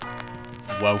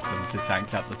welcome to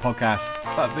Tanked Up, the podcast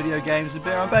about video games and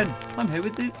beer. I'm Ben. I'm here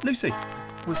with Lucy.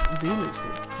 With the Lucy,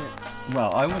 yes.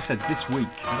 Well, I almost said this week.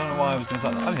 I don't know why I was going to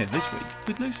say that. I'm here this week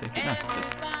with Lucy. But no,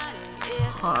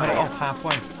 cut it off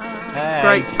halfway. Hey.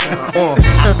 Great start.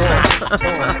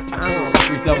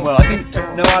 We've done well. I think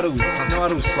no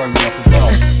Aadil's thrown me off as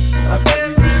well.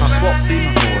 We swapped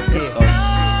team for it. So.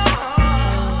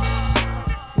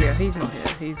 Yeah, he's not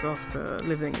here. He's off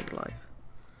living his life.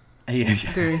 Yeah.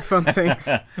 Doing fun things.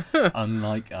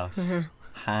 Unlike us.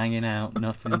 Hanging out,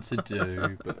 nothing to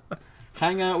do, but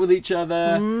hang out with each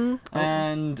other.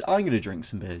 And I'm going to drink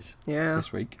some beers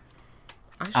this week.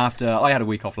 After I had a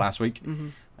week off last week.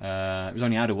 It was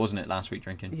only Aadil, wasn't it, last week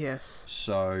drinking? Yes.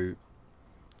 So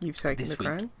you've taken the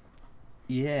crown?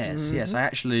 Yes. I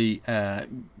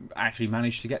actually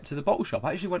managed to get to the bottle shop.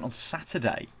 I actually went on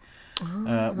Saturday.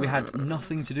 We had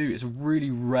nothing to do. It's a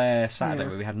really rare Saturday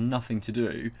where we had nothing to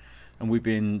do. And we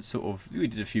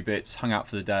did a few bits, hung out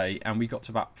for the day, and we got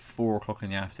to about 4 o'clock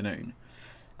in the afternoon.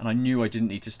 And I knew I didn't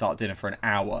need to start dinner for an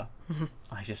hour.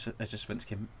 I just went to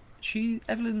Kim.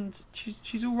 Evelyn's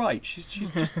all right. She's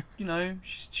just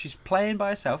she's playing by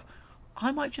herself.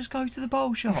 I might just go to the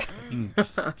bowl shop. You can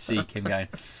just see Kim going,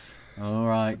 all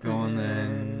right, go on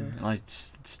then. And I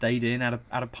stayed in, had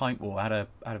a pint or had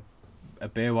a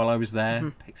beer while I was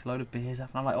there. Picked a load of beers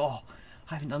up, and I'm like, oh,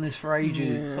 I haven't done this for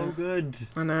ages. It's so good.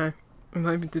 I know. I'm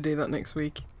hoping to do that next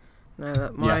week. Now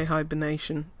that my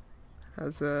hibernation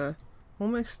has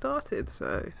almost started,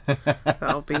 so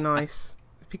that'll be nice.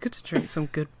 It'd be good to drink some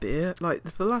good beer. Like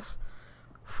for the last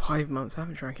 5 months, I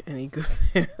haven't drank any good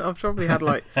beer. I've probably had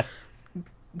like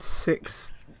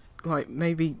 6,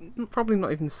 probably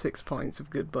not even 6 pints of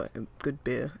good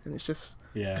beer, and it's just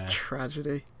a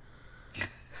tragedy.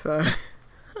 So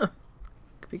it'd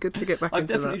be good to get back into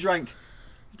that.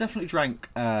 Definitely drank,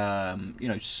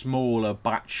 smaller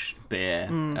batch beer.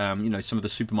 Some of the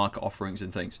supermarket offerings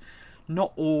and things.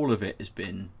 Not all of it has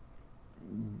been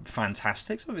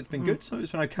fantastic. Some of it's been good. Some of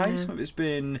it's been okay. Some of it's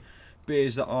been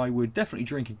beers that I would definitely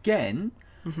drink again.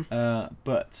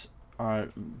 But I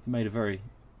made a very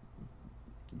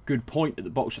good point at the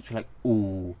bottle shop to be like,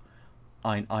 ooh,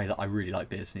 I really like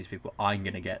beers from these people. I'm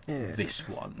gonna get this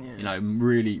one.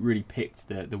 Really, really picked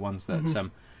the ones that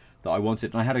that I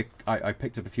wanted. And I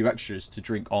picked up a few extras to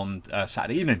drink on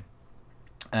Saturday evening.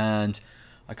 And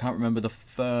I can't remember the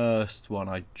first one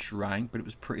I drank, but it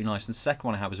was pretty nice. And the second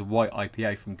one I had was a white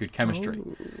IPA from Good Chemistry.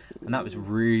 And that was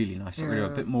really nice. It really a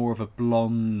bit more of a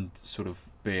blonde sort of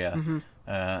beer,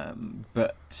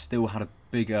 but still had a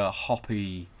bigger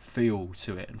hoppy feel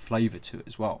to it and flavour to it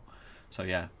as well. So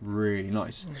yeah, really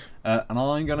nice. And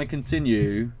I'm going to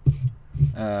continue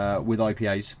with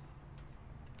IPAs.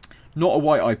 Not a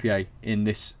white IPA in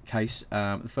this case.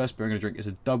 The first beer I'm going to drink is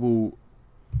a double.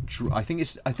 I think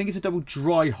it's a double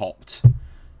dry hopped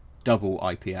double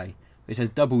IPA. It says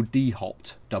double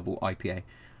de-hopped double IPA.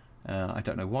 I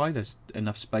don't know why. There's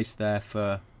enough space there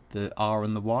for the R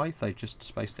and the Y. They just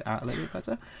spaced it out a little bit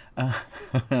better.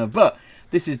 But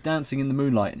this is Dancing in the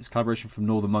Moonlight, and it's a collaboration from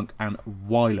Northern Monk and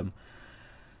Wylam.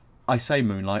 I say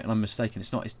Moonlight, and I'm mistaken.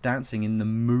 It's not. It's Dancing in the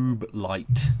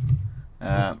Mooblight.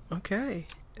 Okay.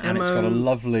 And it's got a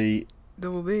lovely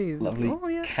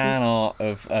can art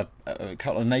of a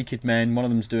couple of naked men. One of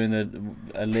them's doing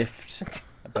a lift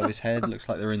above his head. Looks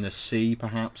like they're in the sea,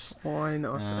 perhaps. Why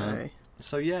not?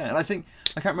 So yeah, and I can't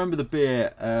remember the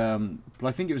beer, but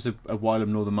I think it was a Wylam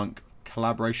Northern Monk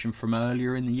collaboration from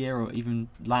earlier in the year or even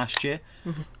last year,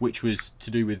 which was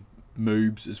to do with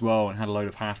moobs as well, and had a load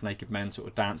of half-naked men sort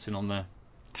of dancing on the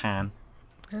can.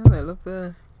 Oh, they love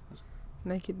the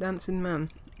naked dancing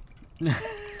man.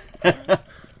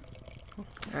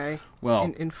 Okay.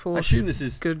 Well, I assume this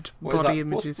is good body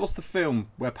images. What's the film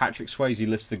where Patrick Swayze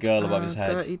lifts the girl above his head?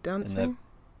 Dirty Dancing.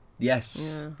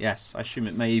 Yes. I assume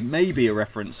it may be a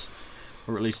reference,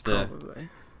 or at least a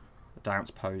dance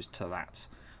pose to that.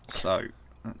 So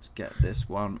let's get this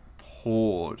one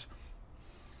poured.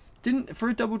 For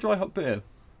a double dry hop beer,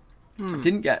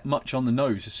 didn't get much on the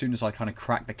nose as soon as I kind of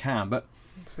cracked the can, but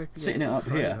sitting it up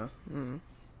here.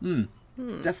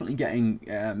 Definitely getting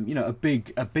a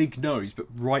big nose, but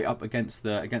right up against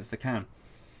the can,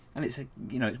 and it's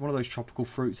it's one of those tropical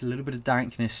fruits, a little bit of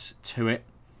dankness to it.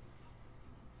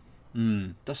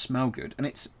 Does smell good, and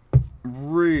it's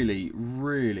really,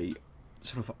 really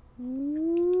sort of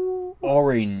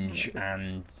orange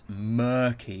and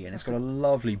murky, and it's got a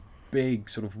lovely big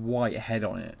sort of white head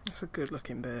on it. It's a good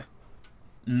looking beer.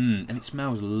 And it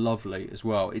smells lovely as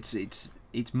well. It's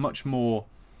much more.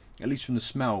 At least from the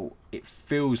smell, it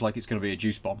feels like it's going to be a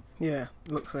juice bomb. Yeah,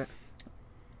 looks it.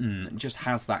 It just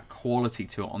has that quality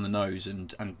to it on the nose,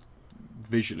 and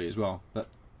visually as well. But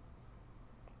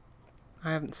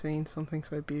I haven't seen something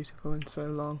so beautiful in so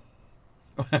long.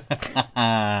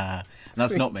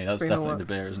 that's not me. That's definitely the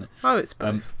beer, isn't it? Oh, it's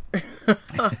both,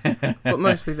 but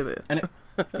mostly the beer. And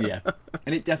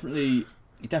and it definitely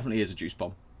is a juice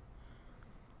bomb.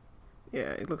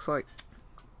 Yeah, it looks like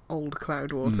old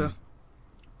cloud water.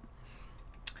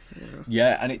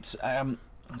 Yeah, and it's I'm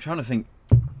trying to think,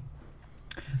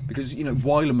 because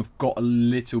Wylam have got a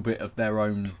little bit of their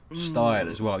own style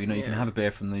as well. You can have a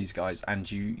beer from these guys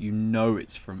and you know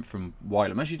it's from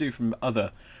Wylam, as you do from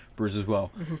other brewers as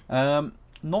well.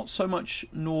 Not so much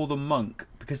Northern Monk,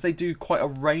 because they do quite a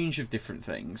range of different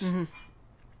things.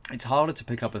 It's harder to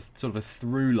pick up a sort of a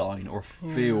through line or a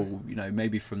feel,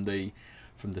 maybe from the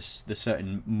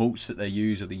certain malts that they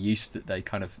use or the yeast that they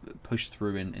kind of push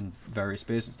through in various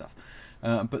beers and stuff.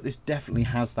 But this definitely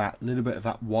has that little bit of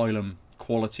that Wylam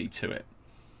quality to it,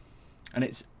 and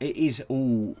it is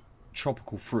all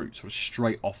tropical fruit, sort of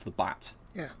straight off the bat.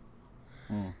 Yeah.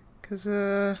 Because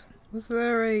was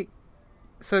there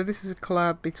so this is a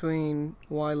collab between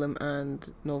Wylam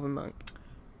and Northern Monk?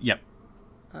 Yep.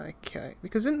 Okay.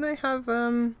 Because didn't they have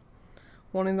one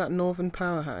in that Northern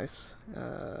Powerhouse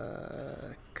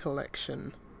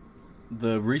collection?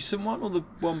 The recent one or the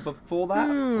one before that?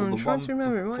 I'm trying to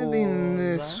remember. It might have been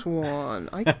this one.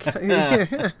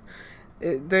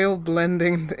 They all blend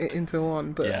into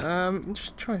one, but I'm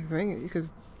just trying to think,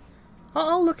 because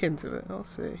I'll look into it. I'll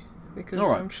see, because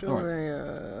I'm sure they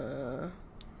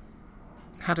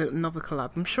had another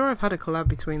collab. I'm sure I've had a collab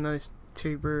between those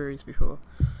two breweries before.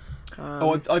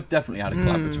 I've definitely had a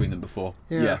collab between them before.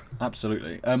 Yeah,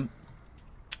 absolutely. And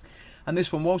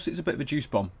this one, whilst it's a bit of a juice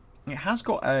bomb, it has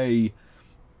got a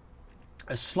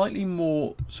slightly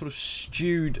more sort of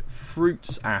stewed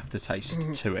fruits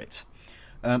aftertaste to it.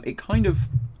 It kind of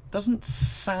doesn't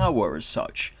sour as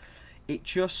such. It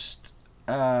just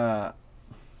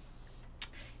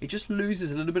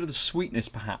loses a little bit of the sweetness,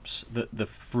 perhaps, that the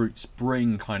fruits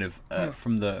bring, kind of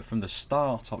from the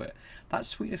start of it. That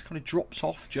sweetness kind of drops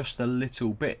off just a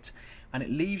little bit, and it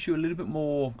leaves you a little bit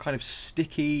more kind of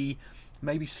sticky,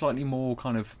 maybe slightly more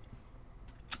kind of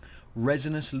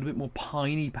resinous, a little bit more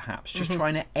piney, perhaps, just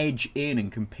trying to edge in and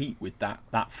compete with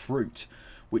that fruit,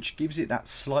 which gives it that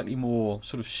slightly more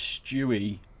sort of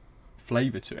stewy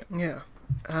flavour to it. Yeah.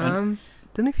 Don't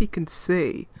know if you can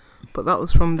see, but that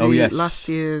was from the last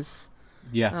year's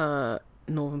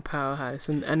Northern Powerhouse,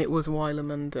 and it was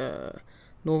Wylam and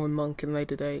Northern Monk, and they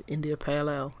did a India Pale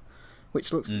Ale,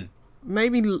 which looks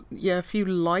maybe a few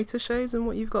lighter shades than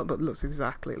what you've got, but looks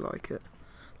exactly like it.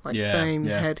 Same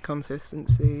head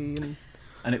consistency,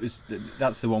 and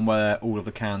that's the one where all of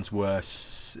the cans were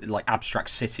like abstract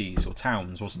cities or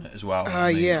towns, wasn't it, as well?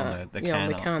 On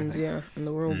the cans, and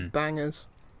they were all bangers.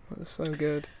 That was so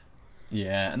good.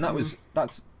 Yeah, and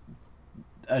that's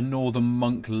a Northern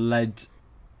Monk led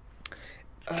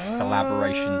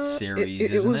collaboration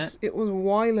series, isn't it? It was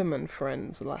Wylam and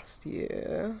Friends last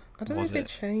year. I don't know if it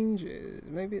changes.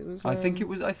 Maybe it was. I think it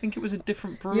was a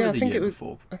different brewer the year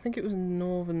before. I think it was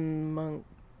Northern Monk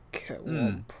at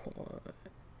one point.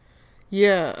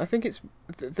 Yeah, I think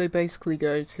they basically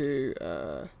go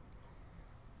to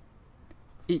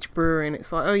each brewery, and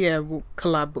it's like, we'll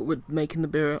collab, but we're making the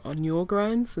beer on your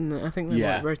grounds, and I think they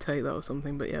might rotate that or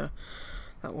something. But that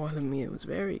Wylam year was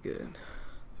very good.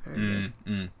 Very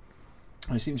good.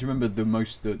 I seem to remember the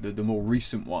more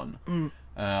recent one.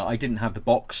 I didn't have the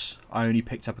box. I only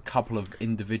picked up a couple of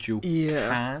individual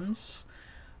cans,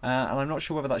 and I'm not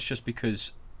sure whether that's just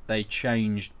because they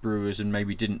changed brewers and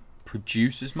maybe didn't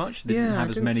produce as much. They didn't have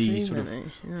as many sort of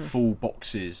full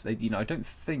boxes. I don't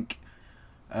think.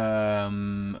 I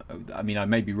mean, I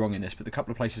may be wrong in this, but the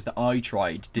couple of places that I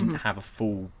tried didn't have a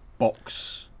full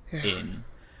box in.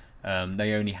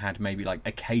 They only had maybe like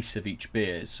a case of each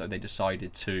beers, so they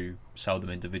decided to sell them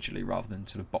individually rather than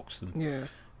sort of box them.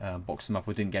 Box them up,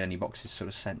 or didn't get any boxes sort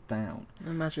of sent down. I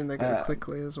imagine they go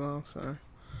quickly as well. So.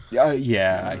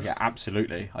 Yeah,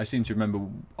 absolutely. I seem to remember.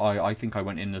 I think I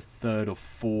went in the third or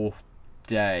fourth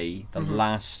day, the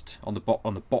last on the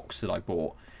box that I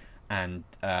bought, and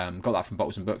got that from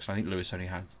Bottles and Books. I think Lewis only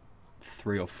had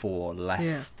 3 or 4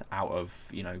 left out of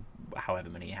however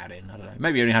many he had in. I don't know.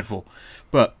 Maybe he only had 4,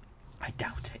 but I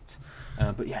doubt it.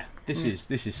 But yeah, this is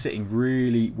sitting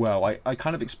really well. I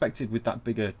kind of expected with that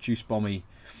bigger juice bomby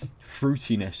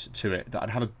fruitiness to it that I'd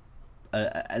have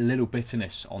a little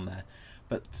bitterness on there,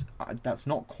 but that's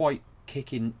not quite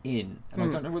kicking in, and I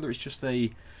don't know whether it's just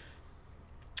that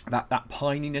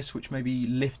pininess which maybe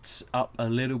lifts up a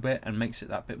little bit and makes it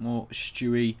that bit more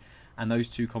stewy, and those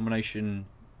two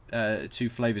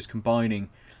flavors combining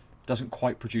doesn't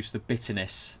quite produce the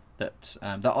bitterness that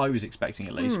I was expecting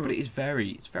at least. But it's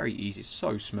very easy. It's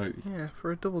so smooth. Yeah,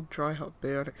 for a double dry hop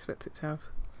beer, I'd expect it to have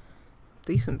a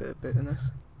decent bit of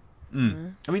bitterness.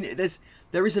 Yeah. I mean,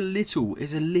 there is a little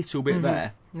bit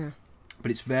there. Yeah.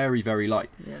 But it's very, very light.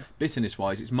 Yeah. Bitterness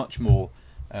wise, it's much more.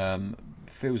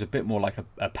 Feels a bit more like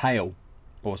a pale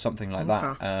or something like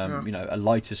that. A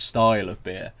lighter style of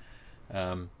beer.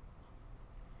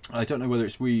 I don't know whether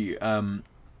it's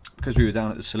because we were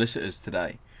down at the solicitors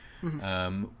today.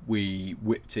 We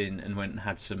whipped in and went and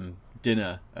had some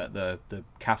dinner at the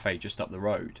cafe just up the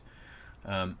road,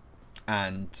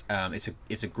 and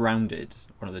it's a Grounded,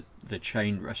 one of the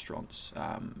chain restaurants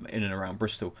in and around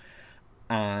Bristol,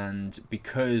 and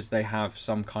because they have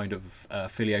some kind of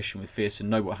affiliation with Fierce and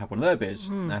Noble, had one of their beers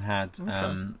and had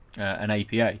an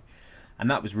APA,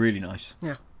 and that was really nice.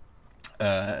 Yeah.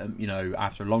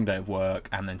 After a long day of work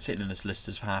and then sitting in the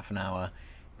solicitors for half an hour,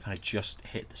 kind of just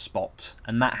hit the spot,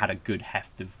 and that had a good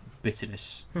heft of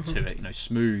bitterness to it.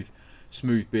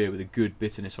 Smooth beer with a good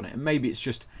bitterness on it. And maybe it's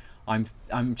just I'm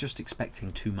just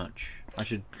expecting too much. I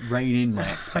should rein in my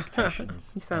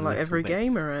expectations. You sound like every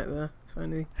gamer out there. If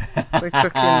only they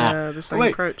took in the same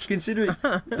approach. Considering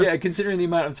the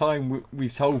amount of time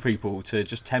we've told people to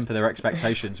just temper their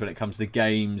expectations when it comes to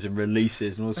games and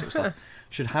releases and all sorts of stuff,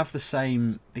 should have the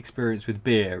same experience with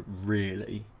beer,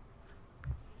 really.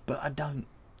 But I don't.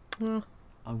 Well,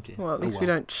 oh dear. Well, at least we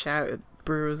don't shout at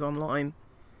brewers online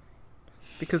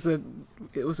because it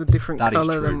was a different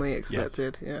colour than we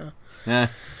expected. Yes. Yeah.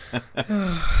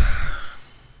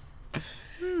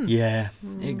 Yeah,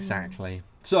 exactly.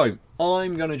 So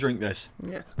I'm going to drink this.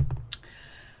 Yes.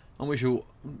 And we shall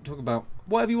talk about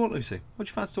whatever you want, Lucy. What do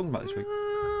you fancy talking about this week?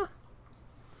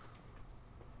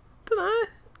 Don't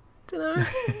know.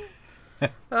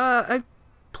 I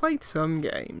played some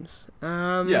games.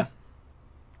 Yeah.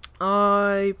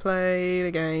 I played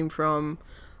a game from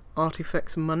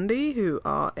Artifacts Mundi, who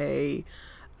are a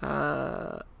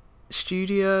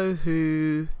studio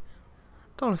who, I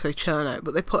don't want to say churn out,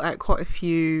 but they put out quite a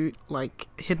few like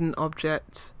hidden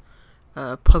object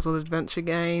puzzle adventure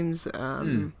games.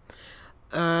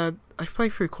 I've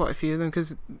played through quite a few of them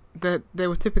because they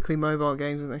were typically mobile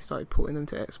games and they started putting them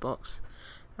to Xbox.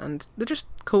 And they're just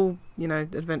cool,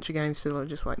 adventure games still,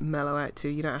 just like mellow out to.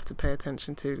 You don't have to pay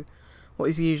attention to what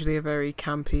is usually a very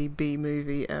campy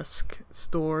B-movie-esque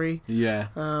story. Yeah.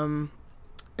 And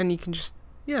you can just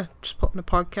pop in a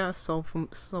podcast, solve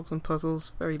some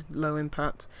puzzles, very low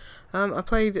impact. I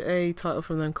played a title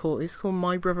from them called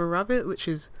My Brother Rabbit, which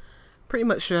is pretty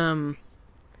much,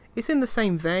 it's in the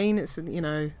same vein. It's,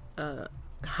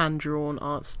 hand-drawn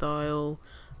art style,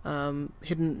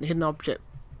 hidden object,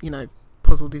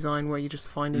 puzzle design where you're just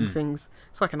finding things.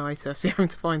 It's like an eye test. You're having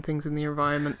to find things in the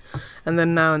environment, and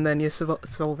then now and then you're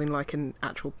solving like an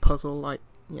actual puzzle, like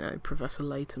Professor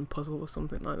Layton puzzle or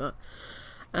something like that.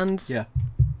 And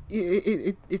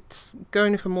it's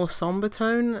going for more somber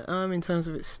tone in terms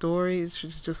of its story. It's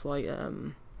just like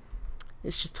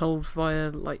it's just told via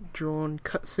like drawn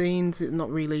cutscenes. It's not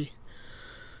really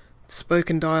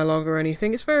spoken dialogue or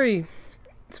anything. It's very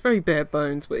bare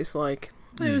bones, but it's like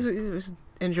it was an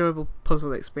enjoyable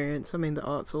puzzle experience. I mean, the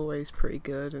art's always pretty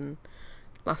good, and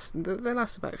they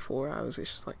last about 4 hours.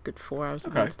 It's just like good 4 hours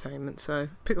of entertainment. So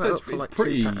pick that up for like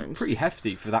 £2. Pretty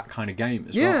hefty for that kind of game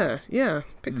as well. Yeah.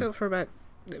 Picked it up for about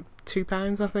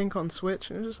 £2, I think, on Switch,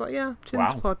 and it was just like,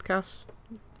 Jim's podcast,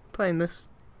 playing this.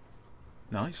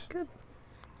 Nice. Good.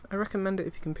 I recommend it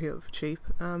if you can pick it up for cheap.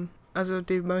 As I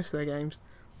do most of their games,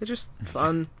 they're just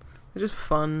fun. They're just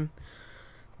fun.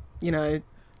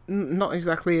 Not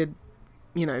exactly a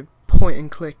point and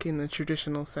click in the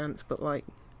traditional sense, but like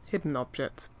hidden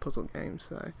object puzzle games.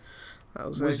 So that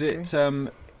was okay.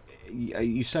 It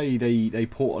you say they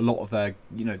port a lot of their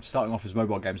starting off as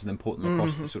mobile games and then port them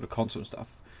across to sort of console and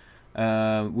stuff.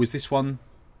 Was this one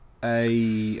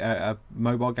a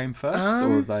mobile game first,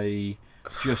 or have they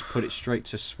just put it straight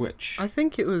to Switch? I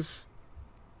think it was.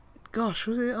 Gosh,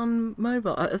 was it on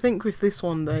mobile? I think with this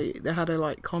one they had a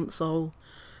like console,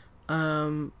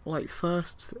 like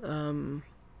first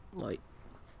like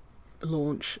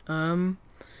launch.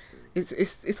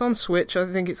 It's on Switch. I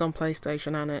think it's on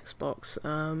PlayStation and Xbox.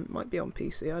 Might be on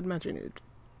PC. I'd imagine it.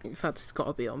 In fact, it's got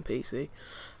to be on PC.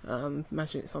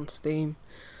 Imagine it's on Steam.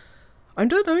 I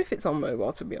don't know if it's on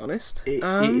mobile, to be honest. It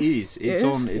is. It's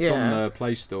on the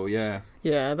Play Store. Yeah.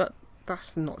 Yeah,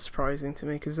 that's not surprising to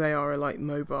me because they are a like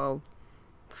mobile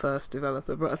first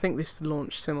developer. But I think this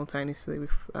launched simultaneously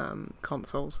with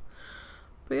consoles.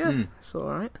 But yeah, it's all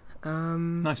right.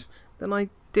 Nice. Then I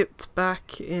dipped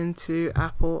back into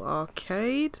Apple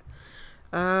Arcade.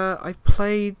 I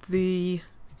played the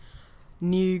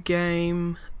new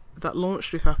game that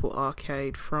launched with Apple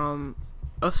Arcade from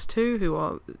us two, who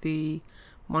are the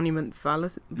Monument Valley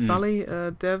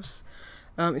devs.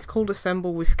 It's called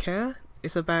Assemble with Care.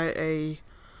 It's about a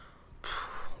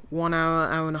 1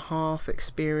 hour and a half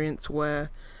experience where,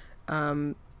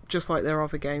 just like their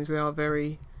other games, they are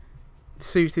very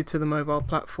suited to the mobile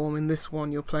platform. In this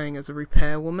one, you're playing as a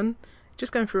repair woman,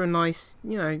 just going through a nice,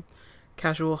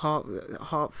 casual,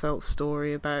 heartfelt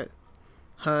story about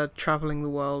her travelling the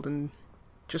world and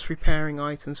just repairing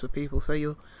items for people. So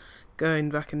you're going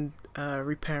back and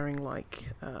repairing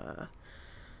like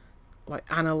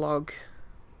analog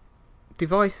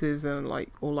devices and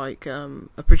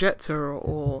a projector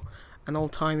or an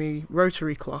old-timey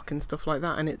rotary clock and stuff like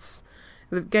that. And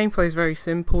the gameplay is very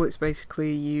simple. It's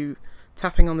basically you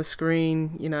tapping on the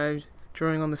screen,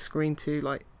 drawing on the screen to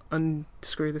like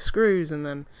unscrew the screws and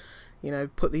then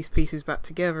put these pieces back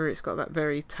together. It's got that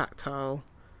very tactile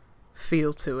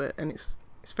feel to it, and it's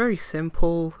very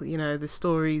simple. The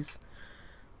story's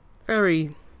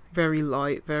very, very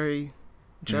light, very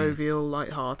jovial,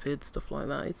 light-hearted, stuff like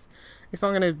that. It's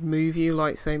not going to move you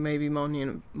like, say, maybe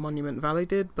Monument Valley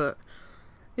did, but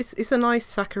it's a nice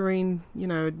saccharine,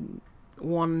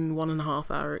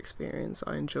 1.5 hour experience.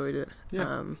 I enjoyed it,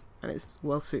 and it's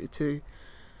well suited to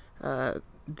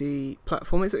the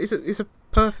platform. It's a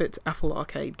perfect Apple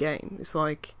Arcade game. It's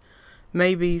like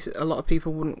maybe a lot of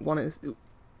people wouldn't want to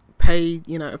pay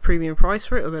a premium price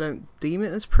for it, or they don't deem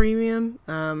it as premium,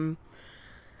 and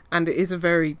it is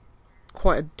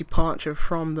quite a departure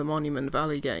from the Monument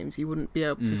Valley games. You wouldn't be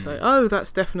able to say, oh,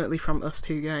 that's definitely from us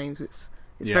two games. It's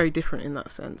very different in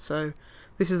that sense. So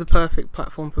this is the perfect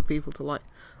platform for people to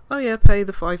pay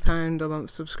the £5 a month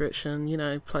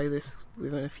subscription, play this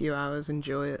within a few hours,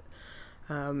 enjoy it,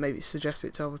 maybe suggest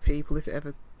it to other people. If it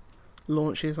ever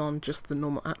launches on just the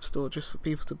normal app store just for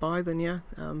people to buy, then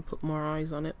put more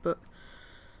eyes on it. But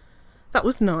that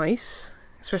was nice,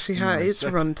 especially how it's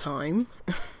runtime.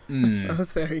 That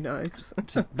was very nice.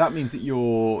 So that means that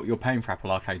you're paying for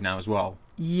Apple Arcade now as well?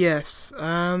 Yes.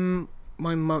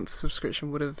 My month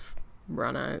subscription would have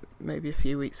run out maybe a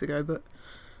few weeks ago, or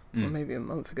maybe a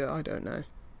month ago, I don't know.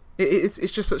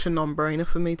 It's just such a non-brainer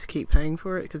for me to keep paying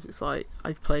for it, because it's like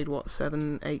I've played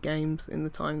 7-8 games in the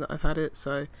time that I've had it,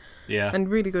 so and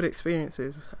really good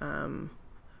experiences,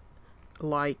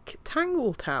 like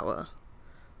Tangle Tower,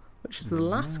 which is the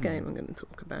last game I'm going to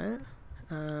talk about,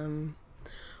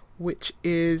 which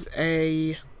is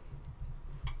a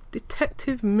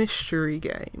detective mystery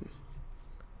game.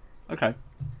 Okay.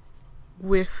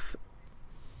 With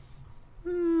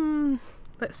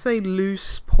let's say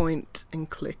loose point and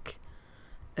click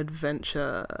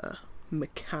adventure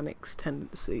mechanics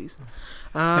tendencies.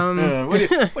 What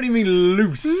do you mean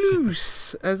loose?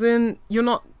 Loose, as in you're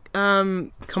not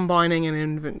combining an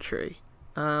inventory.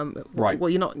 Right. Well,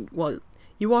 you're not. Well,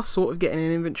 you are sort of getting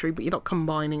an inventory, but you're not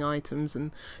combining items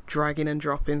and dragging and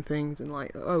dropping things and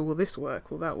like, oh, will this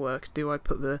work? Will that work? Do I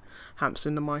put the hamster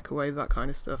in the microwave? That kind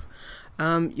of stuff.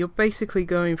 You're basically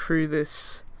going through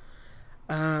this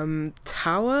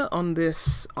tower on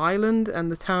this island,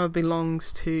 and the tower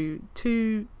belongs to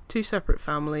two separate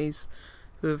families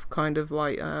who have kind of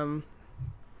like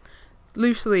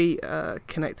loosely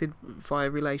connected via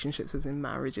relationships, as in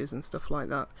marriages and stuff like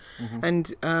that.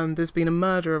 And there's been a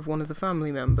murder of one of the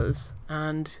family members,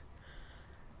 and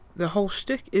the whole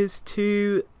shtick is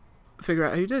to figure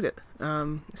out who did it.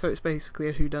 So it's basically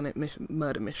a whodunit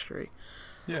murder mystery.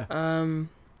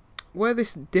 Where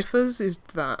this differs is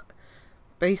that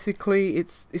basically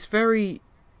it's very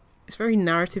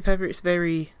narrative heavy. It's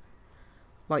very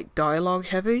like dialogue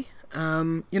heavy.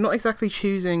 You're not exactly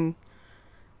choosing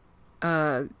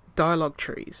dialogue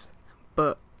trees,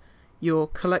 but you're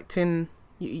collecting.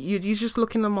 You're just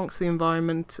looking amongst the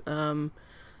environment,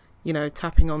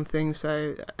 tapping on things,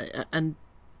 and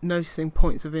noticing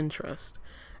points of interest.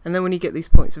 And then when you get these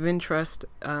points of interest,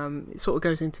 it sort of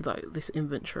goes into like this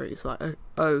inventory. It's like,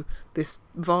 oh, this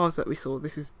vase that we saw,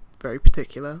 this is very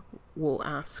particular. We'll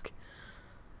ask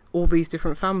all these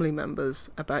different family members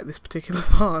about this particular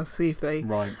vase, see if they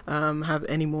have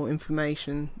any more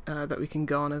information that we can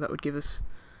garner that would give us,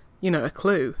 a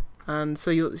clue. And so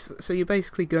you're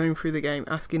basically going through the game,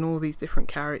 asking all these different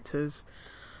characters,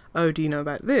 oh, do you know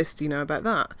about this? Do you know about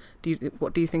that?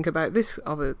 What do you think about this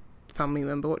other family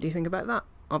member? What do you think about that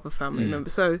other family member?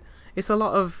 So it's a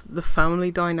lot of the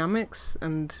family dynamics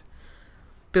and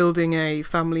building a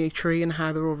family tree and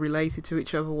how they're all related to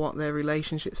each other, what their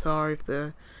relationships are, if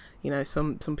they're,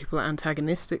 some people are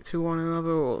antagonistic to one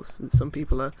another, or some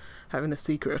people are having a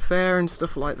secret affair and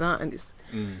stuff like that.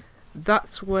 And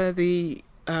that's where the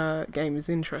game is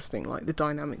interesting, like the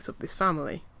dynamics of this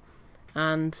family.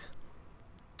 And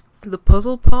the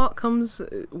puzzle part comes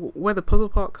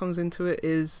into it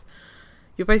is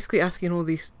you're basically asking all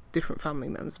these different family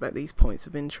members about these points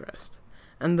of interest,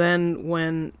 and then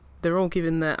when they're all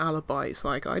given their alibi, it's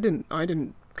like, I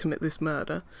didn't commit this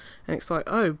murder, and it's like,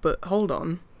 oh, but hold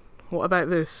on, what about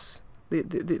this?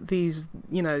 These,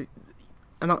 you know,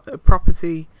 a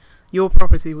property, your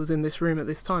property was in this room at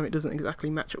this time. It doesn't exactly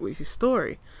match up with your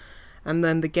story, and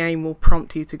then the game will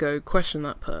prompt you to go question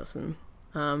that person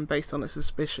based on a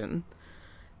suspicion,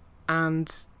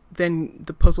 and then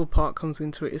the puzzle part comes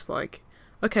into it. It's like,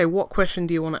 okay, what question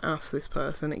do you want to ask this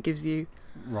person? It gives you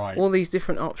all these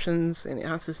different options, and it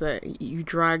has to say, you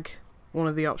drag one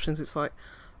of the options, it's like,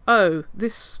 oh,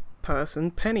 this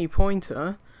person, Penny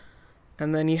Pointer,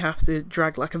 and then you have to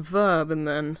drag like a verb and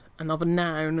then another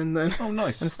noun and then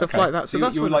and stuff like that. So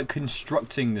that's you're like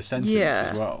constructing the sentence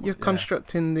as well. You're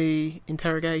constructing the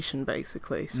interrogation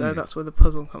basically. So that's where the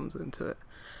puzzle comes into it.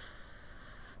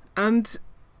 And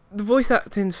the voice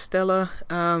acting's stellar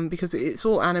because it's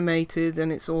all animated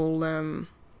and it's all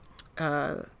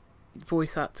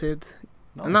voice acted,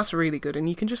 and that's really good. And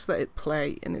you can just let it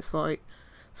play, and it's like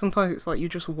sometimes it's like you're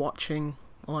just watching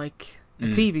like a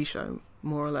TV show,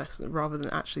 more or less, rather than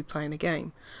actually playing a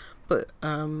game. But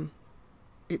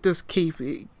it does keep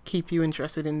you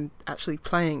interested in actually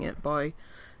playing it by,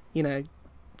 you know,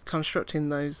 constructing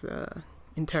those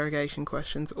interrogation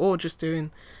questions, or just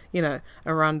doing, you know,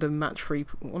 a random not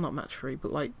match free,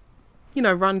 but like, you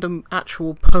know, random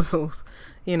actual puzzles,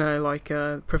 you know, like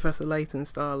Professor Layton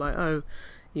style, like, oh,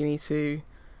 you need to,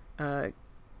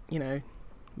 you know,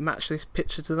 match this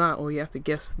picture to that, or you have to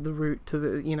guess the route to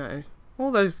the, you know,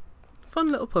 all those fun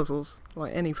little puzzles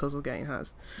like any puzzle game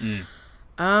has.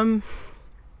 In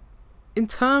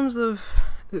terms of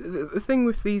the thing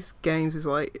with these games is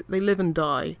like they live and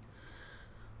die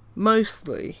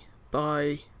mostly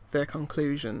by their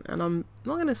conclusion, and I'm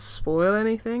not going to spoil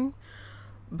anything,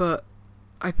 but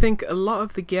I think a lot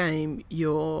of the game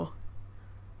you're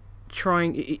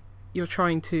trying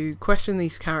to question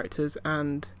these characters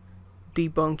and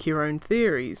debunk your own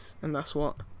theories, and that's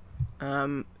what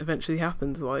eventually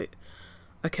happens. Like,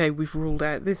 okay, we've ruled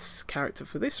out this character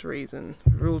for this reason,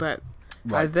 we've ruled out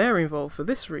how they're involved for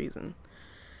this reason,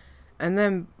 and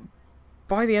then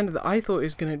by the end of I thought it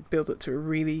was going to build up to a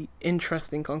really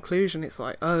interesting conclusion. It's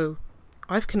like, oh,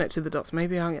 I've connected the dots,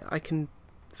 maybe I can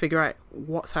figure out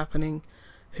what's happening,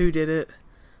 who did it,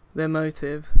 their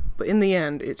motive, but in the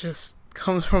end it just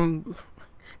comes from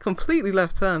completely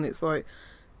left turn. It's like,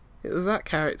 it was that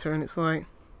character, and it's like,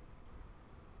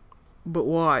 but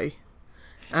why?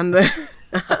 And then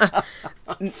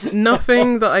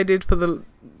nothing that I did for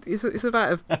it's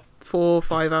about a 4 or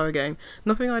 5 hour game,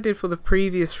 nothing I did for the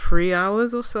previous 3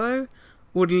 hours or so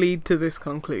would lead to this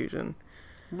conclusion.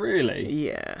 Really?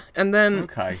 Yeah. And then,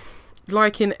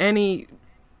 like in any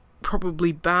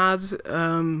probably bad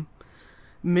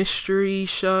mystery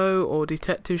show or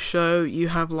detective show, you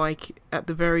have like at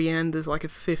the very end there's like a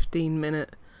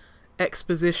 15-minute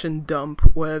exposition dump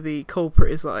where the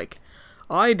culprit is like,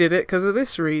 I did it because of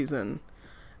this reason,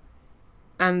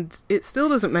 and it still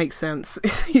doesn't make sense.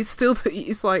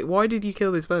 It's like, why did you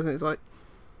kill this person? It's like,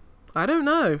 I don't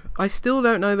know. I still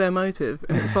don't know their motive.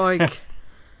 And it's like,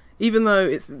 even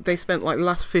though they spent like the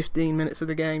last 15 minutes of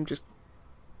the game just,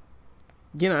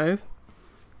 you know,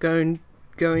 going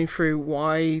through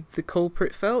why the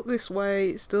culprit felt this way,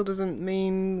 it still doesn't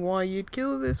mean why you'd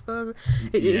kill this person.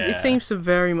 It seems to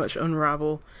very much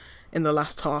unravel in the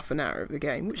last half an hour of the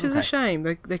game, which is a shame.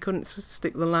 They couldn't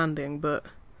stick the landing, but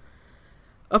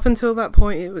up until that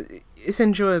point, it's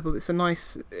enjoyable. It's a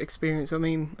nice experience. I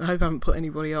mean, I hope I haven't put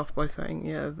anybody off by saying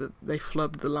that they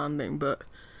flubbed the landing, but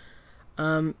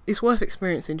it's worth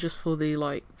experiencing just for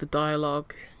the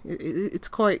dialogue. It's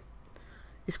quite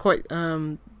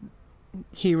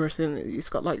humorous, and it's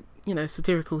got like, you know,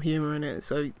 satirical humour in it,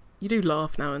 so you do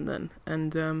laugh now and then.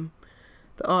 And the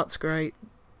art's great,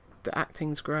 the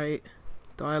acting's great,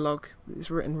 dialogue is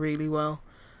written really well.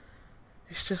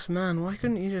 It's just, man, why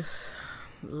couldn't you just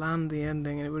land the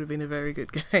ending and it would have been a very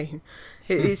good game?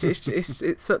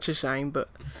 It's such a shame, but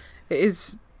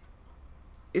it's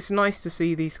nice to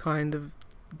see these kind of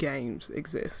games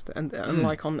exist, and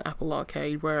like on Apple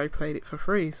Arcade where I played it for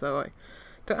free, so I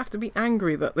don't have to be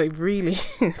angry that they really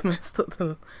messed up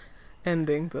the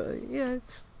ending. But yeah,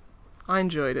 I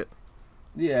enjoyed it.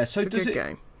 Yeah, so it's a good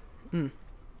game.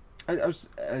 I've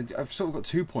sort of got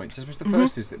 2 points. I suppose the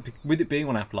first is that with it being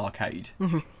on Apple Arcade,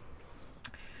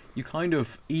 you kind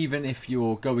of, even if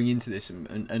you're going into this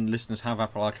and listeners have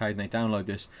Apple Arcade and they download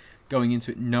this, going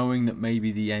into it knowing that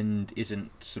maybe the end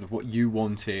isn't sort of what you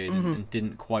wanted and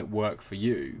didn't quite work for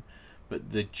you, but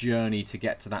the journey to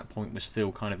get to that point was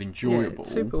still kind of enjoyable. Yeah,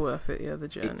 it's super worth it. Yeah, the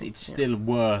journey. It's still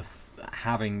worth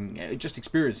having, just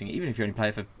experiencing it, even if you only play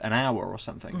it for an hour or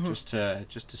something, just to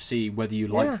see whether you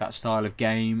like that style of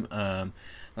game, that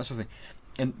sort of thing.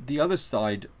 And the other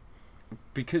side,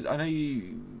 because I know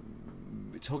you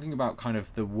talking about kind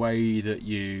of the way that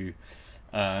you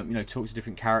talk to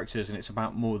different characters, and it's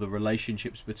about more the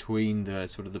relationships between the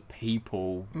sort of the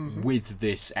people with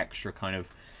this extra kind of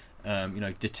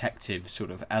detective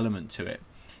sort of element to it.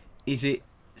 Is it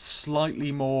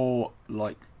slightly more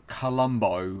like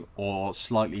Columbo or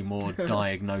slightly more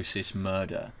Diagnosis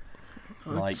Murder?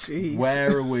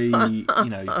 Where are we?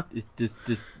 Does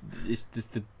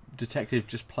the detective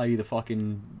just play the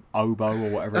fucking oboe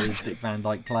or whatever it is Dick Van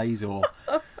Dyke plays, or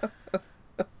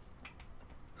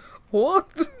what?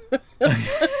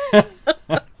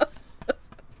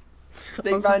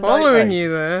 I was following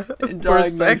you there for a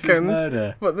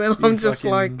second, but then I'm just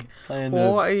like,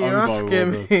 what are you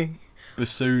asking me?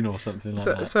 Bassoon or something like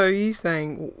that. So are you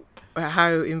saying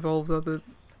how it involves other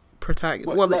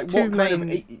protagonists? Well, there's two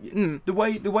main. The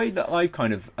way that I've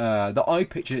kind of that I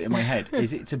pictured it in my head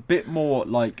is it's a bit more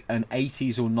like an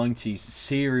 80s or 90s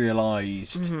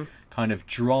serialized kind of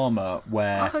drama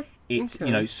where it's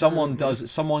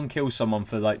someone kills someone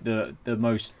for like the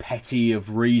most petty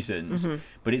of reasons,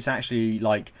 but it's actually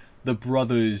like the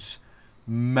brother's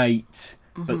mate,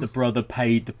 but the brother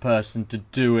paid the person to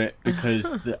do it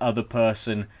because the other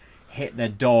person hit their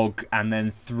dog and then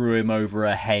threw him over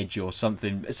a hedge or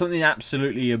something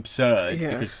absolutely absurd,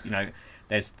 because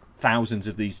there's thousands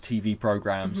of these TV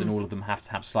programs and all of them have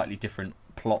to have slightly different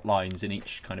plot lines in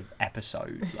each kind of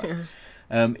episode.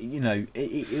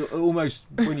 It almost,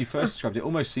 when you first described it,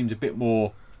 almost seemed a bit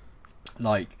more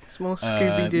like it's more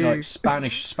Scooby-Doo, like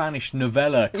Spanish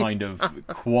novella kind of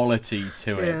quality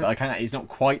to it. But it's not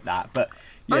quite that, but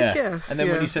I guess, and then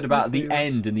when you said about the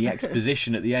end and the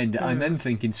exposition at the end, I'm then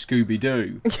thinking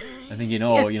Scooby-Doo. I'm thinking,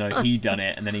 he done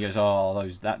it, and then he goes,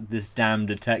 this damn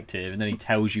detective, and then he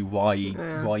tells you why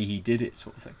he did it,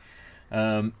 sort of thing.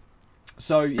 Where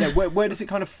does it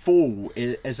kind of fall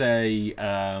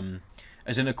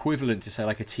as an equivalent to, say,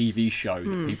 like a TV show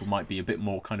that people might be a bit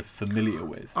more kind of familiar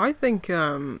with? I think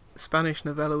Spanish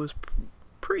novella was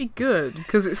pretty good,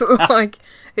 because it's sort of like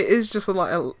it is just a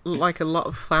lot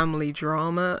of family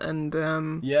drama, and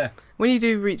when you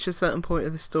do reach a certain point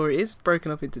of the story, it's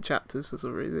broken up into chapters for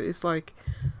some reason. It's like,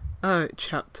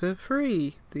 chapter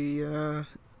 3, the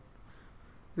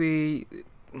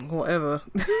whatever,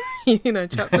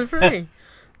 chapter 3,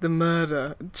 the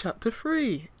murder, chapter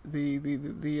 3,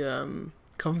 the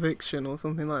conviction, or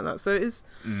something like that. So it is.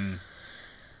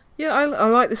 I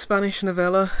like the Spanish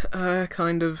novella.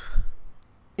 Kind of,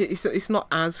 it's not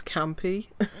as campy,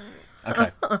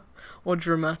 or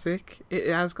dramatic. It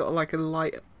has got like a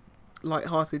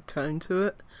light-hearted tone to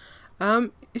it.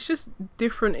 It's just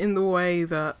different in the way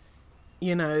that,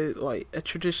 like a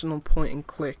traditional point and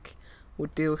click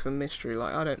would deal with a mystery,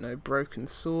 like, I don't know, Broken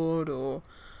Sword, or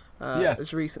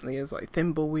as recently as like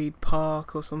Thimbleweed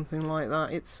Park or something like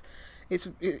that.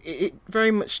 It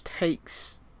very much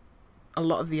takes a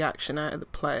lot of the action out of the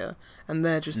player, and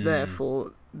they're just there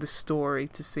for the story,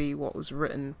 to see what was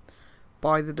written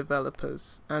by the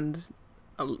developers, and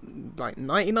like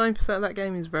 99% of that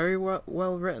game is very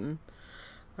well written.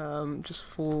 Just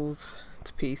falls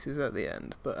to pieces at the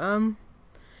end, but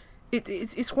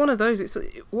it's one of those. It's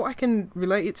what I can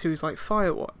relate it to is like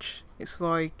Firewatch. It's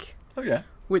like,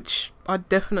 which I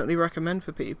definitely recommend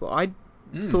for people. I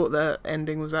thought the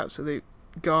ending was absolute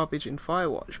garbage in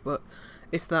Firewatch, but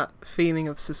it's that feeling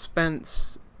of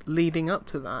suspense leading up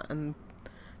to that, and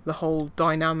the whole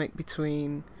dynamic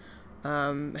between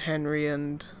Henry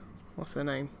and what's her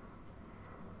name?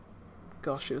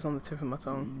 Gosh, it was on the tip of my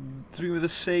tongue. Something with a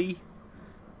C?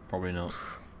 Probably not.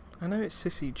 I know it's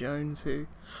Cissy Jones who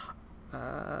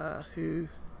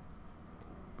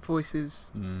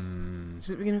voices. Is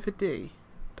it beginning for D?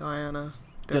 Diana.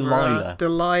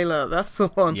 Delilah, that's the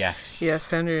one. Yes,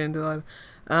 Henry and Delilah.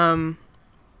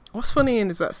 What's funny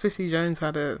is that Cissy Jones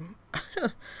had a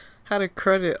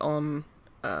credit on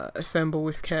Assemble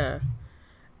with Care,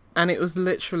 and it was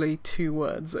literally 2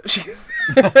 words that she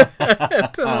said.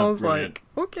 And I was like,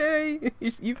 okay,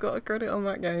 you've got a credit on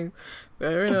that game,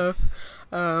 fair enough.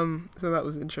 So that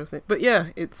was interesting, but yeah,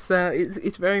 it's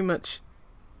very much.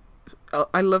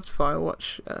 I loved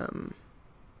Firewatch.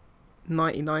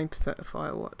 99% of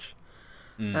Firewatch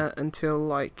until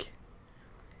like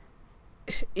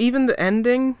even the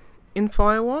ending in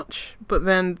Firewatch, but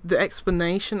then the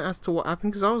explanation as to what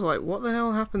happened, because I was like, what the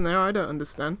hell happened there? I don't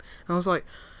understand. And I was like,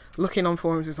 looking on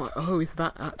forums, it's like, oh, is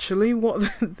that actually what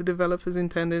the developers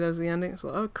intended as the ending? It's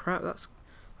like, oh crap, that's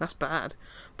bad.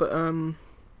 But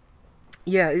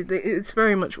yeah, it's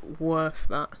very much worth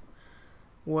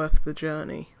the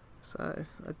journey. So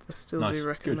I still do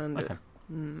recommend it. Okay.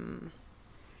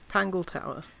 Tangle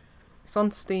Tower. It's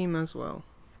on Steam as well,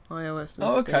 iOS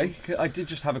and Steam. Okay. I did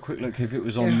just have a quick look if it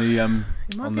was on the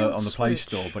on the Play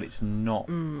Store, but it's not.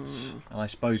 And I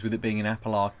suppose with it being an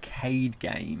Apple Arcade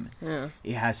game,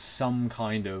 it has some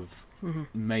kind of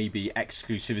maybe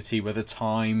exclusivity, whether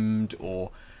timed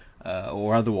or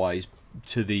otherwise,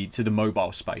 to the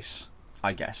mobile space,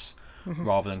 I guess,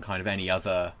 rather than kind of any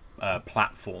other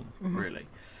platform, really.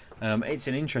 It's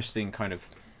an interesting kind of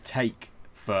take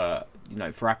for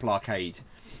Apple Arcade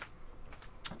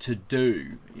to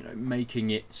do, making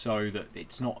it so that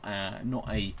it's not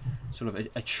a sort of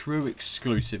a true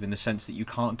exclusive in the sense that you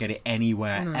can't get it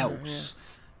anywhere else,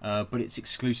 but it's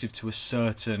exclusive to a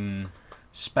certain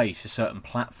space, a certain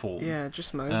platform. Yeah,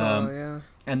 just mobile.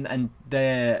 And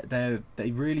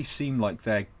they really seem like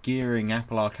they're gearing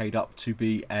Apple Arcade up to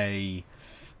be a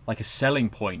selling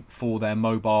point for their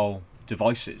mobile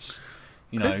devices.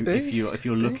 If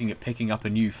you're looking at picking up a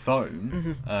new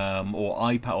phone, or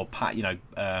iPad or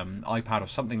iPad or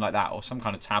something like that, or some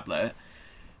kind of tablet,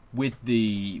 with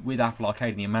Apple Arcade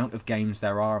and the amount of games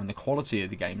there are and the quality of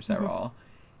the games there are,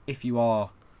 if you are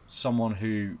someone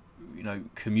who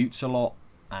commutes a lot,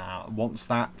 wants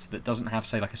that doesn't have,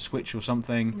 say, like a Switch or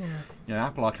something,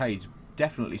 Apple Arcade's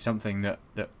definitely something that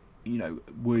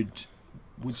would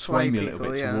sway me a little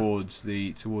bit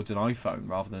towards an iPhone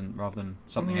rather than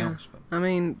something else. But. I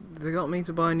mean, they got me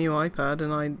to buy a new iPad,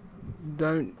 and I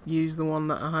don't use the one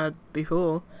that I had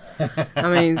before. I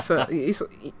mean, so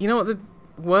you know what the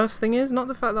worst thing is? Not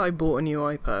the fact that I bought a new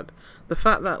iPad. The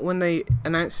fact that when they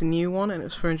announced a new one and it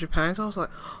was £400, I was like,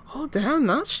 oh damn,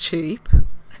 that's cheap.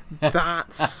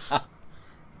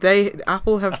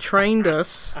 Apple have trained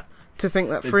us to think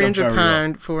that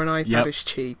 £300 for an iPad is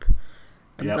cheap.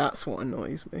 And that's what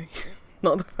annoys me.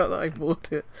 Not the fact that I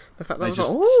bought it. The fact that I was like,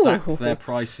 oh! Stacked their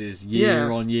prices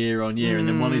year on year on year, and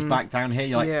then one is back down here,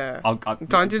 you're like,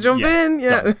 time to jump in!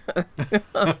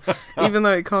 Even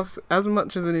though it costs as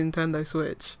much as a Nintendo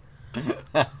Switch.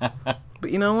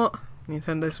 But you know what?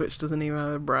 Nintendo Switch doesn't even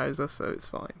have a browser, so it's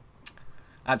fine.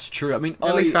 That's true. I mean,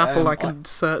 at least Apple, I can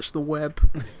search the web.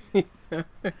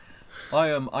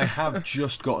 I have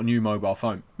just got a new mobile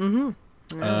phone.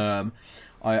 Yes.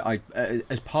 I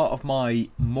as part of my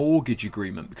mortgage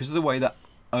agreement, because of the way that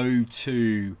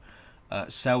O2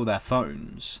 sell their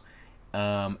phones,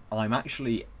 I'm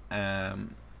actually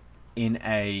in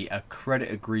a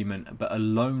credit agreement, but a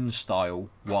loan style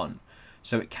one.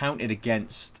 So it counted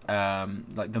against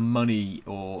like the money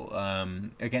or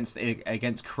against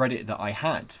credit that I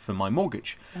had for my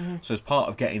mortgage. So as part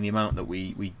of getting the amount that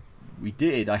we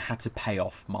did, I had to pay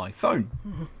off my phone.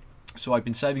 So I've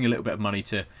been saving a little bit of money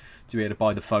to be able to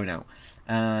buy the phone out,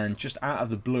 and just out of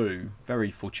the blue, very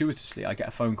fortuitously, I get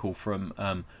a phone call from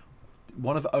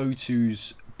one of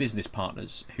O2's business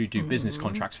partners who do business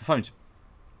contracts for phones.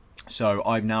 So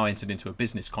I've now entered into a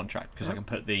business contract because I can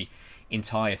put the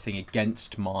entire thing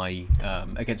against my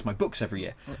books every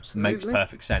year. Absolutely. Makes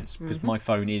perfect sense because my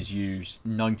phone is used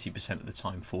 90% of the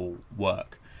time for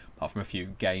work, apart from a few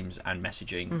games and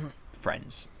messaging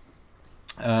friends.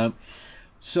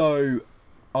 So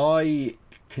I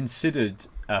considered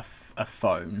a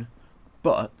phone,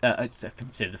 but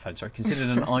considered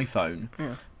an iPhone,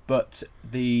 but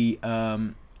the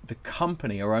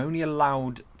company are only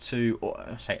allowed to, or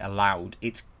I say allowed,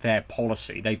 it's their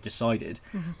policy. They've decided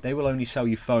they will only sell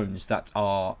you phones that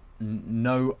are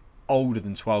no older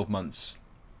than 12 months.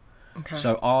 Okay.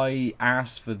 So I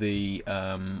asked for the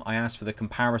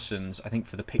comparisons. I think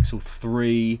for the Pixel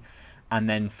 3, and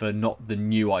then for not the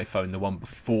new iPhone, the one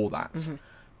before that.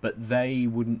 But they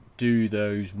wouldn't do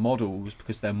those models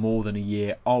because they're more than a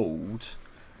year old.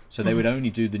 So they would only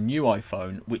do the new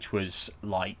iPhone, which was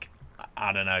like,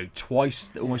 I don't know,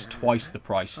 almost twice the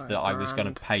price that I was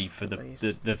going to pay for the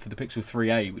Pixel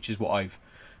 3a, which is what I've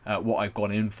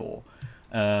gone in for.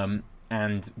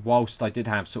 And whilst I did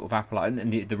have sort of Apple,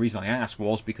 and the reason I asked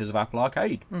was because of Apple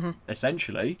Arcade,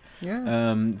 essentially.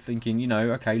 Thinking,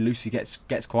 okay, Lucy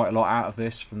gets quite a lot out of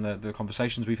this from the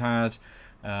conversations we've had.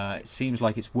 It seems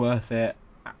like it's worth it,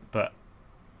 but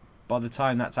by the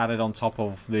time that's added on top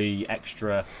of the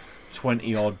extra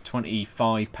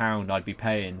 £25 I'd be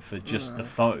paying for just the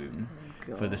phone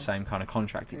for the same kind of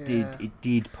contract, it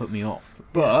did put me off.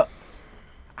 But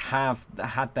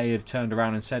had they have turned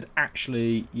around and said,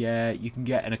 actually, you can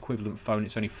get an equivalent phone,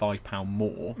 it's only £5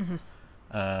 more.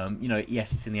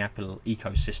 Yes, it's in the Apple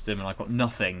ecosystem, and I've got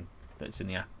nothing that's in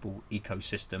the Apple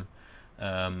ecosystem.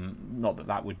 Not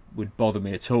that would bother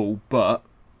me at all, but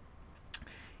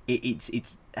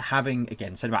it's having,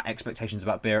 again, said about expectations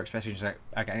about beer, expectations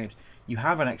about games. You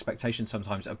have an expectation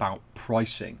sometimes about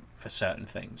pricing for certain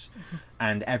things,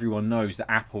 and everyone knows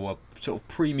that Apple are sort of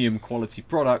premium quality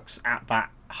products at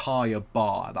that higher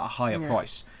bar, that higher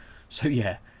price. So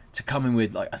yeah, to come in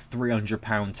with like a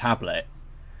 £300 tablet,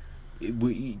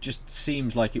 it just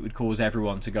seems like it would cause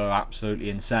everyone to go absolutely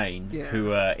insane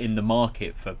who are in the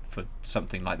market for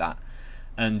something like that.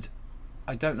 And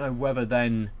I don't know whether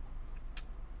then,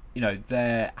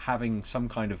 they're having some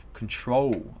kind of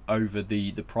control over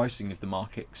the pricing of the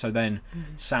market. So then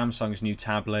Samsung's new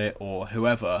tablet or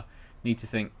whoever need to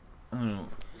think,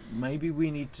 maybe we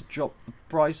need to drop the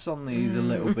price on these a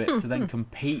little bit to then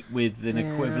compete with an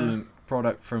equivalent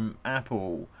product from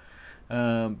Apple.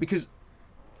 Because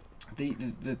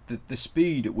the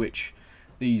speed at which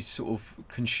these sort of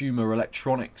consumer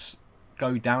electronics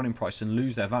go down in price and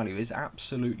lose their value is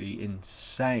absolutely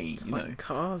insane. It's like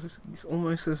cars. It's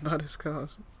almost as bad as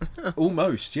cars.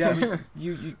 Almost, yeah. I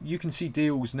mean, you can see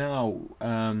deals now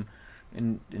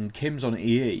in Kim's on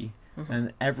EE,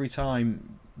 and every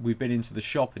time we've been into the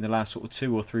shop in the last sort of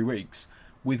 2 or 3 weeks,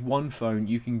 with one phone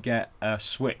you can get a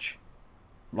Switch.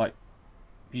 Like,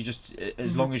 you just,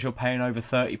 as long as you're paying over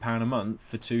 £30 a month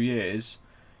for 2 years,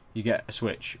 you get a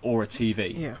Switch or a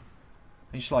TV. Yeah. And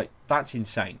it's like, that's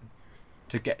insane.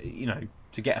 To get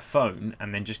a phone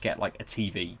and then just get like a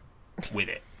TV with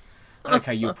it.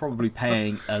 Okay, you're probably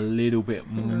paying a little bit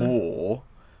more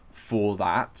for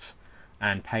that,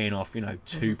 and paying off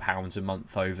 £2 a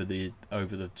month over the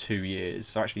 2 years.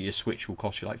 So actually, your Switch will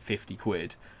cost you like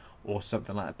 £50 or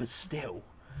something like that. But still,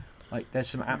 like, there's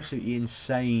some absolutely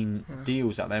insane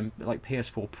deals out there, like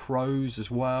PS4 Pros as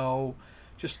well.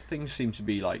 Just things seem to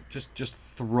be like just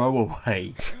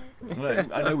throwaway.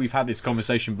 I know we've had this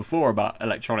conversation before about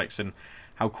electronics and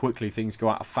how quickly things go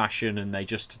out of fashion and they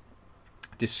just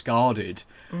discarded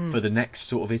for the next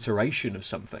sort of iteration of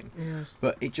something. Yeah.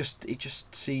 But it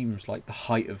just seems like the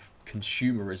height of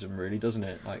consumerism, really, doesn't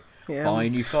it? Like, buy a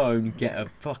new phone, get a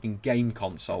fucking game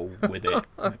console with it.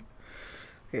 Like,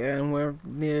 yeah, and we're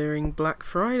nearing Black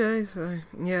Friday, so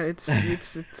yeah, it's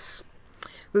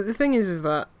the thing is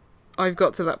that I've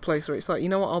got to that place where it's like, you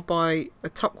know what, I'll buy a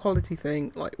top quality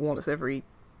thing like once every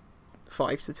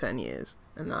 5 to 10 years,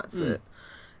 and that's it.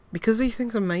 Because these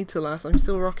things are made to last. I'm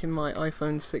still rocking my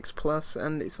iPhone 6 Plus,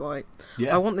 and it's like,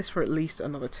 I want this for at least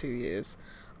another 2 years.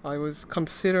 I was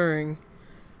considering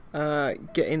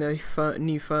getting a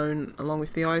new phone along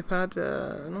with the iPad,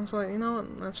 and I was like, you know what,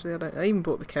 actually I even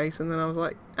bought the case, and then I was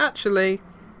like, actually,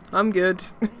 I'm good.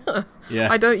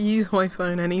 I don't use my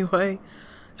phone anyway.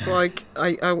 Like,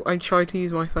 I try to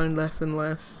use my phone less and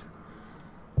less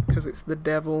because it's the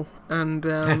devil, and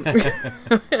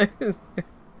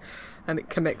and it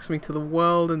connects me to the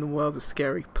world, and the world's a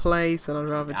scary place, and I'd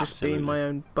rather just be in my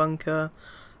own bunker.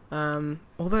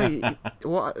 Although I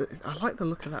like the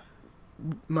look of that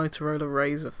Motorola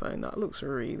Razr phone. That looks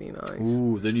really nice.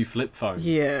 Ooh, the new flip phone.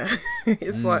 Yeah,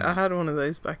 it's like I had one of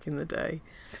those back in the day,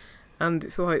 and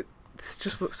it's like, this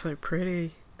just looks so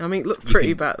pretty. I mean, it looked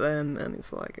pretty back then, and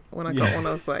it's like, when I got one,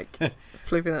 I was like,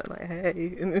 flipping it like,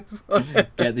 hey, and it's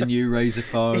like, get the new Razr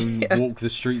phone, walk the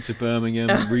streets of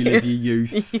Birmingham, relive your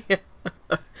youth. Yeah.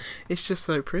 It's just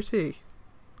so pretty.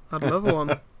 I'd love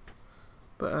one,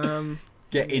 but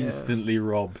get instantly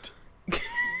robbed.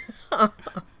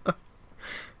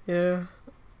 Yeah,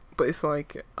 but it's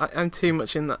like, I'm too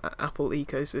much in the Apple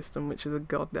ecosystem, which is a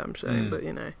goddamn shame. But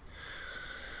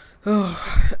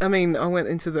I mean, I went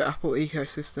into the Apple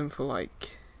ecosystem for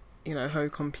like, home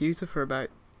computer for about,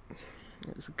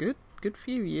 it was a good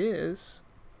few years.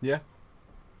 Yeah.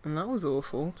 And that was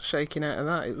awful, shaking out of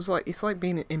that. It was like, it's like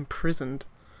being imprisoned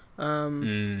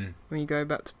when you go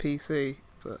back to PC.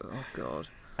 But, oh God.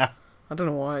 I don't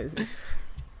know why. It's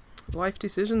life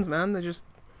decisions, man. They're just,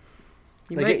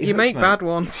 you make bad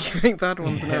ones. You make bad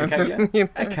ones now. Okay,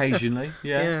 occasionally,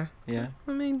 yeah.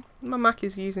 I mean, my Mac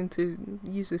is using to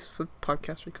use this for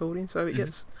podcast recording, so it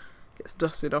gets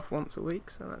dusted off once a week,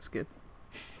 so that's good.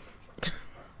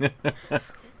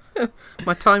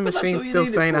 My time machine's still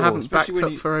saying I haven't backed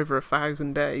up for over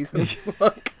 1,000 days. And it's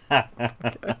like,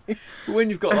 okay. When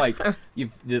you've got like a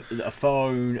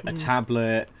phone, a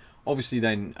tablet, obviously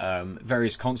then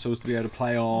various consoles to be able to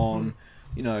play on.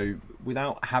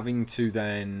 Without having to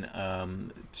then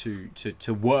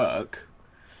to work,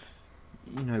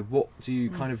 what do you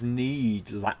kind of need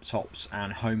laptops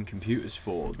and home computers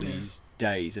for these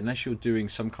days? Unless you're doing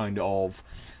some kind of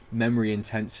memory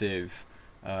intensive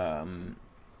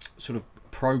sort of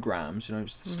programs,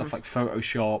 stuff like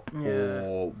Photoshop,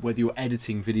 or whether you're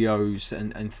editing videos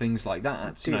and things like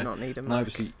that. Do not need a Mac.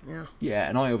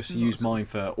 And I obviously use mine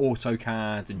for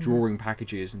AutoCAD and drawing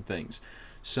packages and things.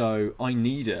 So I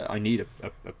need a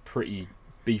pretty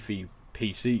beefy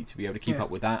PC to be able to keep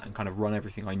up with that and kind of run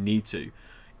everything I need to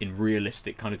in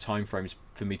realistic kind of time frames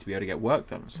for me to be able to get work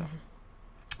done and stuff.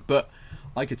 But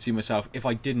I could see myself if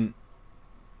I didn't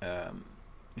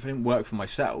work for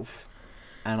myself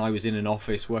and I was in an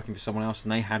office working for someone else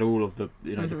and they had all of the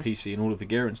the PC and all of the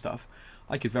gear and stuff,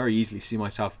 I could very easily see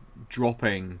myself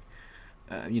dropping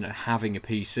having a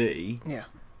PC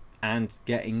and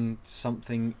getting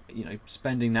something,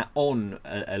 spending that on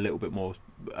a little bit more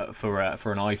for an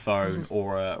iPhone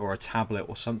or a tablet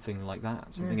or something like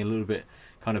that, something a little bit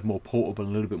kind of more portable, a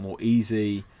little bit more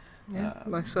easy.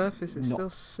 My Surface is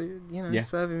still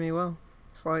serving me well.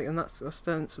 It's like, and that's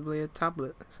ostensibly a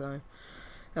tablet, so,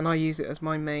 and I use it as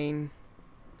my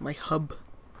hub,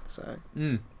 so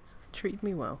it's treated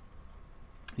me well.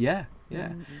 I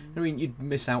mean, you'd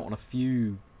miss out on a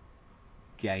few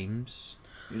games,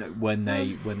 when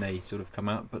they sort of come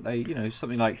out, but they,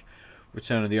 something like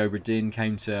Return of the Obra Dinn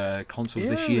came to consoles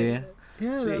this year.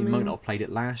 So you might not have played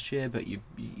it last year, but you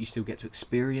still get to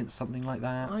experience something like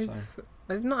that.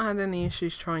 I've not had any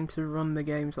issues trying to run the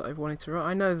games that I've wanted to run.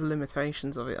 I know the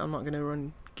limitations of it. I'm not going to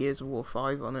run Gears of War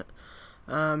 5 on it.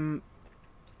 But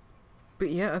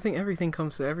I think everything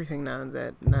comes to everything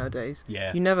nowadays.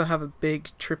 Yeah. You never have a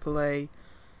big AAA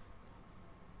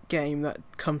game that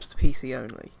comes to PC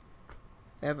only.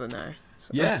 Ever now.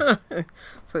 So,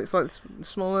 so it's like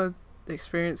smaller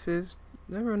experiences.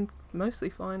 They run mostly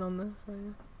fine on there. So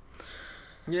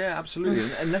yeah, absolutely.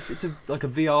 Unless it's a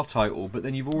VR title, but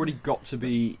then you've already got to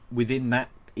be within that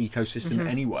ecosystem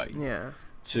anyway. Yeah.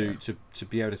 To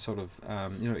be able to sort of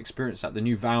experience that. The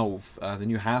new Valve, the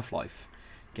new Half-Life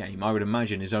game, I would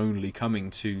imagine, is only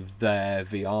coming to their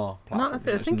VR platform.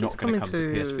 No, I think it's coming to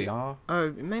PSVR. Oh,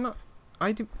 it may not.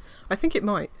 I think it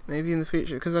might, maybe in the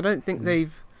future, because I don't think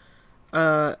they've.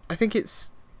 I think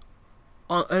it's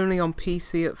only on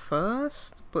PC at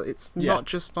first, but it's not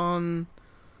just on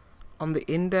the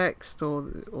Indexed or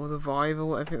the Vive or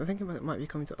whatever. I think it might be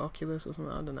coming to Oculus or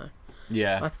something. I don't know.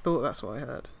 Yeah. I thought that's what I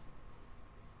heard.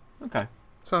 Okay.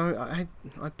 So I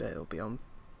bet it'll be on,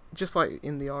 just like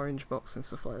in the orange box and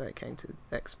stuff like that. It came to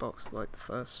Xbox like the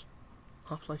first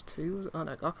Half-Life 2. Was it? I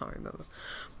can't remember.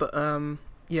 But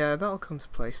that'll come to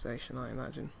PlayStation, I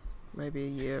imagine. Maybe a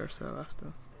year or so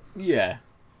after. Yeah.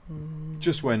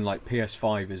 Just when like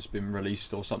PS5 has been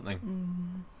released or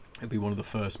something. It'll be one of the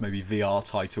first maybe VR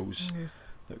titles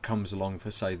that comes along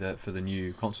for the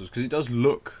new consoles, because it does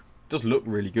look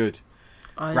really good.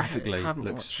 Graphically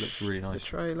looks really nice. The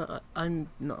trailer. I'm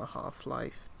not a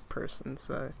Half-Life person,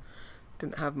 so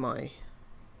didn't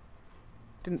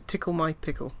tickle my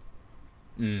pickle.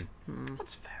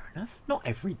 That's fair enough. Not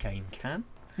every game can.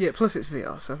 Yeah, plus it's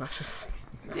VR, so that's just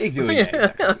Exactly.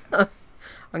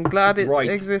 I'm glad it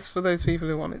exists for those people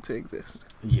who want it to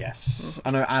exist. Yes.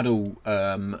 I know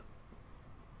Aadil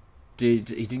he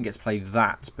didn't get to play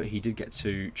that, but he did get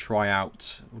to try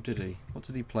out, or did he? What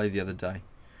did he play the other day?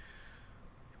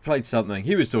 He played something.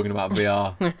 He was talking about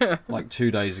VR like 2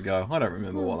 days ago. I don't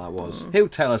remember what that was. He'll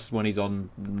tell us when he's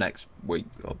on next week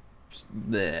or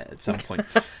there at some point.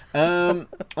 I'm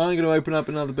going to open up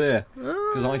another beer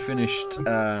because I finished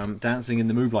Dancing in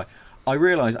the Mooblight. I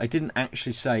realised I didn't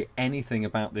actually say anything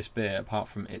about this beer apart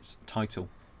from its title.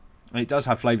 And it does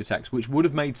have flavour text, which would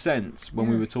have made sense when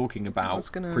we were talking about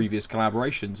previous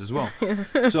collaborations as well.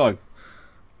 So, it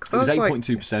was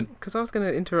 8.2%. Because I was going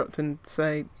to interrupt and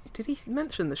say, did he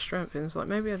mention the strength? And it was like,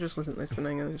 maybe I just wasn't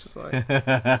listening. And it was just like,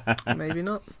 maybe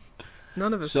not.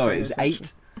 None of us. So, it was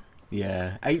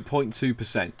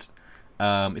 8.2%.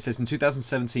 It says in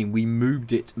 2017, we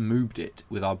moved it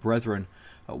with our brethren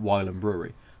at Wylam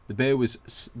Brewery. The beer was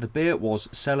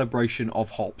Celebration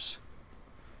of Hops.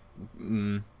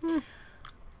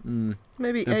 Maybe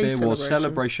the beer was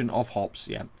Celebration of Hops,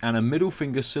 and a middle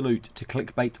finger salute to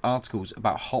clickbait articles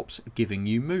about hops giving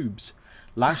you moobs.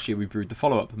 Last year we brewed the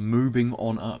follow-up, Moobing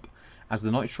On Up. As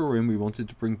the night drew in, we wanted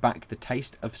to bring back the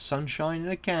taste of sunshine in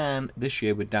a can. This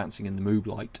year we're dancing in the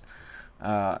Mooblight.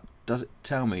 Does it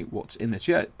tell me what's in this?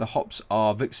 Yeah, the hops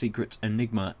are Vic Secret,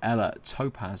 Enigma, Ella,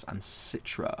 Topaz, and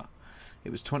Citra. It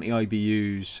was 20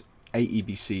 IBUs, 8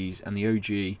 EBCs, and the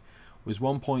OG was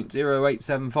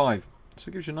 1.0875. So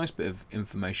it gives you a nice bit of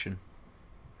information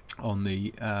on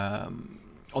the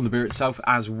beer itself,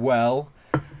 as well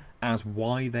as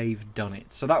why they've done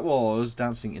it. So that was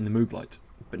Dancing in the Mooblight.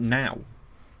 But now,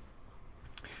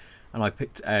 and I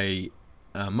picked a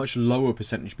much lower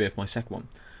percentage beer for my second one,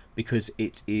 because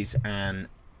it is an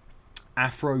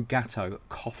Affogato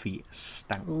coffee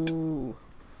stout. Ooh.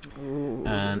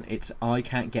 And it's I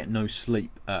Can't Get No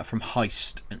Sleep from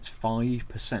Heist, and it's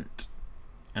 5%,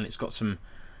 and it's got some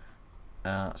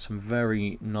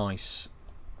very nice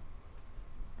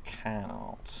can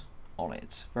art on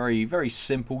it. Very, very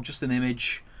simple, just an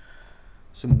image,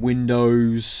 some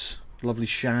windows, lovely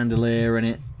chandelier in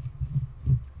it.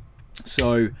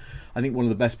 So I think one of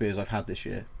the best beers I've had this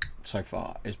year so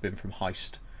far has been from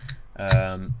Heist.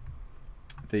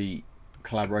 The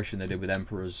collaboration they did with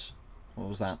Emperors. What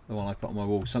was that? The one I put on my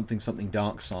wall. Something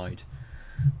Dark Side.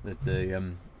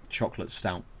 The chocolate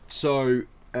stout. So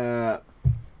I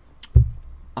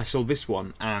saw this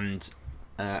one and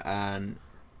an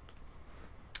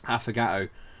Affogato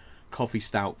coffee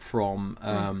stout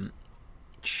from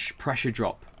Pressure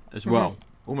Drop as well,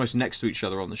 almost next to each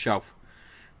other on the shelf.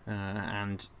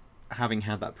 And having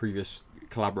had that previous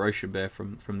collaboration beer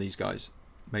from these guys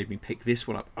made me pick this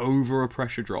one up over a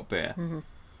Pressure Drop beer.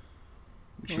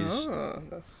 Which is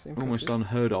that's almost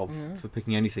unheard of for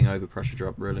picking anything over Pressure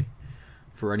Drop, really,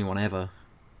 for anyone ever.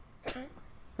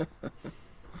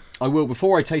 I will,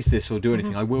 before I taste this or do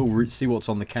anything, I will see what's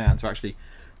on the can to actually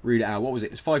read it out. What was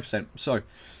it? It's 5%. So,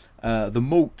 the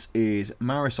malt is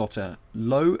Maris Otter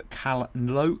low colour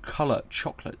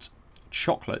chocolate,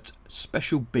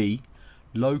 special B,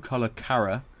 low colour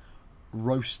Cara,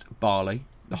 roast barley.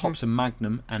 The hops are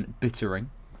Magnum and Bittering.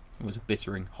 It was a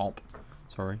Bittering hop.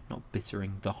 Sorry, not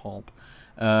Bittering, the hop.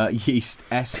 Yeast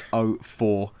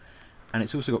SO4. And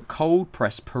it's also got cold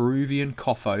pressed Peruvian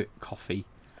coffee.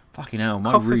 Fucking hell,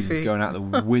 my reading's going out the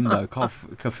window.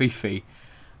 Coffee.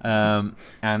 And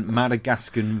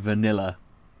Madagascan vanilla.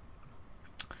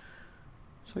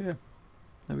 So yeah,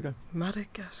 there we go.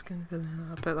 Madagascan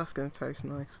vanilla. I bet that's going to taste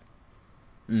nice.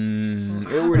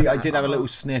 I did have a little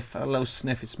sniff.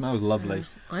 It smells lovely.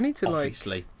 I need to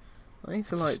Obviously.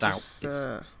 stout.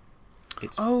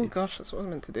 Gosh, that's what I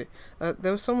meant to do.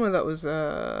 There was somewhere that was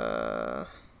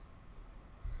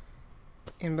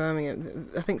in Birmingham.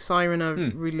 I think Siren are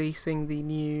releasing the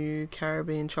new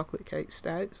Caribbean chocolate cake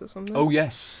stouts or something. Oh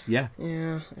yes, yeah.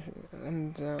 Yeah,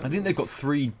 and I think they've got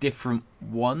 3 different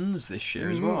ones this year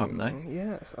as well, haven't they?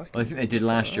 Yes. I think they did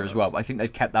last year as well, but I think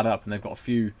they've kept that up and they've got a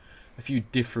few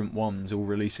different ones all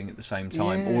releasing at the same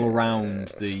time, all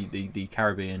around the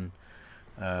Caribbean.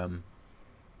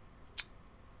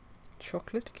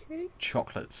 Chocolate cake?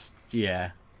 Chocolates,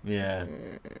 yeah. Yes.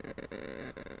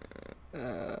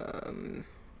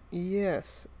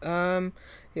 I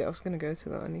was going to go to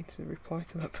that. I need to reply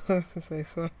to that person and say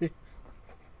sorry.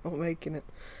 Not making it.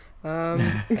 I'm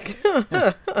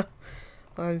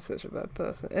such a bad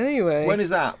person. Anyway. When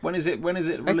is that? When is it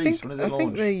released? When is it launched? I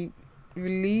think they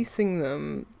releasing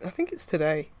them. I think it's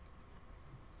today.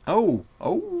 Oh.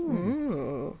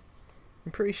 I'm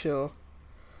pretty sure.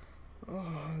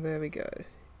 Oh, there we go.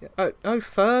 Yeah. Oh,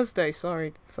 Thursday.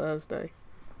 Sorry, Thursday.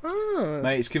 Oh.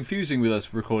 Mate, it's confusing with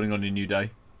us recording on a new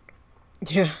day.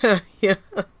 Yeah.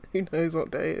 Who knows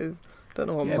what day it is? Don't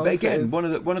know what month but again, it is.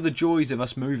 one of the joys of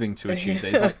us moving to a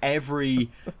Tuesday is like every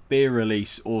beer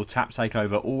release or tap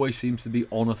takeover always seems to be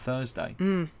on a Thursday.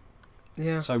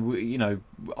 Yeah. So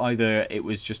either it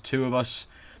was just 2 of us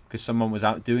because someone was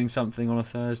out doing something on a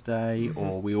Thursday,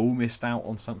 or we all missed out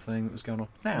on something that was going on.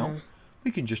 Now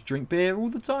we can just drink beer all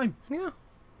the time. Yeah.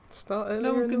 Start earlier.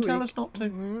 No one can tell week. us not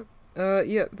to.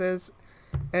 There's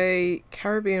a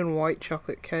Caribbean white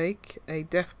chocolate cake, a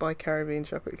Death by Caribbean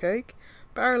chocolate cake,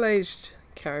 barrel-aged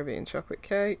Caribbean chocolate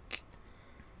cake.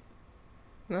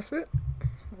 And that's it.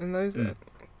 And those are...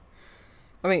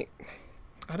 I mean,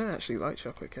 I don't actually like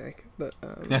chocolate cake, but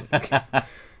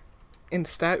in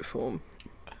stout form,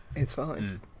 it's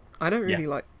fine. I don't really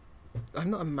like...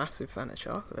 I'm not a massive fan of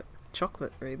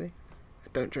chocolate, really. I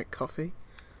don't drink coffee.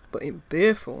 But in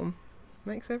beer form,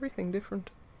 makes everything different.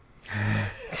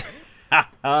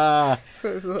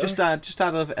 Just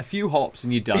add a few hops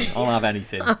and you're done. I'll have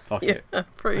anything. Fuck it.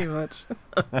 Pretty much.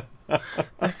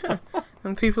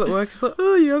 And people at work, it's like,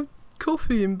 oh, you have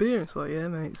coffee and beer. It's like, yeah,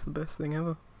 mate, it's the best thing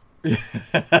ever. You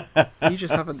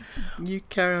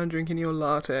carry on drinking your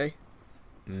latte,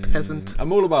 peasant.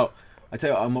 I'm all about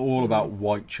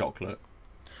white chocolate.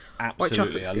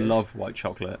 Absolutely, I love white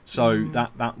chocolate. So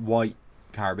that white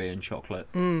Caribbean chocolate.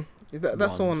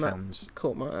 That's the one that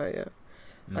caught my eye. Yeah.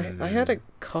 I had a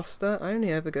Costa. I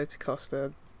only ever go to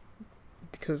Costa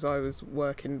because I was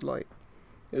working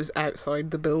it was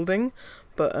outside the building,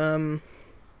 but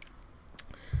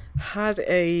had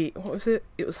what was it?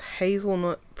 It was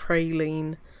hazelnut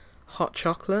praline hot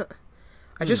chocolate.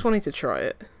 I just wanted to try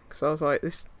it because I was like,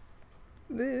 this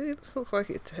looks like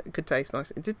it could taste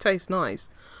nice. It did taste nice,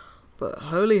 But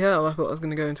holy hell, I thought I was going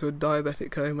to go into a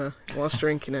diabetic coma whilst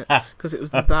drinking it because it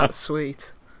was that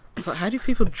sweet. I was like, how do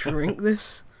people drink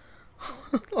this?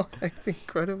 It's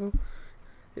incredible.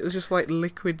 It was just like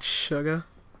liquid sugar.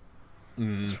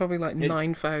 It's probably like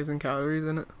 9,000 calories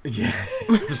in it. Yeah.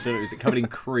 So is it covered in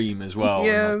cream as well?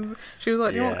 Yeah. She was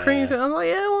like, do you want cream? I was like,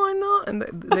 yeah, why not? And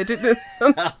they did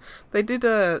they did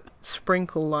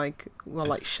sprinkle like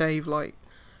shave like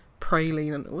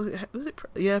praline and was it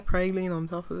praline on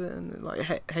top of it and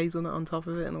like hazelnut on top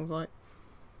of it, and I was like,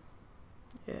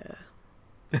 yeah.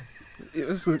 it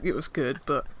was good,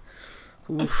 but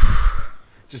oof.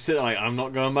 Just sit like, I'm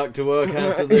not going back to work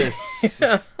after this.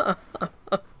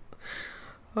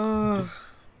 Oh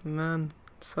man,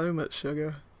 so much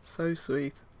sugar, so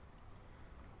sweet.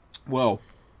 Well,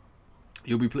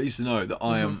 you'll be pleased to know that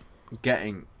I am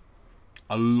getting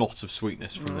a lot of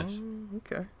sweetness from this.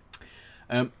 Okay.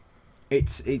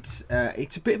 It's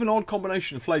a bit of an odd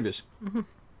combination of flavours.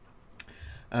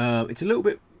 It's a little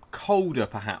bit colder,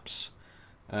 perhaps,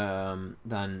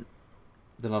 than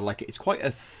I'd like it. It's quite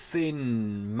a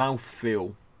thin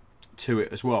mouthfeel to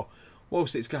it as well.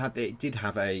 Whilst it did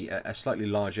have a slightly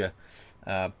larger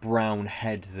brown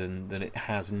head than it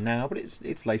has now, but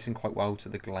it's lacing quite well to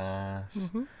the glass.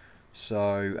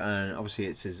 So, and obviously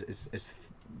it's as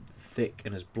thick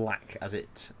and as black as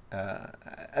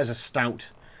as a stout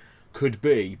could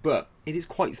be, but it is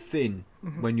quite thin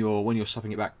when you're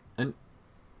supping it back, and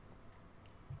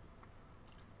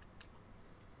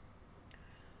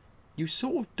you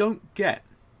sort of don't get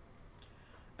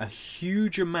a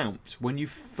huge amount when you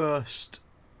first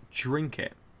drink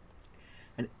it,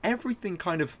 and everything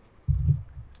kind of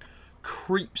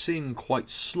creeps in quite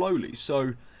slowly.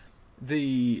 So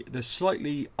the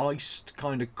slightly iced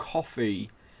kind of coffee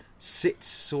sits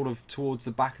sort of towards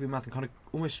the back of your mouth and kind of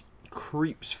almost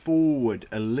creeps forward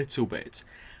a little bit,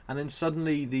 and then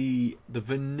suddenly the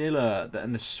vanilla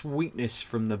and the sweetness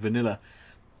from the vanilla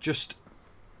just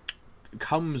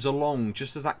comes along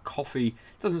just as that coffee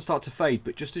doesn't start to fade,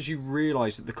 but just as you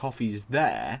realise that the coffee's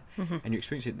there and you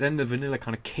experience it, then the vanilla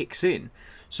kind of kicks in.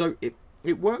 So it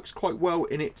works quite well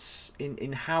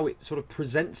in how it sort of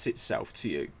presents itself to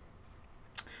you.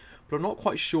 But I'm not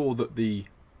quite sure that the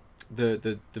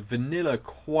vanilla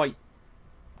quite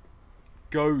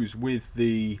goes with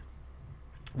the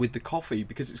coffee,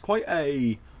 because it's quite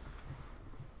a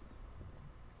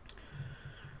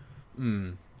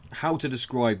how to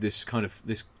describe this kind of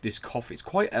this coffee? It's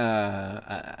quite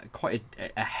a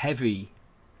heavy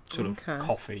sort of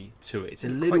coffee to it. It's a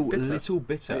little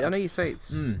bitter. I know you say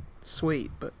it's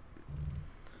sweet, but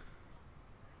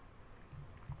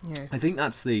yeah, I think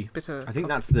that's the bitter. I think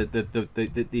that's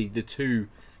the two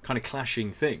kind of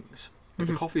clashing things.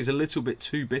 The coffee is a little bit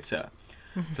too bitter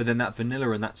for then that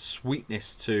vanilla and that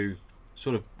sweetness to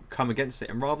sort of come against it,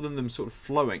 and rather than them sort of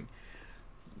flowing,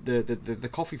 the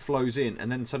coffee flows in,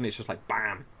 and then suddenly it's just like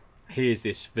bam, here's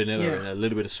this vanilla and a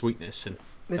little bit of sweetness, and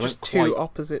they're just two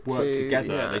opposite work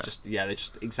together. Yeah. They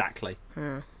just exactly.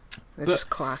 Yeah. They just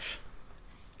clash,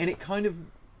 and it kind of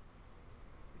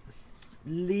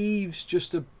leaves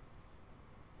just a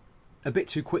bit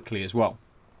too quickly as well.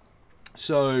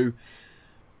 So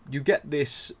you get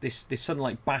this sudden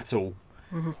like battle,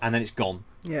 and then it's gone.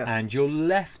 Yeah, and you're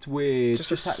left with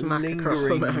just that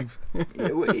lingering.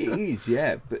 It is,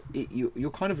 yeah, but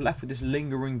you're kind of left with this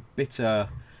lingering bitter,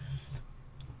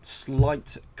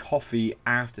 slight coffee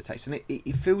aftertaste, and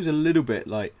it feels a little bit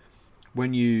like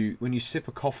when you sip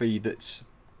a coffee that's,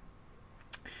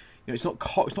 it's not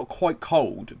quite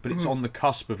cold, but it's on the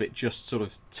cusp of it just sort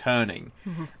of turning,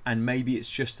 and maybe it's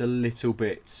just a little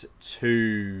bit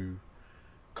too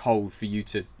cold for you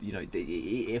to,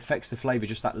 it affects the flavour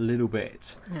just that little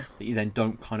bit that you then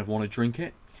don't kind of want to drink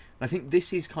it. And I think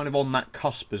this is kind of on that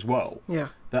cusp as well. Yeah.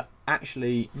 That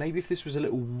actually, maybe if this was a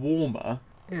little warmer,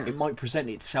 it might present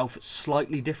itself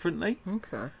slightly differently.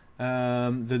 Okay.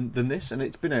 Than this, and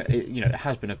it's been it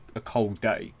has been a cold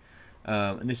day,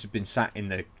 and this has been sat in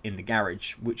the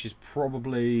garage, which is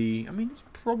probably, it's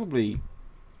probably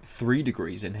 3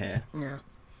 degrees in here. Yeah.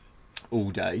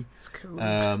 All day. It's cool.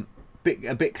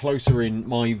 A bit closer in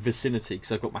my vicinity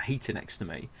because I've got my heater next to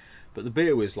me, but the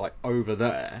beer was like over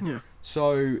there. Yeah.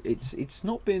 So it's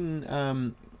not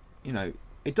been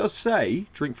it does say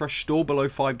drink fresh store below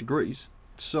 5 degrees.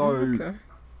 So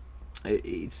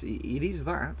it is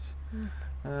that.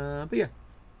 But yeah.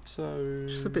 So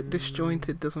just a bit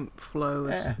disjointed, doesn't flow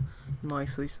as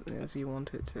nicely as you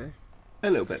want it to. A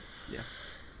little bit, yeah.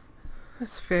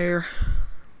 That's fair.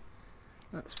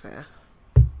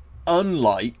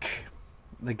 Unlike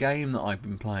the game that I've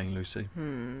been playing, Lucy.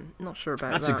 Not sure about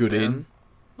that. That's a a good in.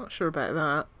 Not sure about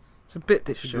that. It's a bit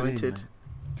disjointed.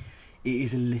 it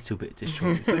is a little bit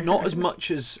disjointed, but not as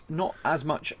much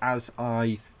as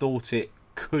I thought it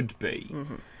could be.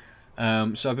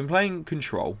 So I've been playing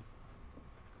Control.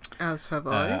 As have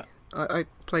I. I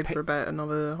played for about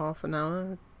another half an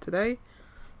hour today.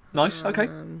 Nice. Okay.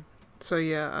 So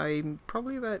yeah, I'm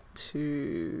probably about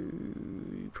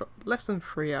less than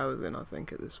 3 hours in, I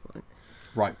think, at this point.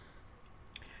 Right.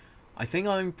 I think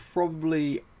I'm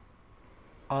probably,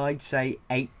 I'd say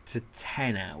 8 to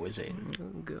 10 hours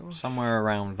in. Oh, somewhere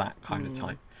around that kind of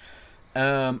time.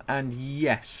 And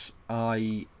yes,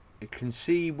 I can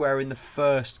see where in the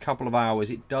first couple of hours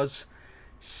it does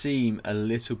seem a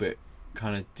little bit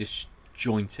kind of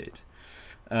disjointed.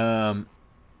 For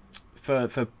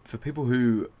people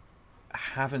who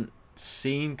haven't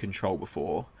seen Control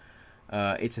before,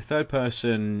 it's a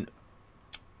third-person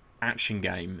action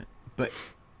game, but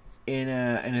in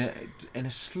a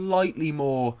slightly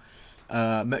more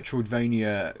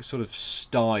Metroidvania sort of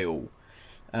style,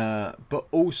 but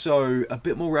also a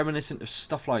bit more reminiscent of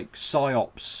stuff like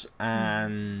Psyops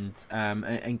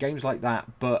and games like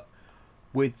that, but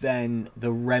with then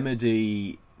the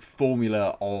Remedy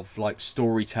formula of like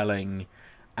storytelling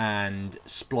and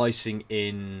splicing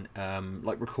in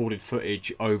like recorded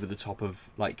footage over the top of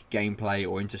like gameplay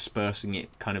or interspersing it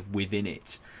kind of within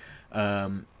it.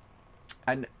 And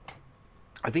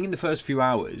I think in the first few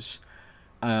hours,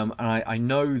 and I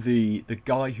know the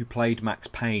guy who played Max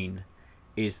Payne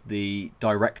is the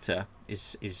director,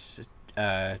 is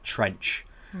Trench.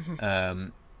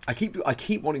 I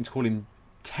keep wanting to call him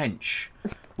Tench,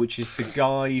 which is the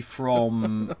guy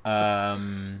from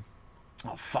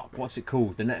what's it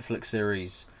called? The Netflix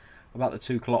series about the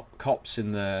two cops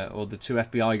the two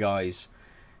FBI guys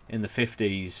in the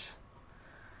 50s.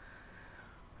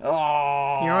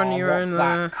 Oh, you're on your what's own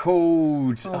that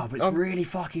called? But it's really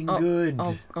fucking good.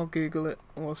 I'll Google it.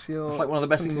 What's your? It's like one of the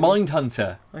best things.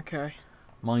 Mindhunter. Okay.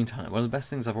 Mindhunter. One of the best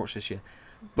things I've watched this year.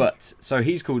 But so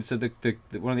he's called. So the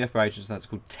one of the FBI agents that's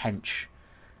called Tench,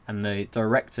 and the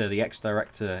director, the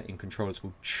ex-director in Control, is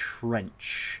called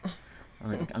Trench.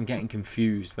 I'm getting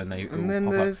confused when they. And then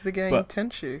there's the game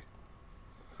Tenchu.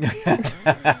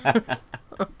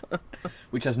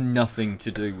 Which has nothing to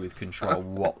do with Control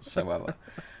whatsoever.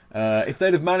 If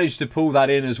they'd have managed to pull that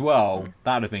in as well,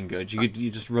 that'd have been good. You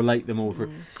just relate them all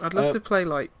through. I'd love to play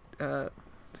like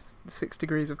 6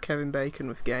 Degrees of Kevin Bacon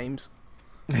with games.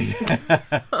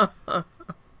 I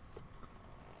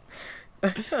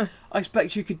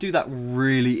expect you could do that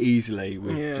really easily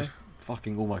with just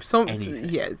fucking almost anything.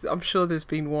 Yeah, I'm sure there's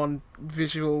been one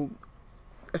visual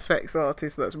effects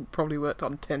artist that's probably worked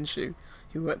on Tenchu,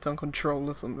 who worked on Control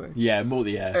or something. Yeah, more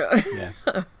the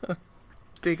yeah.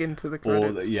 Dig into the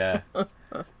credits.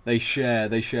 They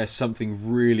share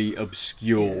something really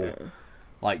obscure,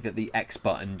 like that the X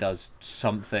button does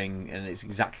something and it's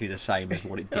exactly the same as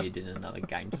what it did in another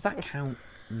game. Does that count?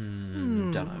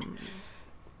 Don't know.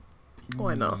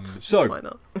 Why not? So, why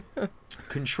not?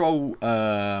 Control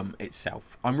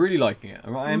itself, I'm really liking it.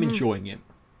 I am enjoying it.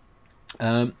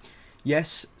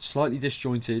 Yes, slightly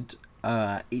disjointed.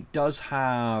 It does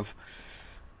have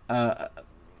a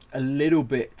little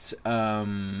bit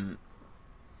of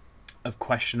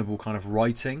questionable kind of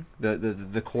writing.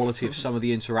 The quality of some of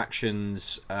the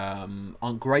interactions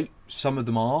aren't great. Some of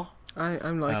them are.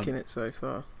 I'm liking it so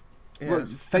far. Yeah. Well,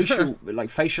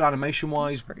 facial animation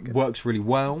wise works really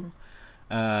well.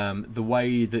 The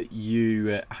way that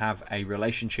you have a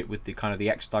relationship with the kind of the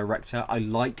ex-director, I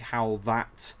like how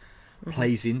that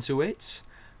plays into it.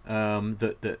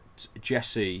 That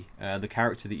Jesse, the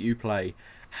character that you play,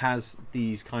 has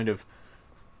these kind of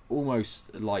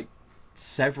almost like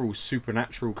several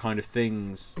supernatural kind of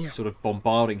things sort of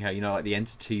bombarding her. You know, like the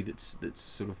entity that's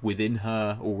sort of within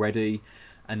her already,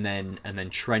 and then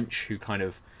Trench, who kind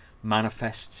of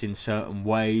manifests in certain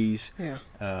ways.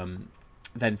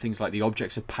 Then things like the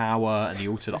objects of power and the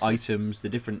altered items, the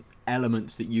different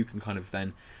elements that you can kind of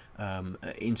then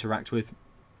interact with.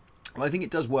 I think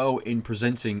it does well in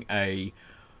presenting a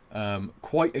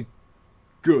quite a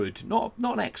good, not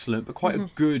an excellent, but quite a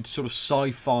good sort of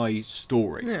sci-fi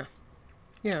story.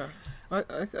 Yeah. I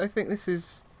think this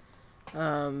is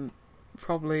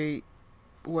probably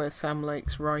where Sam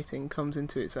Lake's writing comes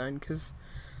into its own, because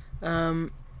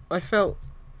I felt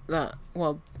that,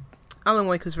 well, Alan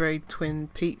Wake was very Twin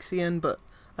Peaksian, but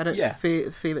I don't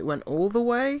feel it went all the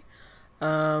way.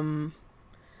 And,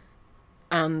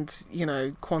 you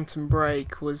know, Quantum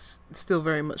Break was still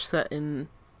very much set in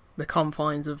the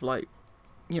confines of, like,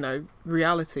 you know,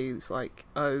 reality. It's like,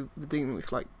 we're dealing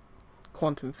with, like,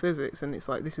 quantum physics, and it's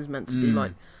like, this is meant to be,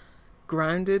 like,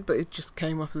 grounded, but it just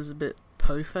came off as a bit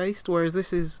po-faced, whereas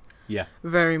this is Yeah.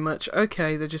 very much,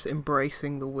 okay, they're just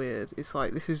embracing the weird. It's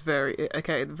like, this is very,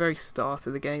 okay, at the very start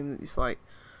of the game, it's like,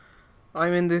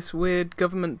 I'm in this weird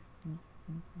government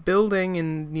building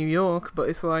in New York, but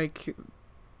it's like,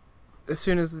 as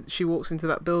soon as she walks into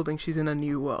that building, she's in a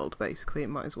new world, basically. It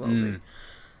might as well be.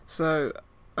 So,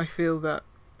 I feel that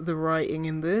the writing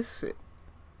in this,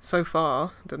 so far,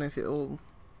 I don't know if it'll,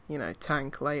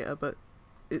 tank later, but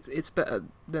it's better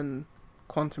than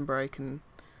Quantum Break and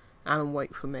Alan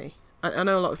Wake for me. I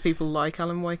know a lot of people like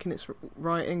Alan Wake and its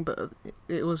writing, but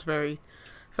it was felt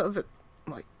a bit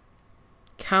like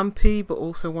campy, but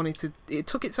also it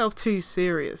took itself too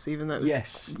serious, even though it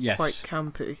was quite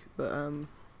campy. But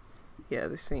yeah,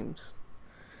 this seems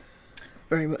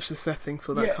very much the setting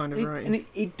for that kind of writing. And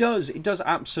it does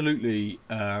absolutely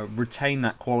retain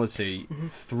that quality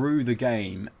through the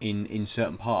game in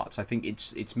certain parts. I think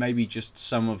it's maybe just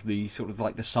some of the sort of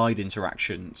like the side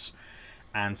interactions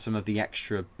and some of the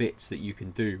extra bits that you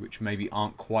can do, which maybe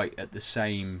aren't quite at the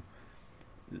same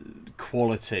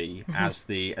quality as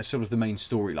sort of the main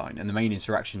storyline and the main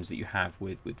interactions that you have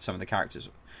with some of the characters,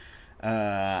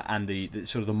 and the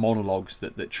sort of the monologues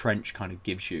that Trench kind of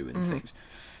gives you and things.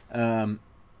 And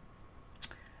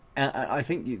I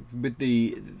think with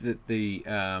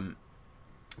the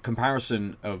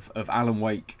comparison of Alan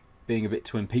Wake being a bit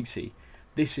Twin Peaksy,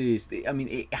 this is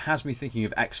it has me thinking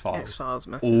of X-Files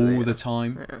all the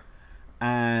time. Yeah.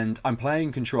 And I'm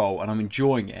playing Control and I'm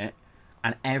enjoying it,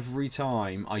 and every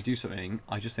time I do something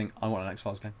I just think, I want an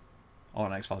X-Files game.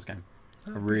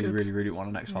 I really, really, really want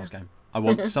an X-Files game. I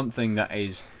want something that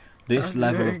is this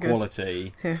level of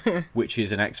quality, which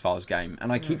is an X-Files game.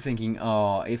 And I keep thinking,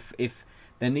 if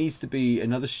there needs to be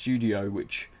another studio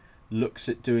which looks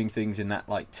at doing things in that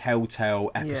like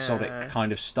telltale episodic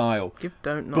kind of style,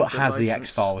 but has the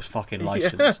X-Files fucking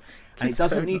license. And it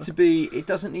doesn't need to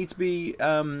be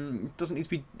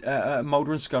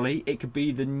Mulder and Scully. It could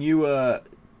be the newer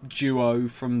duo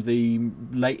from the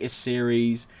latest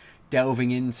series,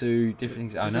 delving into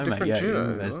different things. I know, mate.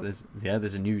 Duo, there's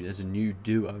a new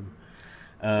duo.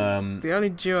 The only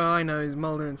duo I know is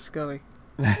Mulder and Scully.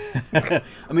 I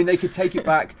mean, they could take it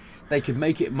back. They could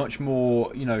make it much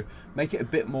more, make it a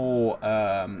bit more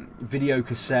video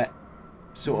cassette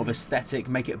sort of aesthetic,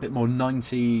 make it a bit more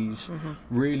 90s,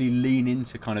 really lean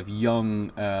into kind of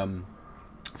young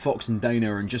Fox and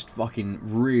Dana and just fucking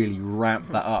really ramp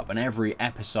that up. And every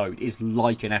episode is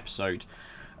like an episode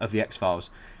of The X-Files.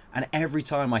 And every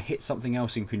time I hit something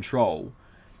else in Control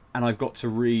and I've got to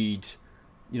read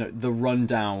the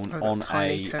rundown on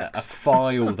a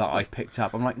file that I've picked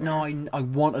up, I'm like, no, I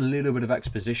want a little bit of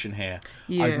exposition here.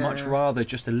 Yeah. I'd much rather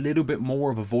just a little bit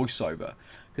more of a voiceover,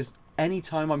 because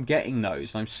anytime I'm getting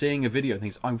those and I'm seeing a video and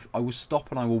things, I will stop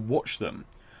and I will watch them,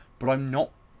 but I'm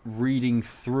not reading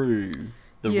through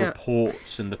the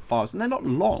reports and the files, and they're not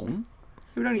long.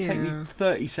 It would only take me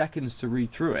 30 seconds to read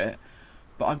through it,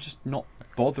 but I'm just not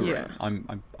bothering.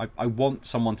 I want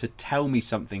someone to tell me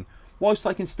something whilst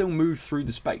I can still move through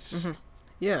the space.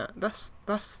 Yeah, that's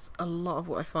a lot of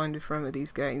what I find with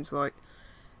Remedy's games. Like,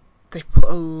 they put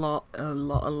a lot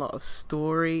of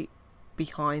story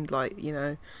behind, like,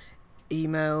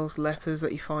 emails, letters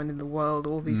that you find in the world,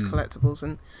 all these collectibles,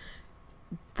 and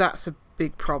that's a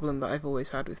big problem that I've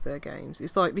always had with their games.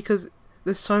 It's like, because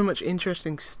there's so much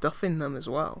interesting stuff in them as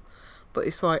well, but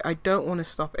it's like, I don't want to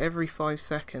stop every 5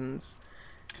 seconds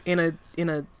in a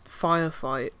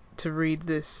firefight to read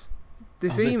this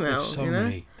email.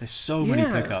 There's so many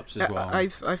pickups as well.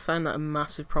 I've found that a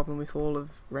massive problem with all of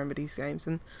Remedy's games,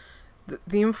 and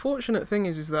the unfortunate thing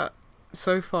is that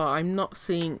so far I'm not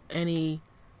seeing any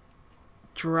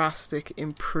drastic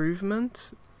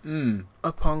improvement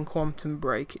upon Quantum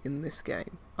Break in this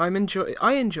game. I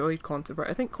enjoyed Quantum Break.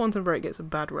 I think Quantum Break gets a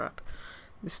bad rap.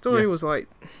 The story was like,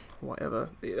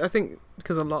 whatever. I think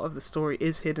because a lot of the story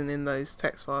is hidden in those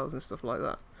text files and stuff like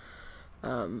that.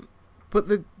 But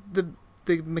the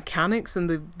mechanics and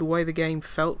the way the game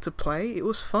felt to play, it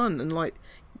was fun, and like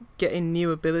getting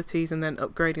new abilities and then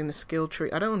upgrading the skill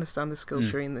tree. I don't understand the skill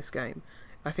tree in this game.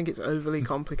 I think it's overly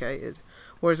complicated.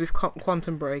 Whereas with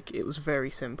Quantum Break, it was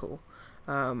very simple.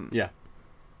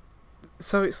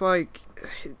 So it's like,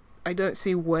 I don't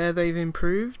see where they've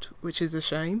improved, which is a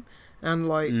shame. And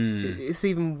like, it's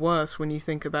even worse when you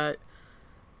think about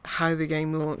how the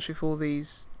game launched with all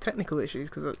these technical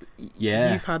issues, because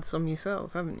you've had some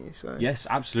yourself, haven't you? So yes,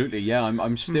 absolutely. Yeah,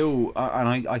 I'm still,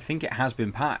 and I think it has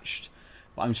been patched,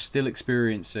 but I'm still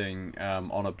experiencing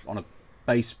on a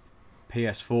base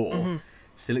PS4,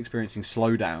 still experiencing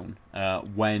slowdown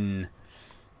when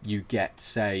you get,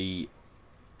 say,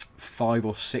 5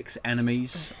 or 6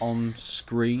 enemies on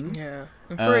screen. Yeah,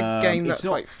 and for a game that's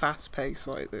not like fast paced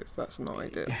like this, that's not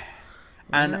ideal.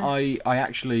 And I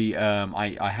actually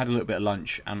I had a little bit of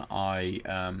lunch, and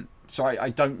so I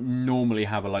don't normally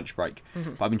have a lunch break,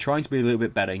 but I've been trying to be a little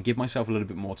bit better and give myself a little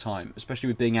bit more time, especially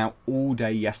with being out all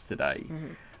day yesterday,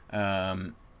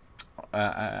 and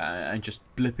just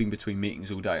blipping between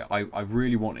meetings all day. I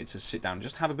really wanted to sit down and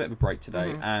just have a bit of a break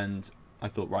today, and I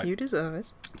thought, right, you deserve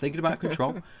it. Thinking about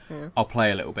Control, I'll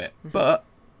play a little bit, but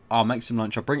I'll make some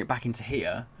lunch, I'll bring it back into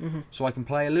here, so I can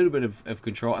play a little bit of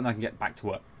Control, and I can get back to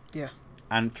work. Yeah.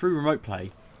 And through remote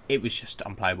play, it was just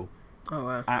unplayable. Oh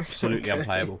wow! Absolutely Okay.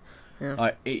 unplayable.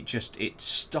 Yeah. It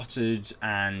stuttered,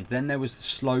 and then there was the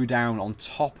slowdown on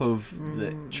top of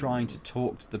the trying to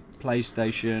talk to the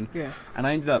PlayStation. Yeah. And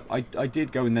I ended up, I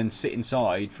did go and then sit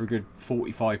inside for a good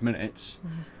 45 minutes,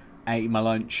 ate my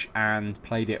lunch, and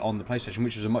played it on the PlayStation,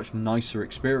 which was a much nicer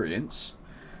experience,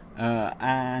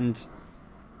 and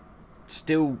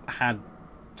still had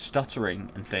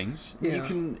stuttering and things. Yeah.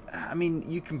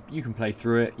 You can play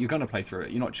through it. You're going to play through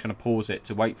it. You're not just going to pause it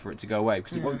to wait for it to go away,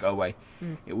 because it won't go away.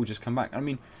 It will just come back. I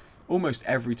mean, almost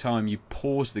every time you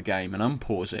pause the game and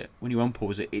unpause it, when you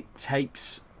unpause it, it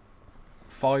takes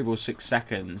 5 or 6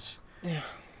 seconds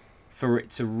for it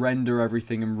to render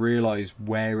everything and realise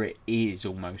where it is.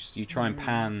 Almost, you try and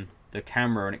pan the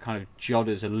camera and it kind of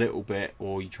judders a little bit,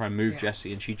 or you try and move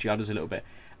Jessie and she judders a little bit,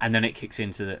 and then it kicks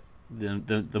into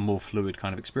the more fluid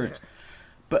kind of experience.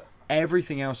 But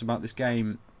everything else about this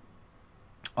game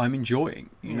I'm enjoying.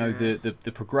 You know,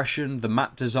 the progression, the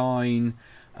map design,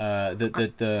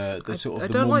 the sort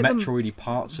of the more Metroidy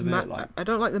parts of it. Like, I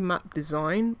don't like the map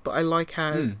design, but I like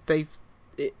how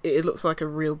it looks like a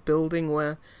real building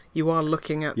where you are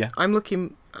looking at. I'm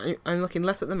looking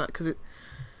less at the map, because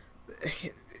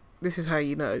this is how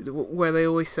you know, where they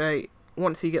always say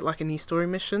once you get like a new story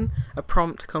mission, a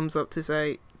prompt comes up to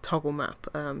say toggle map,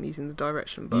 using the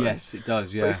direction button. Yes, it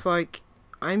does. Yeah, but it's like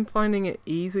I'm finding it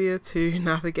easier to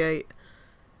navigate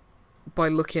by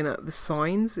looking at the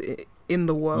signs in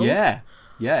the world. Yeah,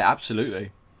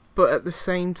 absolutely. But at the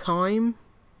same time,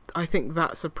 I think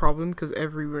that's a problem, because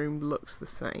every room looks the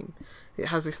same. It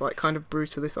has this like kind of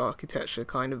brutalist architecture,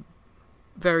 kind of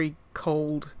very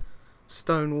cold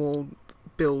stone wall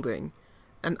building,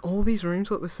 and all these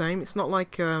rooms look the same. It's not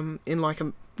like in like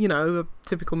a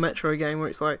typical Metro game where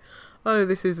it's like, oh,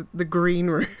 this is the green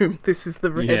room, this is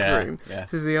the red room,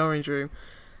 this is the orange room.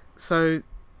 So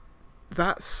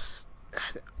that's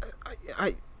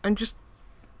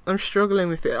I'm struggling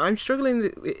with it. I'm struggling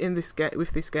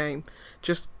with this game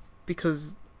just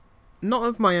because, not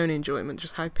of my own enjoyment,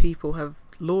 just how people have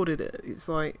lauded it. It's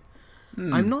like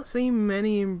I'm not seeing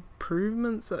many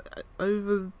improvements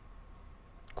over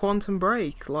Quantum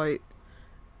Break. Like,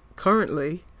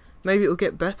 currently, maybe it'll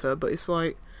get better, but it's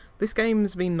like this game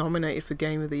has been nominated for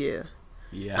Game of the Year.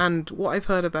 Yeah. And what I've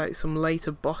heard about some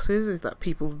later bosses is that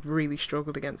people really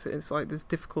struggled against it. It's like there's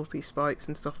difficulty spikes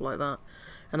and stuff like that.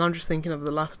 And I'm just thinking of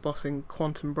the last boss in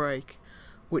Quantum Break,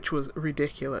 which was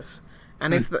ridiculous.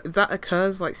 And if that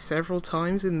occurs like several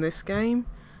times in this game,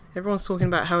 everyone's talking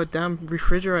about how a damn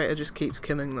refrigerator just keeps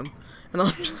killing them. And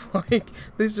I'm just like,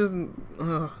 this just...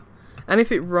 Ugh. And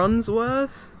if it runs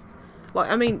worse... Like,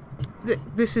 I mean,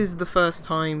 this is the first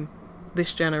time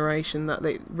this generation that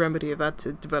Remedy have had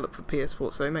to develop for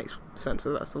PS4, so it makes sense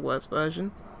that that's the worst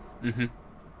version. Mm-hmm.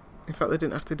 In fact, they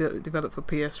didn't have to develop for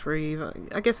PS3 either.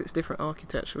 I guess it's different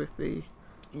architecture with the,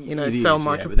 cell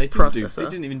microprocessor.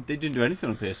 They didn't do anything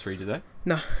on PS3, did they?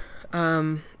 No.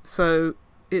 So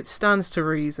it stands to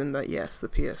reason that yes, the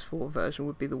PS4 version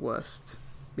would be the worst,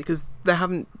 because they're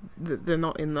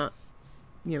not in that,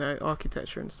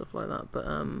 architecture and stuff like that. But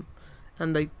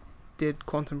and they did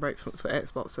Quantum Break for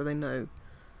Xbox, so they know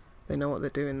what they're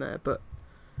doing there. But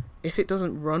if it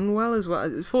doesn't run well as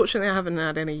well, fortunately I haven't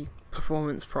had any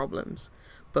performance problems,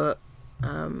 but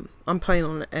I'm playing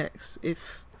on an X.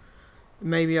 If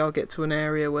maybe I'll get to an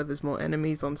area where there's more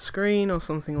enemies on screen or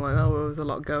something like that, where there's a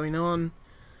lot going on,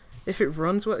 if it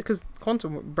runs well, because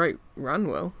Quantum Break ran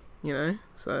well,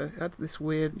 so it had this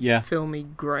weird filmy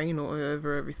grain all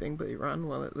over everything, but it ran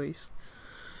well at least.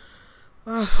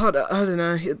 I don't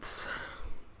know, it's...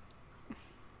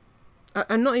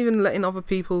 I'm not even letting other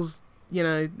people's,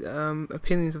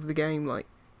 opinions of the game, like,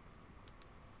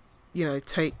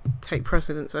 take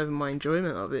precedence over my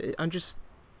enjoyment of it. I'm just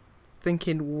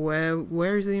thinking,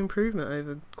 where is the improvement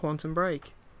over Quantum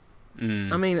Break?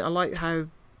 I mean, I like how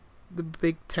the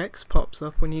big text pops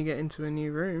up when you get into a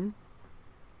new room.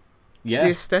 Yeah. The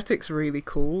aesthetic's really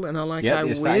cool, and I like how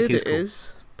weird it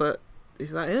is, but is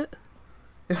that it?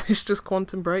 Is this just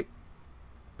Quantum Break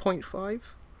 0.5?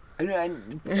 I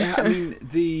mean,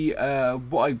 the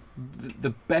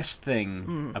best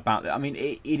thing about it, I mean,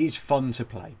 it is fun to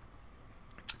play.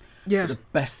 Yeah. But the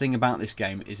best thing about this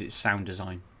game is its sound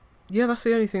design. Yeah, that's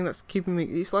the only thing that's keeping me.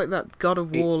 It's like that God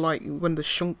of War, like when the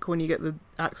shunk, when you get the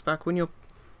axe back, when you're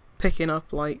picking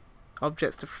up like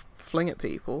objects to fling at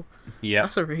people. Yeah,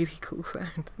 that's a really cool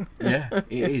sound. Yeah,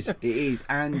 it is. It is,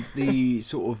 and the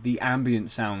sort of the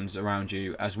ambient sounds around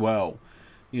you as well.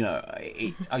 You know,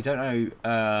 I don't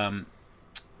know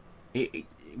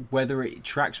whether it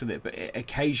tracks with it, but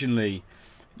occasionally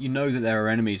you know that there are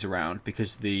enemies around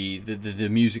because the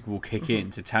music will kick in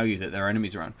to tell you that there are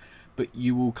enemies around. But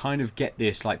you will kind of get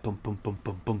this like bum bum bum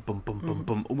bum bum bum bum bum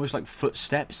bum, almost like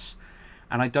footsteps.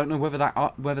 And I don't know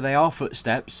whether they are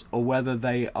footsteps or whether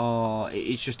they are.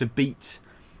 It's just a beat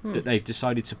that they've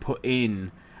decided to put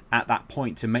in at that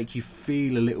point to make you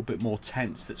feel a little bit more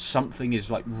tense. That something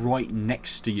is like right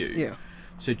next to you. Yeah.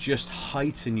 To just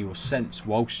heighten your sense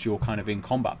whilst you're kind of in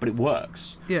combat. But it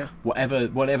works. Yeah.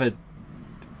 Whatever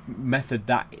method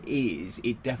that is,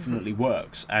 it definitely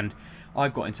works. And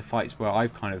I've got into fights where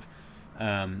I've kind of, I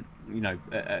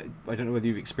don't know whether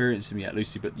you've experienced them yet,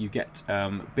 Lucy, but you get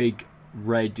big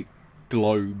red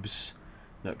globes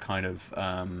that kind of,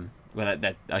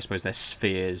 I suppose they're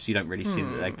spheres. You don't really see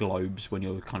that they're globes when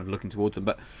you're kind of looking towards them,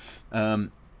 but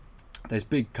there's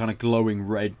big kind of glowing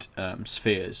red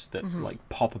spheres that like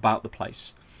pop about the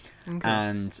place. Okay.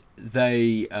 And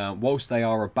they, whilst they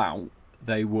are about,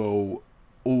 they will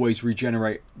always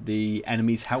regenerate the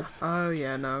enemy's health. Oh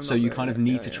yeah, no. So you kind of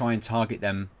need to try and target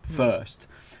them first.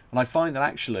 And I find that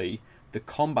actually the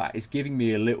combat is giving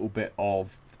me a little bit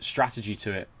of strategy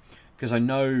to it, because I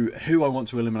know who I want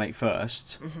to eliminate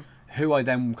first, who I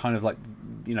then kind of like,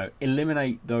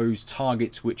 eliminate those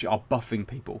targets which are buffing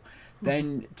people,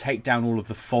 then take down all of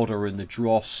the fodder and the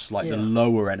dross, like the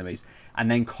lower enemies,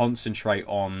 and then concentrate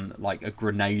on like a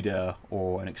grenader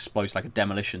or an explosive, like a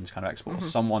demolitions kind of expert, or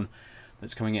someone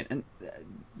that's coming in. And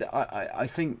I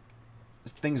think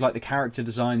things like the character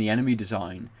design, the enemy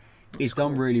design is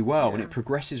done really well, and it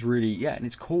progresses really, and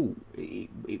it's cool. It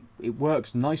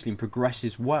works nicely and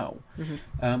progresses well,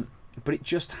 but it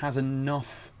just has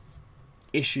enough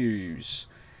issues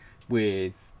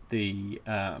with the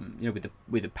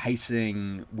with the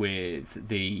pacing, with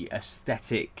the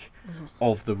aesthetic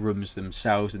of the rooms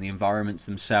themselves and the environments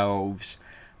themselves.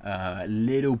 A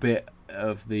little bit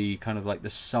of the kind of like the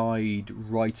side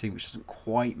writing, which doesn't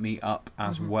quite meet up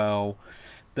as well,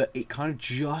 that it kind of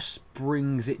just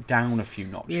brings it down a few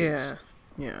notches.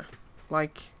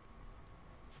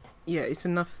 It's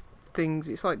enough things.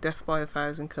 It's like Death by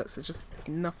 1,000 Cuts. There's just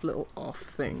enough little off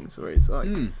things where it's like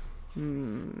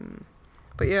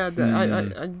but yeah,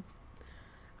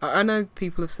 I know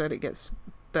people have said it gets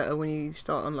better when you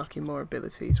start unlocking more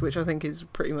abilities, which I think is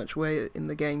pretty much where in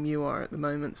the game you are at the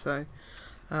moment. So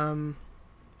I'm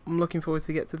looking forward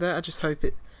to get to that. I just hope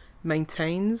it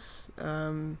maintains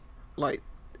like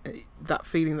that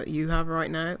feeling that you have right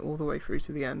now all the way through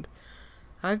to the end.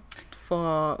 How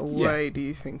far away do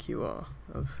you think you are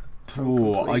of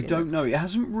I don't know. It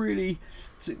hasn't really.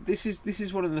 This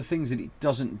is one of the things that it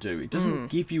doesn't do. It doesn't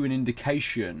give you an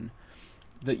indication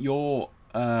that you're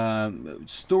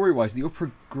story-wise that you're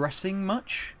progressing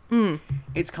much.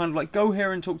 It's kind of like, go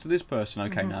here and talk to this person.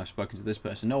 Okay, now I've spoken to this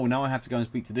person. No, now I have to go and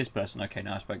speak to this person. Okay,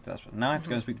 now I spoke to this person. Now I have to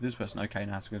go and speak to this person. Okay,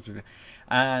 now I have to go and speak to this.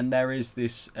 And there is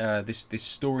this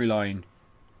storyline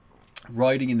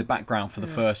riding in the background for the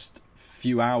first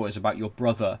few hours about your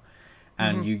brother,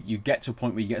 and you get to a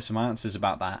point where you get some answers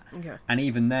about that. Okay. And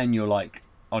even then you're like,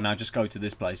 oh, now just go to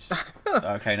this place.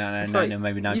 Okay, no,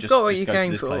 maybe now you've just got what just you go came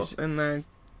to this for, place. and then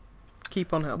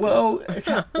keep on helping well, us.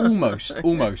 almost.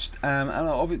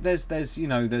 And there's this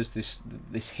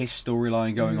his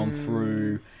storyline going on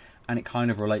through, and it kind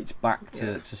of relates back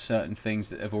to certain things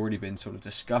that have already been sort of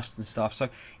discussed and stuff. So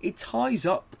it ties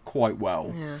up quite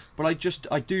well. Yeah. But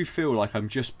I do feel like I'm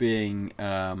just being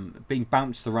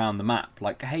bounced around the map.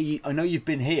 Like, hey, I know you've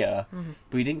been here,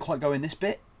 but you didn't quite go in this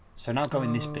bit, so now go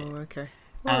in this bit. Okay.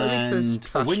 Well, at least there's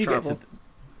fast when you travel. Get to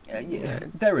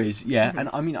there is, and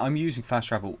I mean, I'm using fast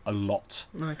travel a lot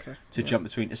to jump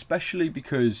between, especially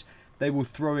because they will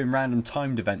throw in random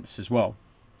timed events as well.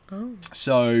 Oh.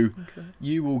 So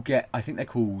you will get, I think they're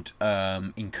called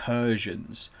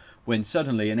incursions, when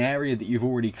suddenly an area that you've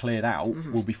already cleared out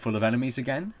will be full of enemies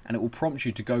again, and it will prompt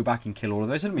you to go back and kill all of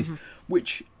those enemies,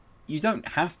 which you don't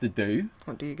have to do.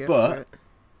 What do you get for it?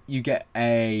 You get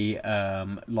a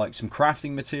like some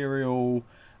crafting material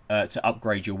to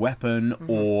upgrade your weapon,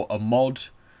 or a mod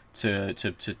to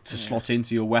slot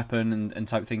into your weapon and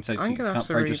type thing. So I'm you can gonna have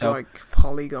to upgrade read yourself. like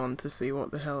Polygon to see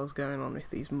what the hell is going on with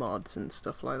these mods and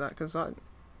stuff like that, because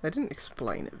They didn't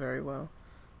explain it very well.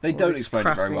 They All don't these explain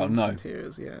it very well. crafting No.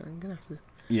 materials. Yeah, I'm gonna have to.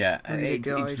 Yeah, Read a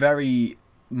it's guide. very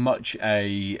much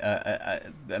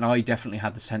and I definitely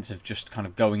had the sense of just kind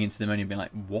of going into the menu and being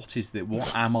like, what is this?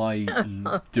 What am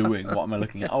I doing? What am I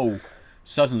looking at? Oh,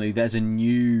 suddenly there's a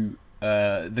new.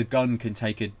 The gun can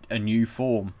take a new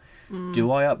form.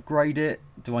 Do I upgrade it?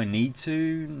 Do I need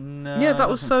to? No. Yeah, that it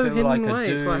was doesn't so feel hidden like I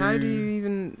away. It's like, how do do. you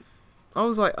even? I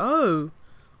was like, oh,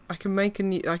 I can make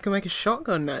a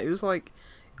shotgun now. It was like,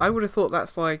 I would have thought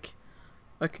that's like,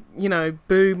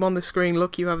 boom on the screen.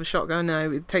 Look, you have a shotgun now.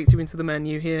 It takes you into the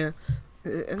menu here.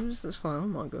 It was just like, oh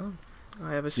my god,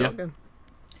 I have a shotgun.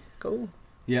 Cool.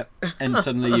 Yep. And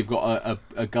suddenly you've got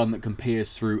a gun that can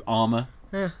pierce through armor.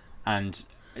 Yeah.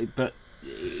 But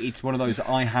it's one of those that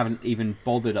I haven't even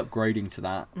bothered upgrading to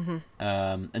that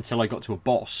until I got to a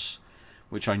boss,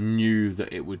 which I knew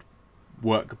that it would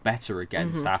work better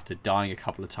against after dying a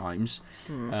couple of times.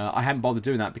 I hadn't bothered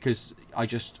doing that because I've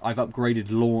upgraded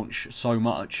launch so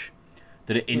much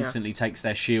that it instantly takes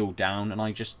their shield down and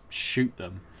I just shoot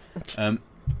them. And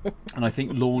I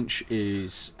think launch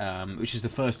is which is the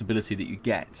first ability that you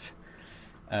get.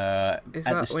 At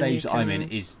the stage that I'm in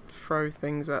is throw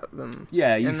things at them.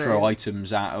 Yeah, you throw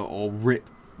items at or rip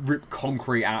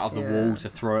concrete out of the wall to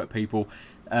throw at people.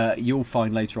 You'll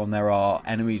find later on there are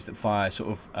enemies that fire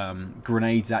sort of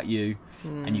grenades at you,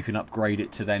 and you can upgrade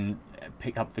it to then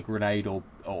pick up the grenade or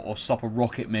stop a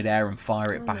rocket midair and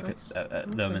fire it back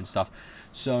at them and stuff.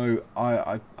 So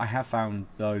I have found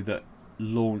though that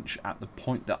launch at the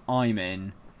point that I'm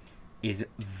in is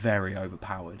very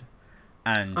overpowered.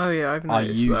 And I've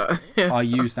noticed that. I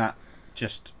use that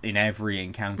just in every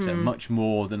encounter, much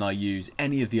more than I use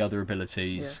any of the other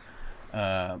abilities.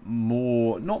 Not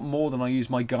more than I use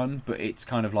my gun, but it's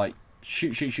kind of like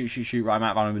shoot, right, I'm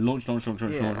out of energy, launch, right,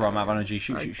 I'm out of energy,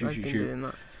 shoot. Doing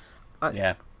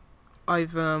that. I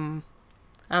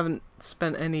haven't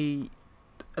spent any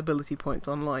ability points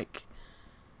on like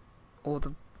all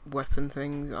the weapon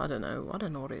things. I don't know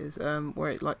what it is.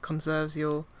 Where it like conserves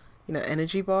your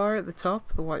energy bar at the top,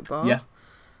 the white bar. Yeah.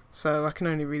 So I can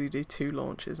only really do 2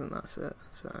 launches and that's it.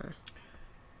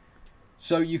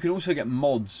 So you can also get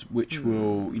mods which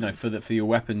will, for your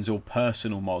weapons or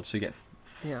personal mods. So you get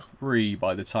 3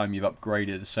 by the time you've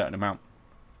upgraded a certain amount.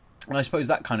 And I suppose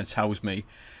that kind of tells me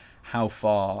how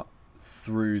far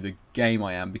through the game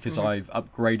I am because I've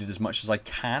upgraded as much as I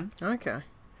can. Okay.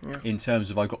 Yeah. In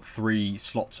terms of I've got 3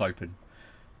 slots open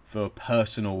for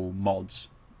personal mods.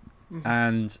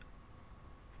 And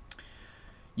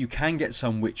you can get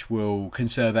some which will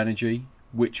conserve energy,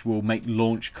 which will make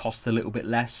launch cost a little bit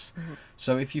less.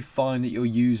 So if you find that you're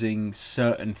using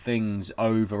certain things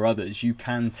over others, you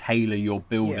can tailor your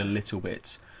build a little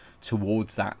bit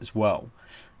towards that as well.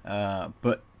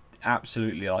 But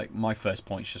absolutely, like my first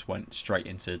points just went straight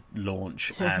into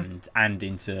launch and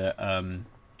into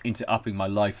upping my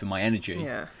life and my energy.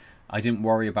 Yeah. I didn't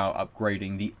worry about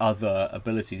upgrading the other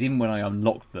abilities, even when I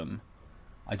unlocked them.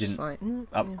 I didn't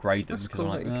upgrade them because because cool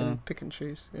I'm like, that you can pick and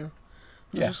choose. Yeah.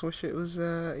 I just wish it was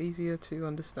easier to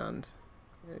understand.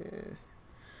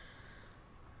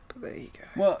 But there you go.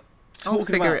 Well, I'll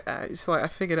figure it out. It's like I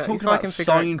figured out if I can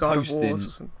figure out God of Wars or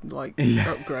something, like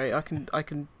upgrade, I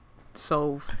can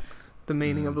solve the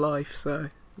meaning of life. So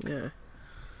yeah.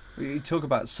 You talk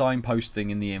about signposting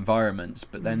in the environments,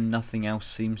 but then nothing else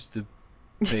seems to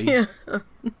be. Yeah.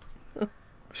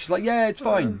 She's like, yeah, it's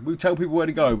fine. We'll tell people where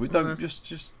to go, but don't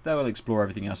just they'll explore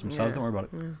everything else themselves. Don't worry about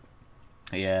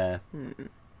it. Yeah.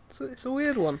 So it's a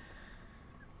weird one.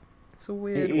 It's a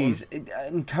weird one. It is.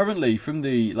 And currently, from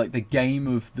the game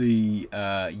of the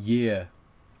year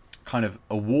kind of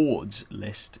awards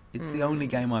list, it's the only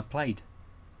game I've played.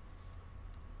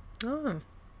 Oh.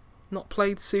 Not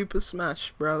played Super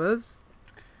Smash Brothers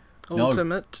No.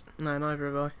 Ultimate? No, neither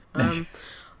have I.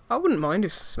 I wouldn't mind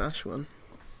if Smash won.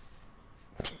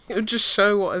 It would just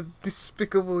show what a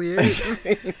despicable year it's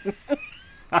been.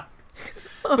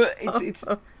 But it's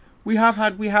we have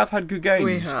had good games.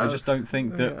 We have. I just don't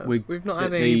think that we've not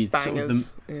had any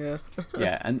bangers.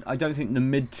 And I don't think the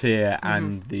mid tier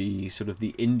and the sort of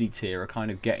the indie tier are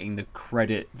kind of getting the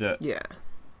credit that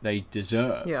they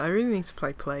deserve. Yeah, I really need to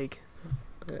play Plague.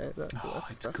 It's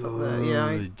that's good. Up there.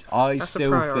 Yeah, I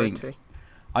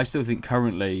still think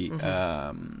currently,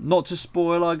 not to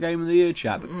spoil our game of the year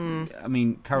chat, but I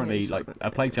mean currently like A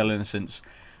Plague Tale Innocence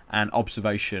and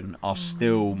Observation are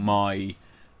still my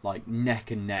like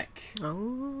neck and neck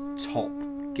top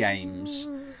games.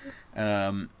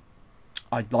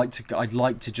 I'd like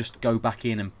to just go back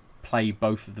in and play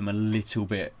both of them a little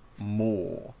bit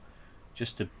more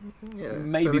just to Yeah,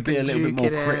 maybe so be a little bit more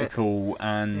juke it critical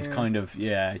and Yeah. kind of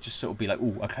just sort of be like,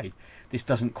 oh, okay, this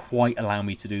doesn't quite allow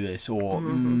me to do this, or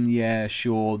yeah,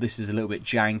 sure, this is a little bit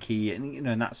janky, and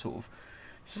in that sort of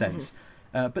sense.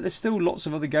 But there's still lots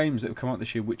of other games that have come out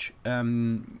this year which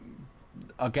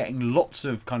are getting lots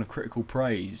of kind of critical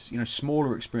praise.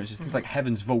 Smaller experiences, things like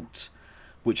Heaven's Vault,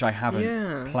 which I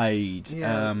haven't played.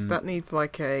 Yeah, that needs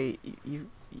like a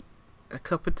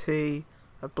cup of tea,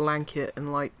 a blanket,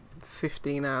 and like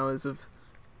 15 hours of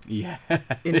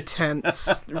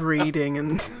intense reading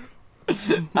and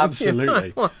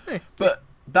absolutely. But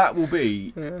that will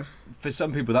be for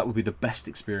some people, that will be the best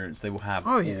experience they will have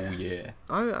all year.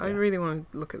 I really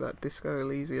want to look at that Disco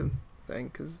Elysium thing,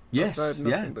 because I've heard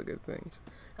nothing but good things,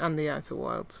 and the Outer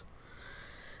Wilds,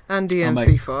 and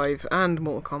DMC5, and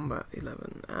Mortal Kombat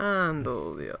 11, and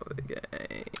all the other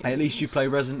games. At least you play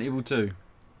Resident Evil 2.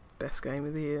 Best game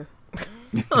of the year.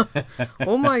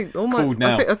 all my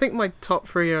now. I think my top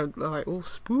 3 are like all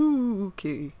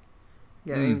spooky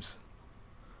games.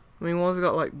 I mean, one's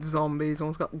got like zombies,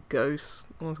 one's got ghosts,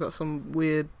 one's got some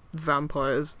weird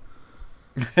vampires.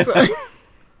 So,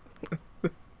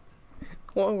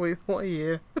 what a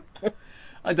year.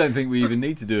 I don't think we even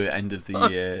need to do an end of the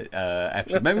year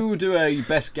episode. Maybe we'll do a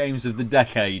best games of the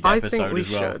decade episode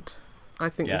as well. I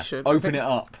think we should. Open it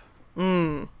up.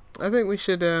 I think we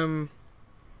should do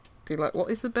like, what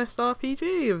is the best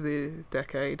RPG of the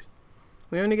decade?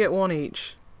 We only get one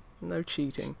each. No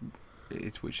cheating.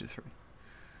 It's Witcher 3.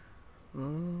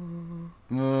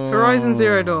 Horizon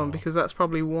Zero Dawn, because that's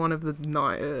probably one of the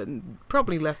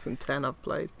probably less than 10 I've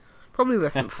played. Probably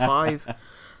less than 5.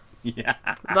 Yeah.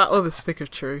 That or the Stick of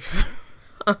Truth.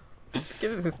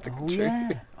 Give it the Stick of Truth.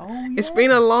 Yeah. It's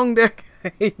been a long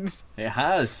decade. It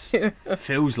has.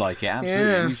 Feels like it,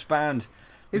 absolutely. Yeah. We've spanned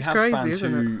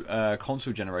two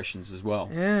console generations as well.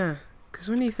 Yeah. Because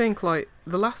when you think, like,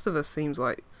 The Last of Us seems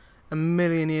like a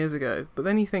million years ago, but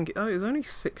then you think, oh, it was only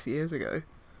 6 years ago.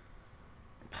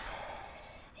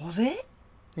 Was it?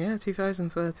 Yeah,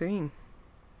 2013.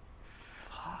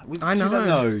 I know.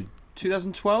 No,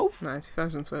 2012? No,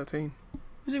 2013.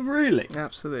 Was it really?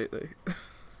 Absolutely.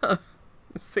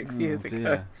 6 years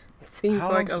ago. It seems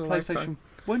How like a long's the lifetime.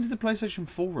 When did the PlayStation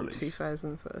 4 release?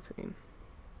 2013.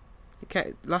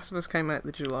 Last of Us came out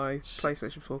the July.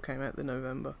 PlayStation 4 came out the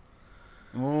November.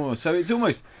 Oh, so it's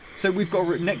almost... So we've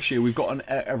got... Next year, we've got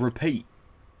a repeat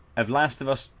of Last of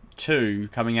Us 2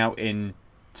 coming out in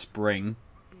spring,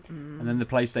 and then the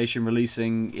PlayStation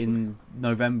releasing in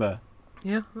November.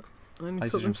 Yeah, only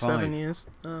took them 7 years.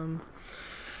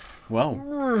 Well,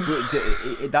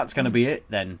 that's going to be it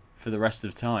then for the rest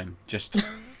of the time. Just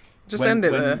end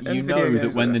it there. You know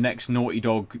that when the next Naughty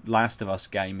Dog Last of Us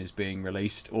game is being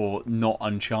released, or not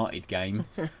Uncharted game,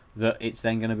 that it's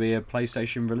then going to be a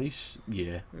PlayStation release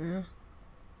year.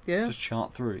 Yeah. Just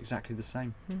chart through exactly the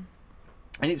same.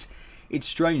 And it's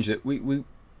strange that we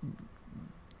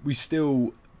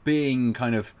still, being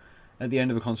kind of at the end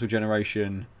of a console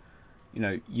generation,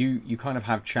 you kind of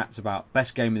have chats about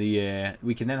best game of the year.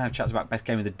 We can then have chats about best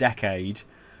game of the decade.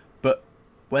 But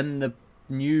when the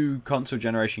new console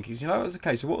generation kicks,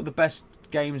 okay, so what are the best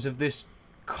games of this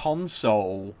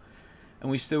console?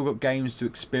 And we still got games to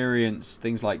experience,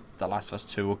 things like The Last of Us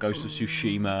 2 or Ghost of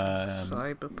Tsushima,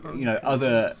 Cyberpunk,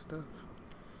 other stuff.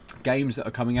 Games that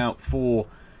are coming out for,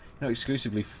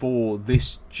 exclusively for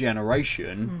this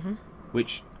generation,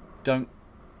 which don't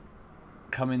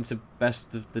come into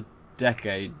best of the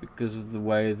decade because of the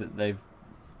way that they've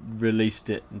released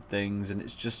it and things, and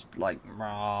it's just like,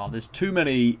 there's too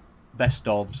many best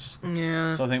ofs.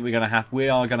 Yeah. So I think we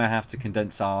are gonna have to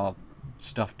condense our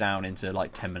stuff down into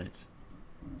like 10 minutes.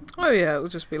 Oh yeah, it'll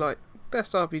just be like,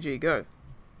 best RPG, go.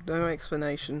 No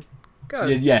explanation, go.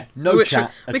 Yeah, no Witcher,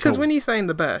 chat at because all. when you're saying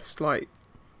the best, like,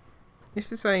 if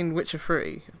you're saying Witcher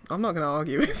 3, I'm not going to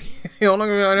argue with you. I'm not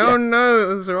going to be like, oh no, it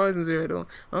was Horizon Zero Dawn.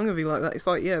 I'm going to be like that. It's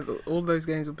like, yeah, all those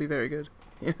games will be very good.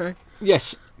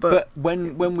 Yes, but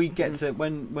when we get to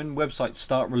when websites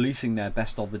start releasing their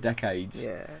best of the decades,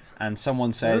 and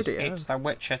someone says it's The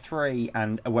Witcher 3,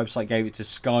 and a website gave it to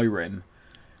Skyrim,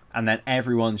 and then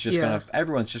everyone's just gonna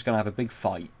have a big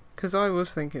fight. Because I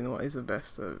was thinking, what is the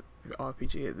best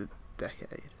RPG of the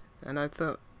decade, and I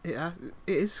thought it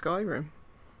is Skyrim.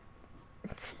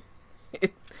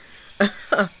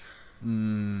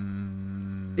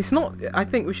 It's not. I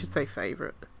think we should say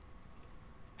favourite.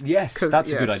 Yes,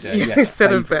 that's a good idea. Yes,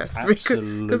 instead of best,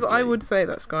 absolutely. Because I would say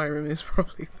that Skyrim is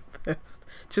probably the best,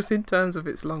 just in terms of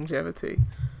its longevity.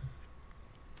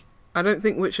 I don't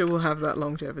think Witcher will have that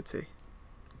longevity.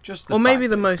 Just or maybe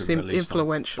the most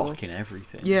influential. Fucking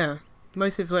everything. Yeah,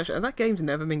 most influential, and that game's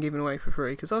never been given away for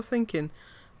free. Because I was thinking,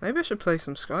 maybe I should play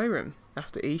some Skyrim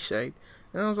after E-Shade.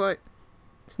 And I was like,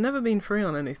 it's never been free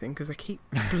on anything because they keep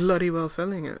bloody well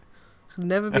selling it. It's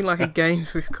never been like a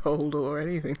Games with Gold or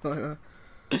anything like that.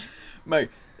 Mate,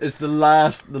 it's the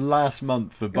last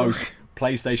month for both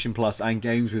PlayStation Plus and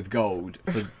Games with Gold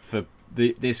for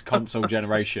this console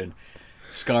generation.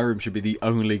 Skyrim should be the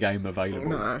only game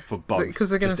available for both. Because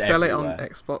they're going to sell it on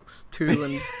Xbox 2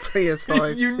 and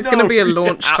PS5. You it's going to be a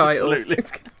launch title. Absolutely.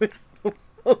 It's going to be a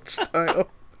launch title.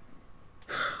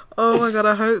 Oh my god,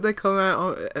 I hope they come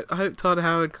out. I hope Todd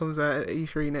Howard comes out at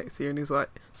E3 next year and he's like,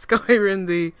 Skyrim,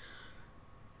 the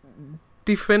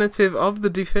definitive of the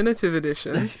definitive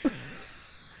edition.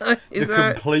 The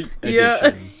complete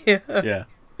edition. Yeah.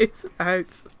 It's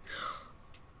out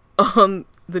on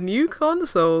the new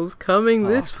consoles coming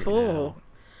this fall. Hell.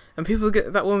 And people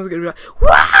get that woman's gonna be like,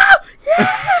 wow!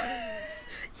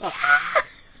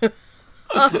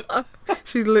 Yeah!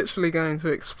 She's literally going to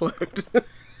explode.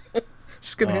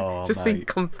 She's gonna see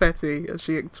confetti as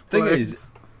she explodes. Thing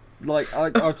is, like,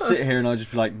 I'd sit here and I'd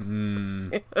just be like, I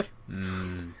knew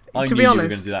you were going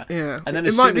to do that. Yeah. And then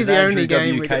as soon as Andrew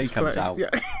WK comes out,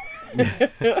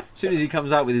 as soon as he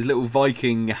comes out with his little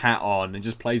Viking hat on and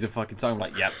just plays a fucking song, I'm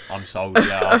like, yep, I'm sold.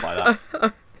 Yeah, I'll buy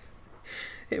that.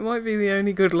 It might be the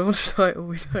only good launch title.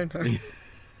 We don't know.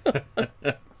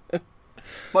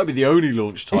 Might be the only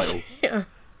launch title. Yeah.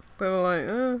 They were like,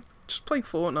 just play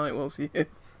Fortnite whilst you.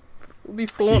 It'll be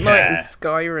Fortnite and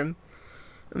Skyrim.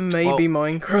 Maybe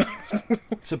Minecraft.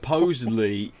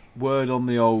 Supposedly, word on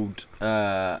the old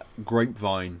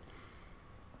grapevine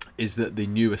is that the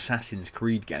new Assassin's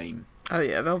Creed game. Oh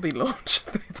yeah, they'll be launched.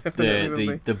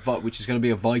 Which is going to be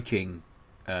a Viking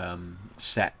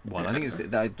set one. I think it's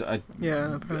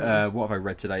what have I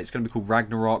read today? It's going to be called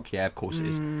Ragnarok. Yeah, of course it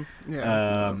is.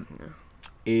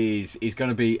 Is going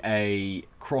to be a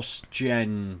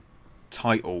cross-gen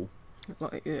title.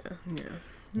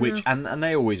 Which and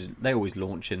they always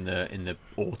launch in the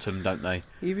autumn, don't they?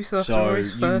 Ubisoft are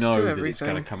always first to everything. That it's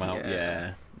going to come out.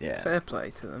 Yeah. Fair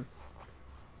play to them.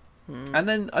 And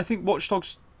then I think Watch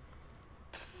Dogs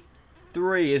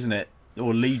 3, isn't it,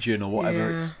 or Legion or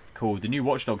whatever it's called, the new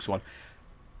Watch Dogs one.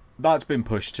 That's been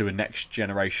pushed to a next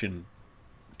generation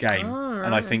game,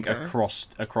 and I think a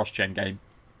cross-gen game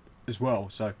as well.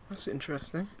 So that's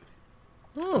interesting.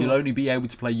 You'll only be able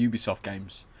to play Ubisoft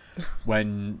games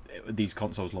when these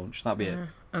consoles launch. That'll be it.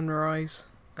 And Rise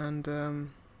and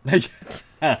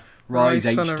Rise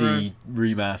HD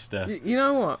remaster. You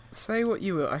know what? Say what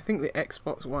you will. I think the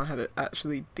Xbox One had an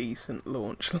actually decent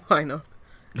launch lineup.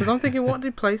 Because I'm thinking, what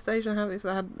did PlayStation have? It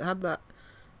had that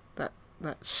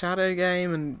Shadow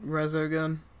game and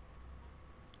Resogun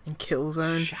and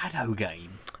Killzone. Shadow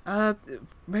game.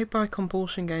 Made by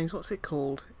Compulsion Games. What's it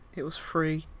called? It was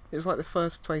free. It was like the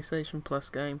first PlayStation Plus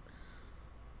game.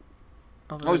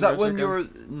 Is that when you're...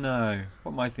 No.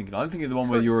 What am I thinking? I'm thinking the one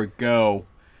where you're a girl.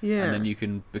 Yeah. And then you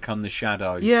can become the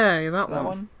shadow. Yeah, that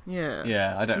one. Yeah.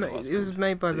 Yeah, I don't know what it's It was called.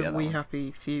 made by the We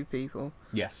Happy Few people.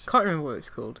 Yes. Can't remember what it's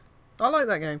called. I like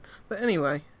that game. But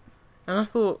anyway. And I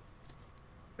thought...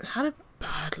 It had a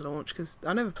bad launch because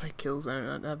I never played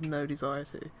Killzone. I have no desire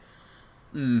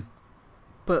to.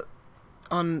 But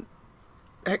on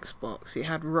Xbox, it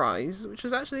had Rise, which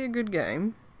was actually a good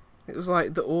game. It was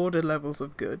like the Order levels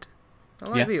of good. I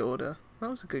like the Order.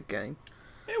 That was a good game.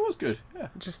 It was good, yeah.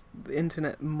 Just the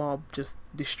internet mob just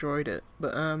destroyed it.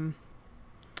 But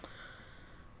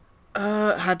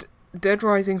had Dead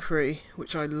Rising 3,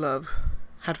 which I love.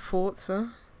 Had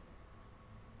Forza.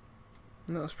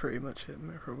 And that was pretty much it,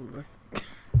 probably.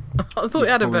 I thought it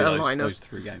had a better lineup. Those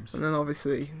 3 games. And then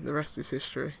obviously the rest is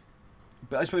history.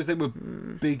 But I suppose they were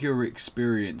bigger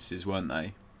experiences, weren't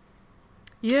they?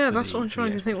 Yeah, that's what I'm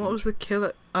trying to think. What was the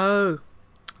killer? Oh,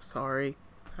 sorry.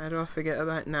 How do I forget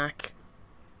about Knack?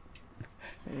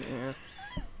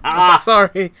 Yeah.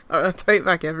 Sorry. I take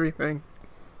back everything.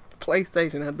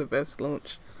 PlayStation had the best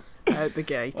launch out the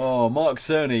gate. Oh, Mark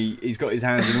Cerny, he's got his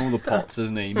hands in all the pots,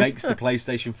 hasn't he? He makes the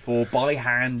PlayStation 4 by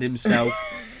hand himself.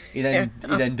 He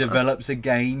then develops a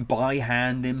game by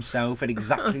hand himself at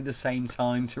exactly the same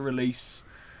time to release.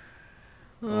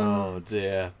 Oh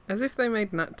dear. As if they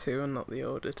made Nat 2 and not The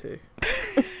Order 2.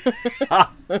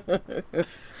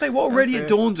 Mate, what are Ready at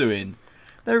Dawn doing?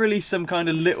 They released some kind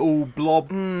of little blob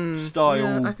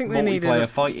style I think they multiplayer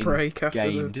fighting break after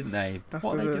game, didn't they? What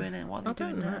are they doing now? What are they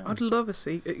doing now? I'd love a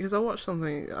sequel, because I watched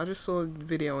something, I just saw a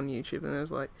video on YouTube and it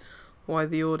was like, why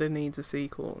The Order needs a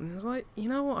sequel. And I was like, you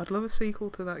know what, I'd love a sequel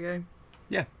to that game.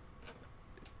 Yeah.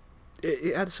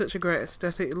 It had such a great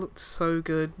aesthetic, it looked so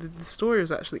good. The story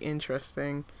was actually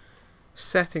interesting.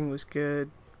 Setting was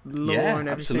good. lore Yeah, and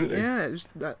everything. absolutely. Yeah, it was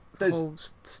that whole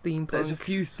steampunk. There's a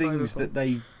few things cyberpunk. that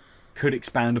they could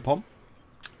expand upon.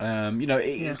 Yeah.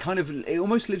 It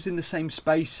almost lives in the same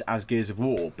space as Gears of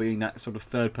War, being that sort of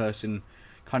third person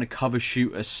kind of cover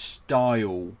shooter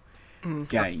style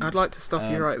game. I'd like to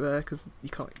stop you right there because you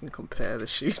can't even compare the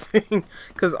shooting.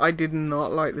 Because I did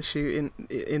not like the shooting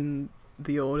in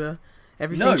the Order.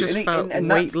 Everything felt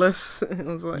weightless. It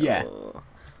was like, yeah. oh.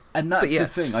 And that's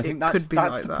yes, the thing. I think that's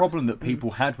the problem that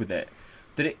people had with it.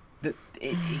 That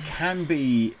it can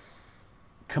be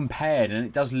compared, and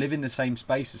it does live in the same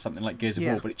space as something like Gears of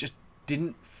War, but it just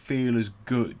didn't feel as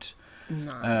good.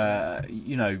 No.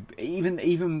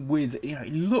 Even with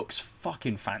it looks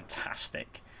fucking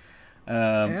fantastic.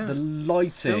 The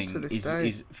lighting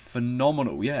is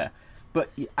phenomenal, yeah. But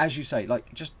as you say,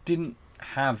 like, just didn't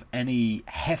have any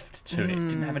heft to it.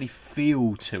 Didn't have any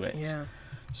feel to it. Yeah.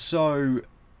 So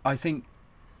I think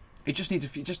it just needs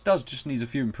a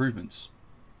few improvements.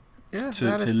 Yeah, to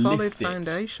had a solid lift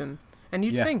foundation. And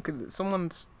you'd think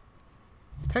that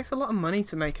it takes a lot of money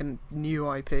to make a new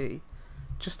IP,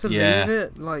 just to leave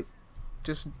it like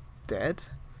just dead.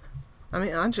 I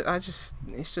mean,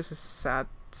 it's just a sad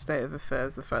state of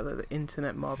affairs, the fact that the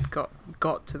internet mob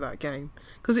got to that game,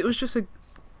 because it was just a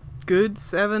good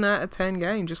 7 out of 10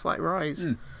 game, just like Rise.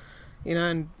 And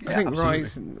I think absolutely.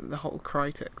 Rise, the whole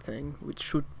Crytek thing, which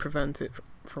should prevent it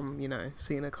from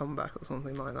seeing a comeback or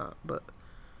something like that, but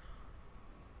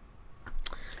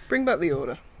bring back the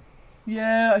Order.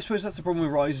 Yeah, I suppose that's the problem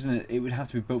with Rise, isn't it? It would have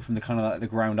to be built from the kind of like the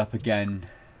ground up again.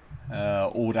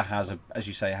 Order has a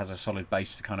solid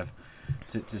base to kind of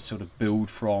to sort of build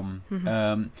from.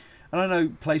 And I know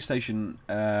PlayStation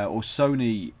or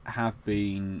Sony have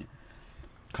been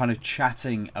kind of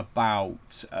chatting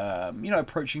about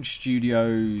approaching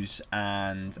studios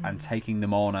and taking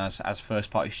them on as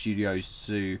first party studios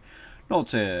to. Not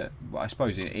to, I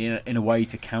suppose, in a way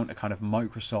to counter kind of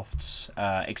Microsoft's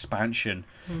expansion,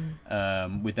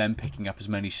 with them picking up as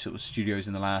many sort of studios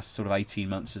in the last sort of 18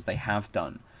 months as they have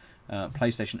done.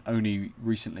 PlayStation only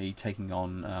recently taking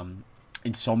on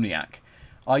Insomniac.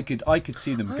 I could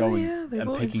see them going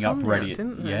and picking up Ready at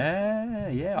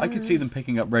I could see them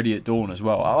picking up Ready at Dawn as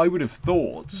well. I would have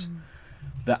thought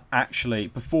that actually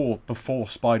before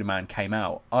Spider-Man came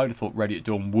out, I would have thought Ready at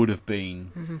Dawn would have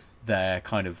been their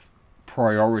kind of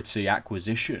priority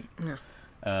acquisition.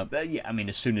 But yeah, I mean,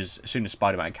 as soon as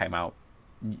Spider-Man came out,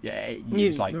 it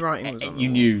was like you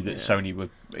knew that Sony would.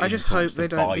 I just hope they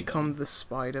don't become the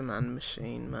Spider-Man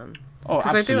machine, man. Oh,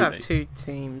 because absolutely. they do have 2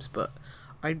 teams, but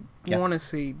I want to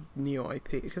see new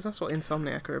IP, because that's what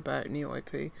Insomniac are about, new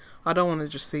IP. I don't want to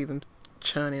just see them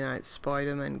churning out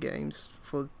Spider-Man games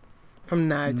from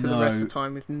now to the rest of the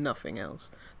time with nothing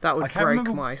else. That would break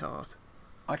my heart.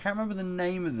 I can't remember the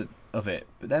name of it,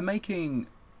 but they're making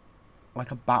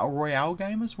like a battle royale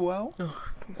game as well,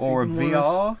 or a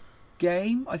VR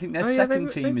game. I think their second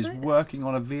team is working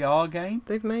on a VR game.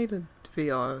 They've made a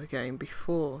VR game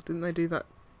before, didn't they? Do that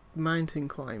mountain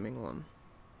climbing one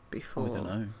before? I don't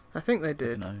know. I think they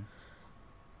did. I don't know.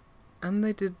 And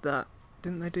they did that.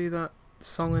 Didn't they do that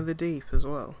Song of the Deep as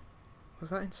well?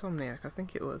 Was that Insomniac? I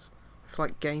think it was. For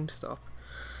like GameStop.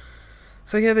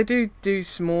 So yeah, they do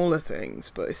smaller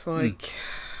things, but it's like,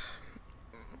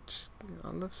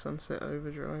 I love Sunset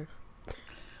Overdrive.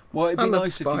 Well, it'd be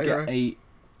nice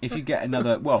if you get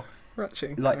another. Well,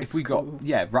 Ratchet and like Clank's if we got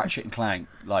Ratchet and Clank.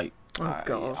 Like, oh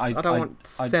god, I don't want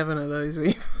 7 of those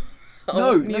either.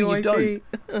 No, you don't.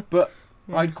 But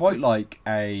I'd quite like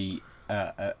a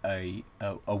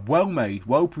well-made,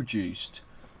 well-produced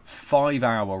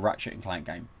 5-hour Ratchet and Clank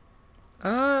game,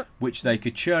 which they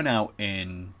could churn out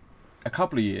in a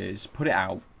couple of years, put it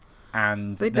out,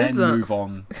 and then move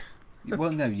on.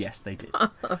 Well, no, yes, they did.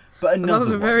 But another that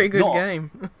was a very good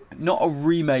game. Not a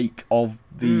remake of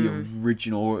the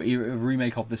original, or a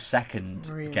remake of the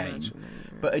second game,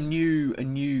 but a new,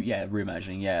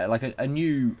 reimagining, like a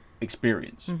new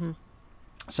experience.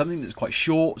 Something that's quite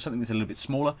short, something that's a little bit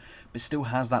smaller, but still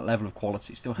has that level of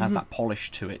quality, still has that polish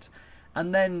to it,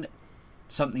 and then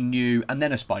something new, and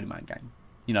then a Spider-Man game.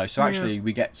 So actually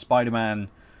we get Spider-Man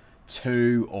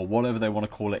 2 or whatever they want to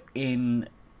call it in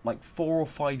like 4 or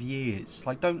 5 years.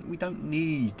 Like, we don't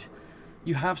need.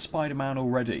 You have Spider-Man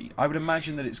already. I would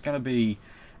imagine that it's going to be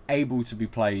able to be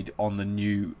played on the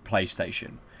new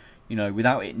PlayStation,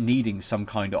 without it needing some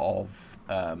kind of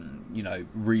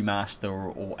remaster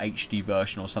or HD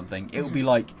version or something. It will be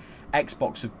like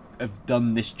Xbox have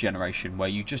done this generation, where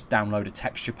you just download a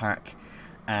texture pack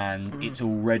and it's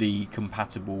already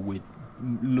compatible with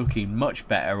looking much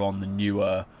better on the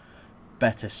newer,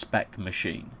 better spec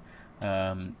machine.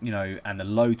 and the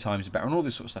load times are better, and all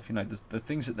this sort of stuff. The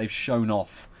things that they've shown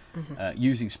off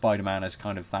using Spider-Man as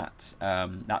kind of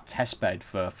that test bed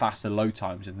for faster load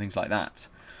times and things like that.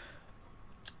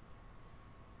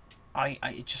 I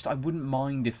wouldn't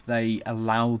mind if they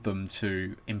allowed them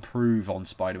to improve on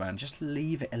Spider-Man. Just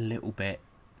leave it a little bit.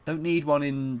 Don't need one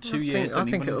in 2 years. I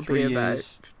think it'll be about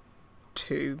years.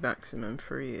 2, maximum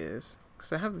 3 years, because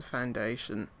they have the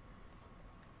foundation.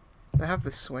 They have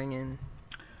the swinging.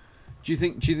 Do you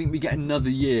think we get another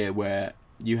year where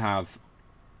you have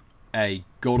a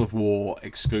God of War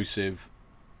exclusive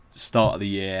start of the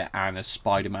year and a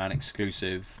Spider-Man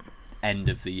exclusive end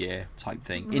of the year type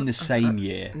thing in the same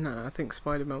year? No, I think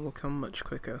Spider-Man will come much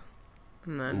quicker,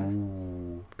 and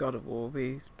then God of War will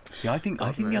be. See, I think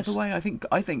the other way. I think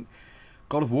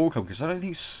God of War will come, because I don't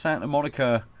think Santa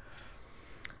Monica.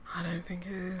 I don't think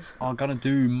it is. Are gonna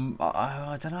do.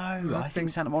 I don't know. I think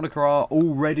Santa Monica are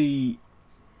already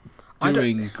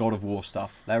doing God of War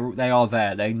stuff. They are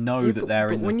there. They know that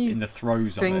they're in the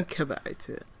throes of it. Think about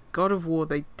it. God of War,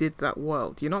 they did that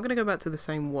world. You're not going to go back to the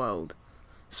same world.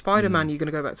 Spider-Man, you're going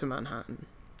to go back to Manhattan.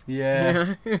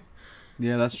 Yeah.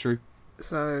 Yeah, that's true.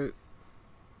 So,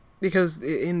 because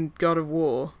in God of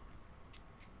War,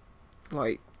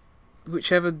 like,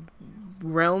 whichever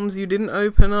realms you didn't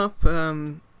open up,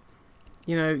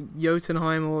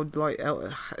 Jotunheim or like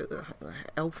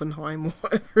Elfenheim or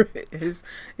whatever it is,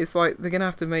 it's like they're gonna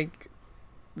have to make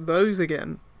those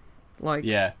again, like,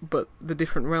 but the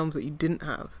different realms that you didn't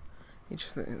have. You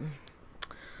just don't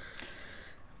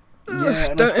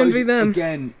envy them.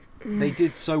 Again, they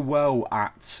did so well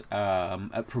at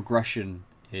progression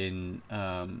in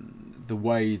the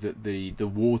way that the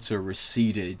water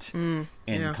receded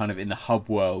kind of in the hub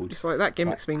world. It's like that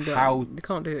gimmick's been done. They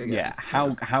can't do it again. Yeah,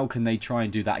 how can they try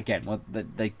and do that again? Well,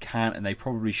 they can't, and they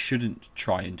probably shouldn't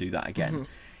try and do that again. Mm-hmm.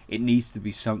 It needs to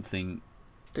be something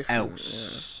different,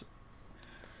 else.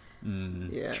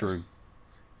 Yeah. True.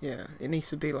 Yeah, it needs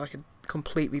to be like a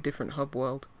completely different hub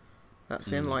world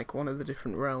that's in like one of the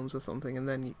different realms or something, and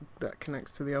then that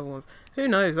connects to the other ones. Who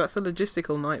knows? That's a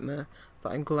logistical nightmare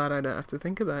that I'm glad I don't have to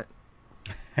think about.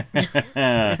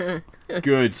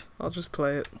 Good. I'll just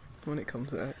play it when it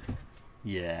comes out.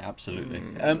 Yeah, absolutely.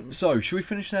 So, should we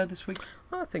finish there this week?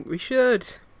 I think we should.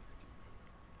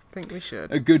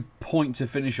 A good point to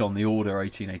finish on, the Order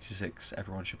 1886.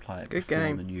 Everyone should play it before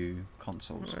game. The new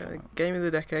consoles come out. Game of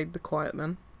the decade, The Quiet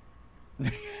Man.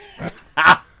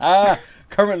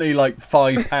 Currently like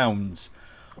 £5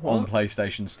 on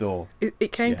PlayStation Store.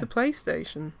 It came to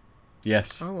PlayStation?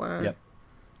 Yes. Oh, wow. Yep.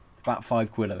 About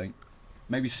 £5, I think.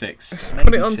 Maybe 6. Let's maybe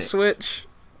put it on 6. Switch.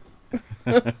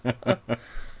 I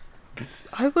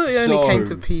thought it only came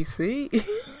to PC.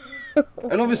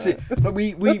 And obviously,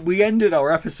 we ended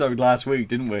our episode last week,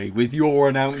 didn't we, with your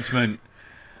announcement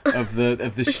of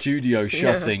the studio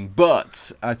shutting,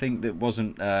 but I think that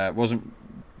wasn't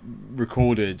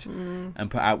recorded and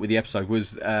put out with the episode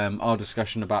was our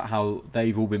discussion about how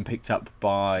they've all been picked up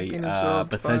by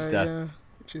Bethesda,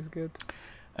 which is good,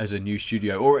 as a new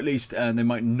studio, or at least they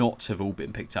might not have all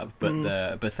been picked up,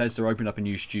 but Bethesda opened up a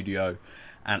new studio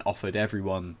and offered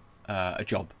everyone a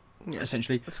job. Yeah,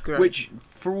 essentially, which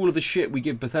for all of the shit we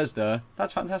give Bethesda,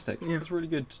 that's fantastic. Yeah. It's a really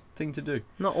good thing to do.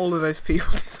 Not all of those people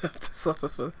deserve to suffer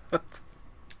for that.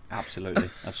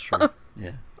 Absolutely, that's true.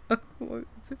 Yeah.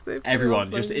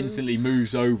 Everyone just instantly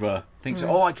moves over, thinks,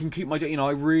 "Oh, I can keep my,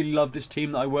 I really love this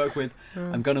team that I work with.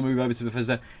 I'm gonna move over to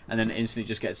Bethesda," and then instantly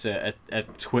just gets a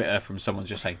Twitter from someone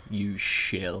just saying, "You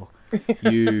shill,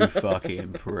 you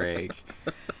fucking prig."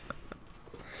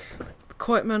 The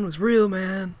Quiet Man was real,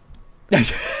 man.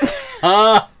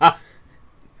 Now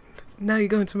you're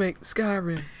going to make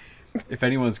Skyrim. If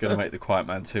anyone's going to make the Quiet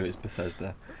Man 2, it's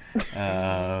Bethesda.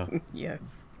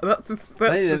 Yes, that's the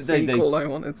sequel I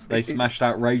wanted to see. They smashed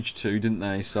out Rage 2, didn't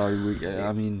they? So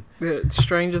I mean,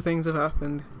 stranger things have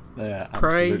happened. Yeah,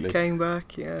 Prey came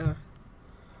back. Yeah.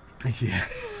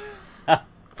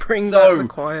 Bring back the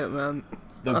Quiet Man.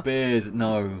 The beers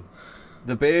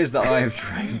that I have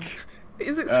drank.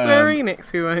 Is it Square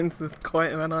Enix who owns the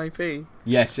Quiet Man IP?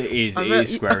 Yes, it is. It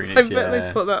is Square Enix. I bet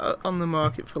they put that on the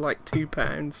market for like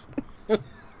 £2.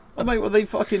 Oh mate, well they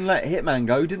fucking let Hitman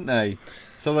go, didn't they?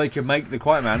 So they could make the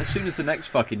Quiet Man. As soon as the next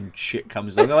fucking shit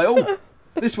comes along, they're like, "Oh,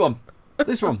 this one,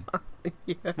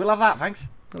 yeah. We'll have that, thanks."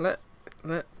 Let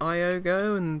IO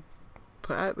go and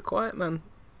put out the Quiet Man.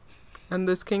 And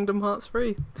there's Kingdom Hearts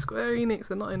 3. Square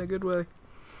Enix are not in a good way.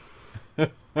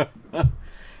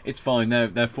 It's fine.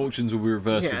 Their fortunes will be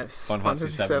reversed with Final Fantasy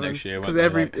 7 next year. Because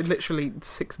literally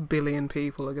 6 billion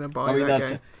people are going to buy that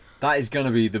game. That is going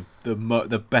to be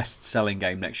the best selling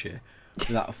game next year.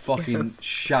 without a fucking Yes,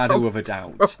 shadow of a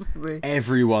doubt. probably.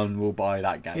 Everyone will buy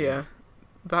that game. Yeah,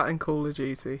 that and Call of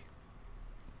Duty.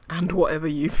 And whatever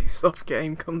Ubisoft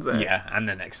game comes out. Yeah, and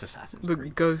the next Assassin's The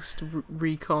Creed. Ghost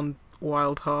Recon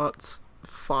Wild Hearts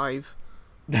 5.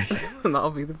 And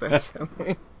that'll be the best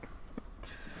selling.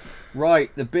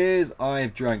 Right, the beers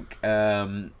I've drank.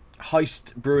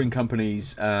 Heist Brewing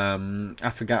Company's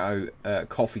Affogato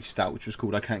Coffee Stout, which was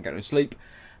called I Can't Get No Sleep.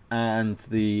 And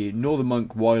the Northern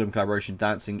Monk Wylam collaboration,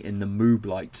 Dancing in the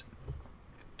Mooblight.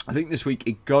 I think this week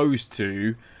it goes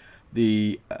to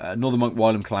the Northern Monk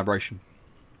Wylam collaboration.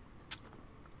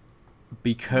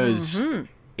 Because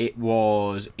it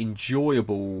was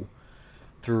enjoyable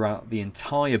throughout the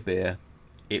entire beer.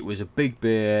 It was a big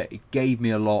beer. It gave me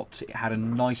a lot. It had a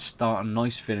nice start, a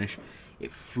nice finish.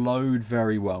 It flowed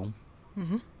very well.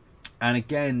 And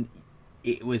again,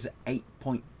 it was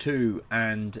 8.2.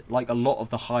 And like a lot of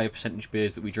the higher percentage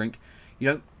beers that we drink,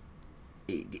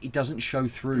 it doesn't show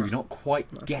through. You're not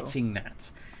quite getting that.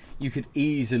 You could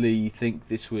easily think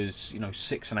this was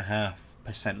 6.5%,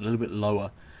 a little bit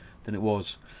lower than it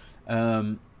was.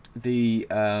 The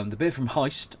beer from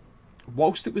Heist,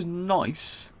 whilst it was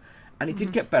nice, and it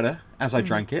did get better as I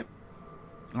drank it.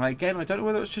 Again, I don't know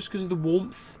whether it was just because of the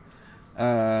warmth,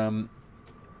 but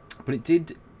it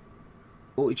did,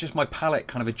 or it's just my palate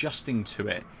kind of adjusting to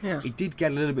it. Yeah. It did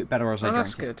get a little bit better as I drank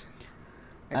That's it. good.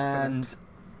 Excellent. And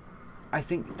I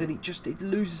think that it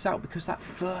loses out because that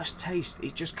first taste,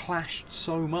 it just clashed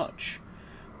so much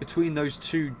between those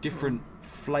two different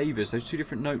flavours, those two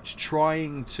different notes,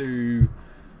 trying to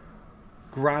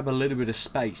grab a little bit of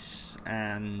space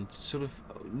and sort of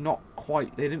not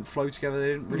quite, they didn't flow together, they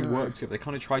didn't really work together. They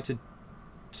kind of tried to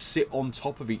sit on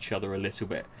top of each other a little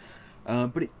bit.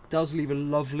 But it does leave a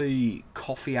lovely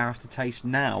coffee aftertaste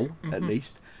now, at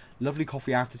least. Lovely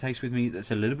coffee aftertaste with me that's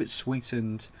a little bit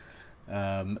sweetened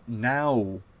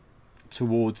now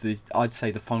towards I'd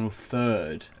say the final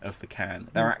third of the can.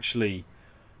 They're actually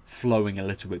flowing a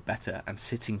little bit better and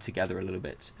sitting together a little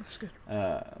bit. That's good.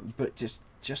 But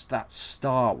just that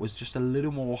start was just a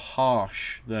little more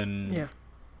harsh than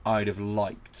I'd have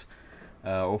liked,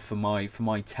 or for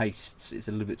my tastes, it's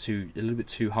a little bit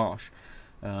too harsh.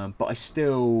 But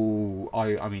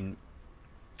I mean,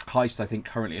 Heist I think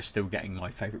currently is still getting my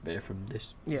favourite beer from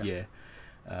this year.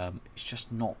 It's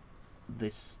just not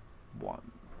this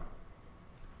one.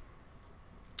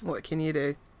 What can you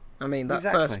do? I mean, that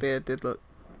first beer did look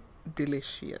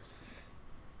delicious.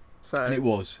 So And it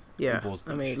was. Yeah, It was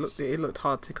I mean, delicious. it looked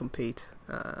hard to compete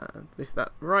with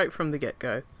that right from the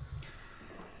get-go.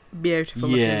 Beautiful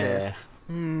looking beer.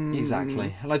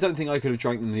 Exactly. And I don't think I could have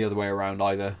drank them the other way around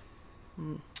either.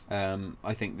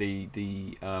 I think the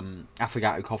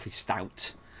Affogato Coffee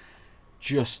Stout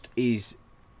just is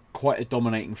quite a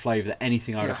dominating flavour that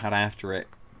anything I would have had after it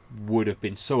would have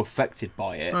been so affected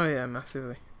by it. Oh yeah,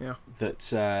 massively. Yeah.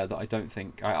 That I don't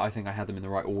think I think I had them in the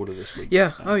right order this week.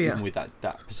 Yeah. Even with that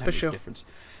percentage difference.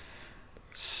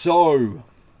 So,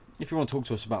 if you want to talk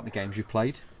to us about the games you've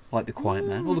played, like The Quiet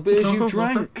Man, or the beers you've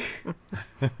drank,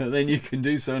 then you can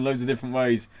do so in loads of different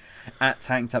ways at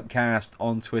TankedUpCast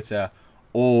on Twitter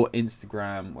or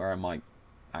Instagram, where I might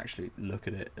actually look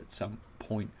at it at some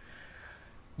point.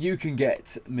 You can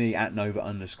get me at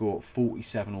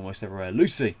Nova_47 almost everywhere.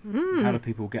 Lucy, how do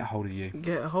people get hold of you?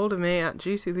 Get a hold of me at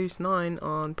JuicyLoose9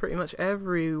 on pretty much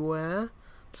everywhere.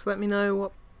 Just let me know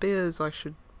what beers I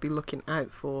should be looking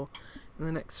out for in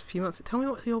the next few months. Tell me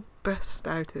what your best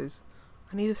stout is.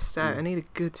 I need a stout. I need a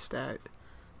good stout.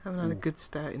 I haven't had a good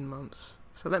stout in months.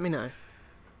 So let me know.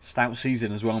 Stout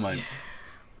season as well, mate.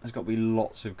 There's got to be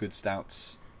lots of good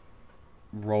stouts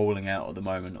rolling out at the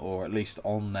moment, or at least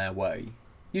on their way.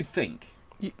 You'd think.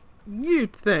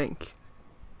 You'd think.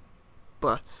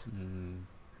 But,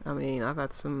 I mean, I've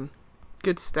had some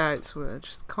good stouts where I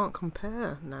just can't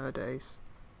compare nowadays.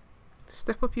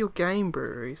 Step up your game,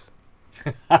 breweries.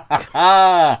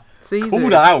 It's easy.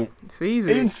 Called out. It's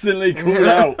easy. Instantly called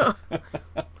out.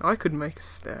 I could make a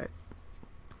stout.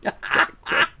 Get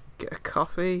a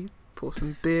coffee, pour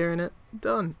some beer in it,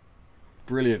 done.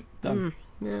 Brilliant. Done.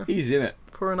 Yeah. Easy, innit?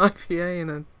 Pour an IPA in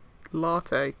a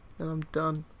latte, and I'm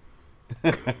done.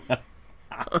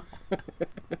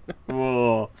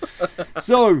 Whoa.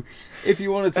 So, if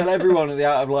you want to tell everyone at the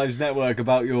Out of Lives Network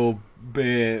about your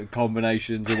beer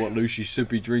combinations and what Lucy should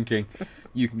be drinking,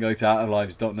 you can go to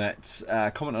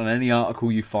outoflives.net, comment on any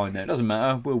article you find there. It doesn't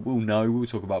matter, we'll know, we'll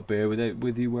talk about beer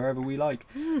with you wherever we like.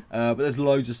 But there's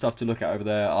loads of stuff to look at over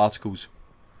there, articles,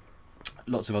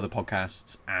 lots of other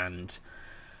podcasts and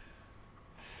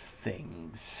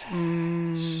things.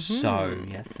 So,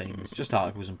 yeah, things. Just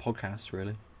articles and podcasts,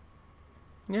 really.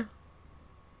 Yeah.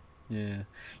 Yeah.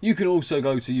 You can also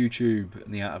go to YouTube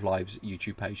and the Out of Lives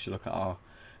YouTube page to look at our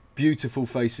beautiful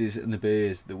faces and the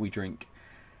beers that we drink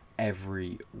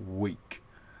every week.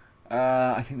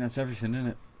 I think that's everything, isn't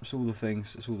it? It's all the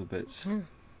things. It's all the bits. Yeah.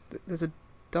 There's a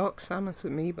Dark Samus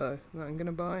Amiibo that I'm going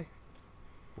to buy.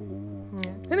 Ooh.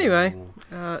 Yeah. Anyway,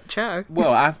 ciao.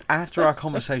 Well, after our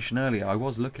conversation earlier, I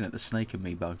was looking at the snake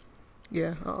Amiibo.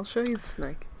 Yeah, I'll show you the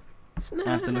snake. Snake.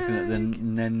 After looking at the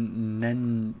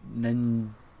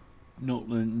not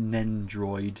the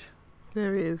Nendroid.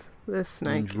 There he is. There's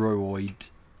Snake.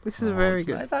 Nendroid. This is a very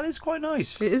good. That is quite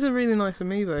nice. It is a really nice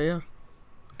Amiibo, yeah.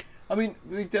 I mean,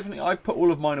 I've put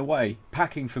all of mine away,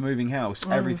 packing for moving house.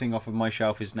 Everything off of my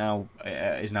shelf is now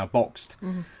boxed.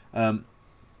 Mm-hmm.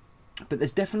 But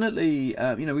there's definitely,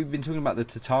 we've been talking about the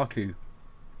Tataku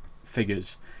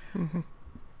figures. Mm-hmm.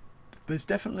 There's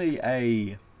definitely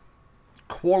a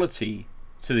quality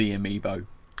to the Amiibo.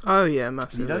 Oh yeah,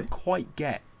 massively. You don't quite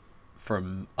get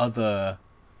from other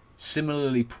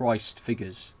similarly priced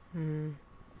figures. Mm.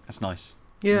 That's nice.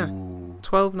 Yeah, Ooh.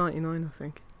 $12.99 I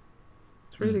think.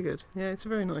 It's really good. Yeah, it's a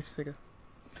very nice figure.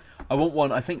 I want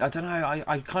one. I don't know.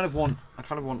 I kind of want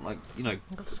like I've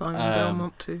got Simon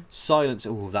Belmont too. Silence.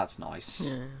 Oh, that's nice.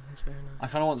 Yeah, that's very nice. I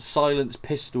kind of want Silence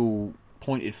pistol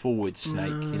pointed forward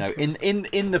Snake. Okay.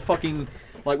 In the fucking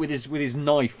like with his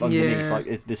knife underneath, Yeah. like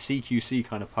the CQC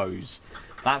kind of pose.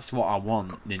 That's what I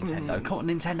want, Nintendo. Come on,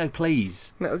 Nintendo,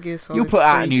 please. Metal Gear Solid. You'll put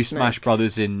out a 3 new Snake. Smash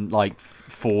Brothers in like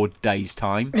 4 days'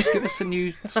 time. Just give us a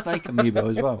new Snake Amiibo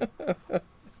as well.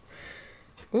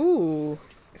 Ooh,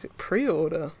 is it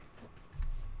pre-order?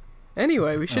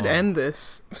 Anyway, we should end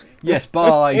this. Yes,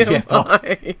 bye. Yeah,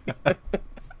 bye. Bye.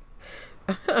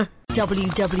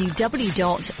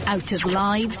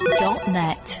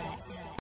 www.outoflives.net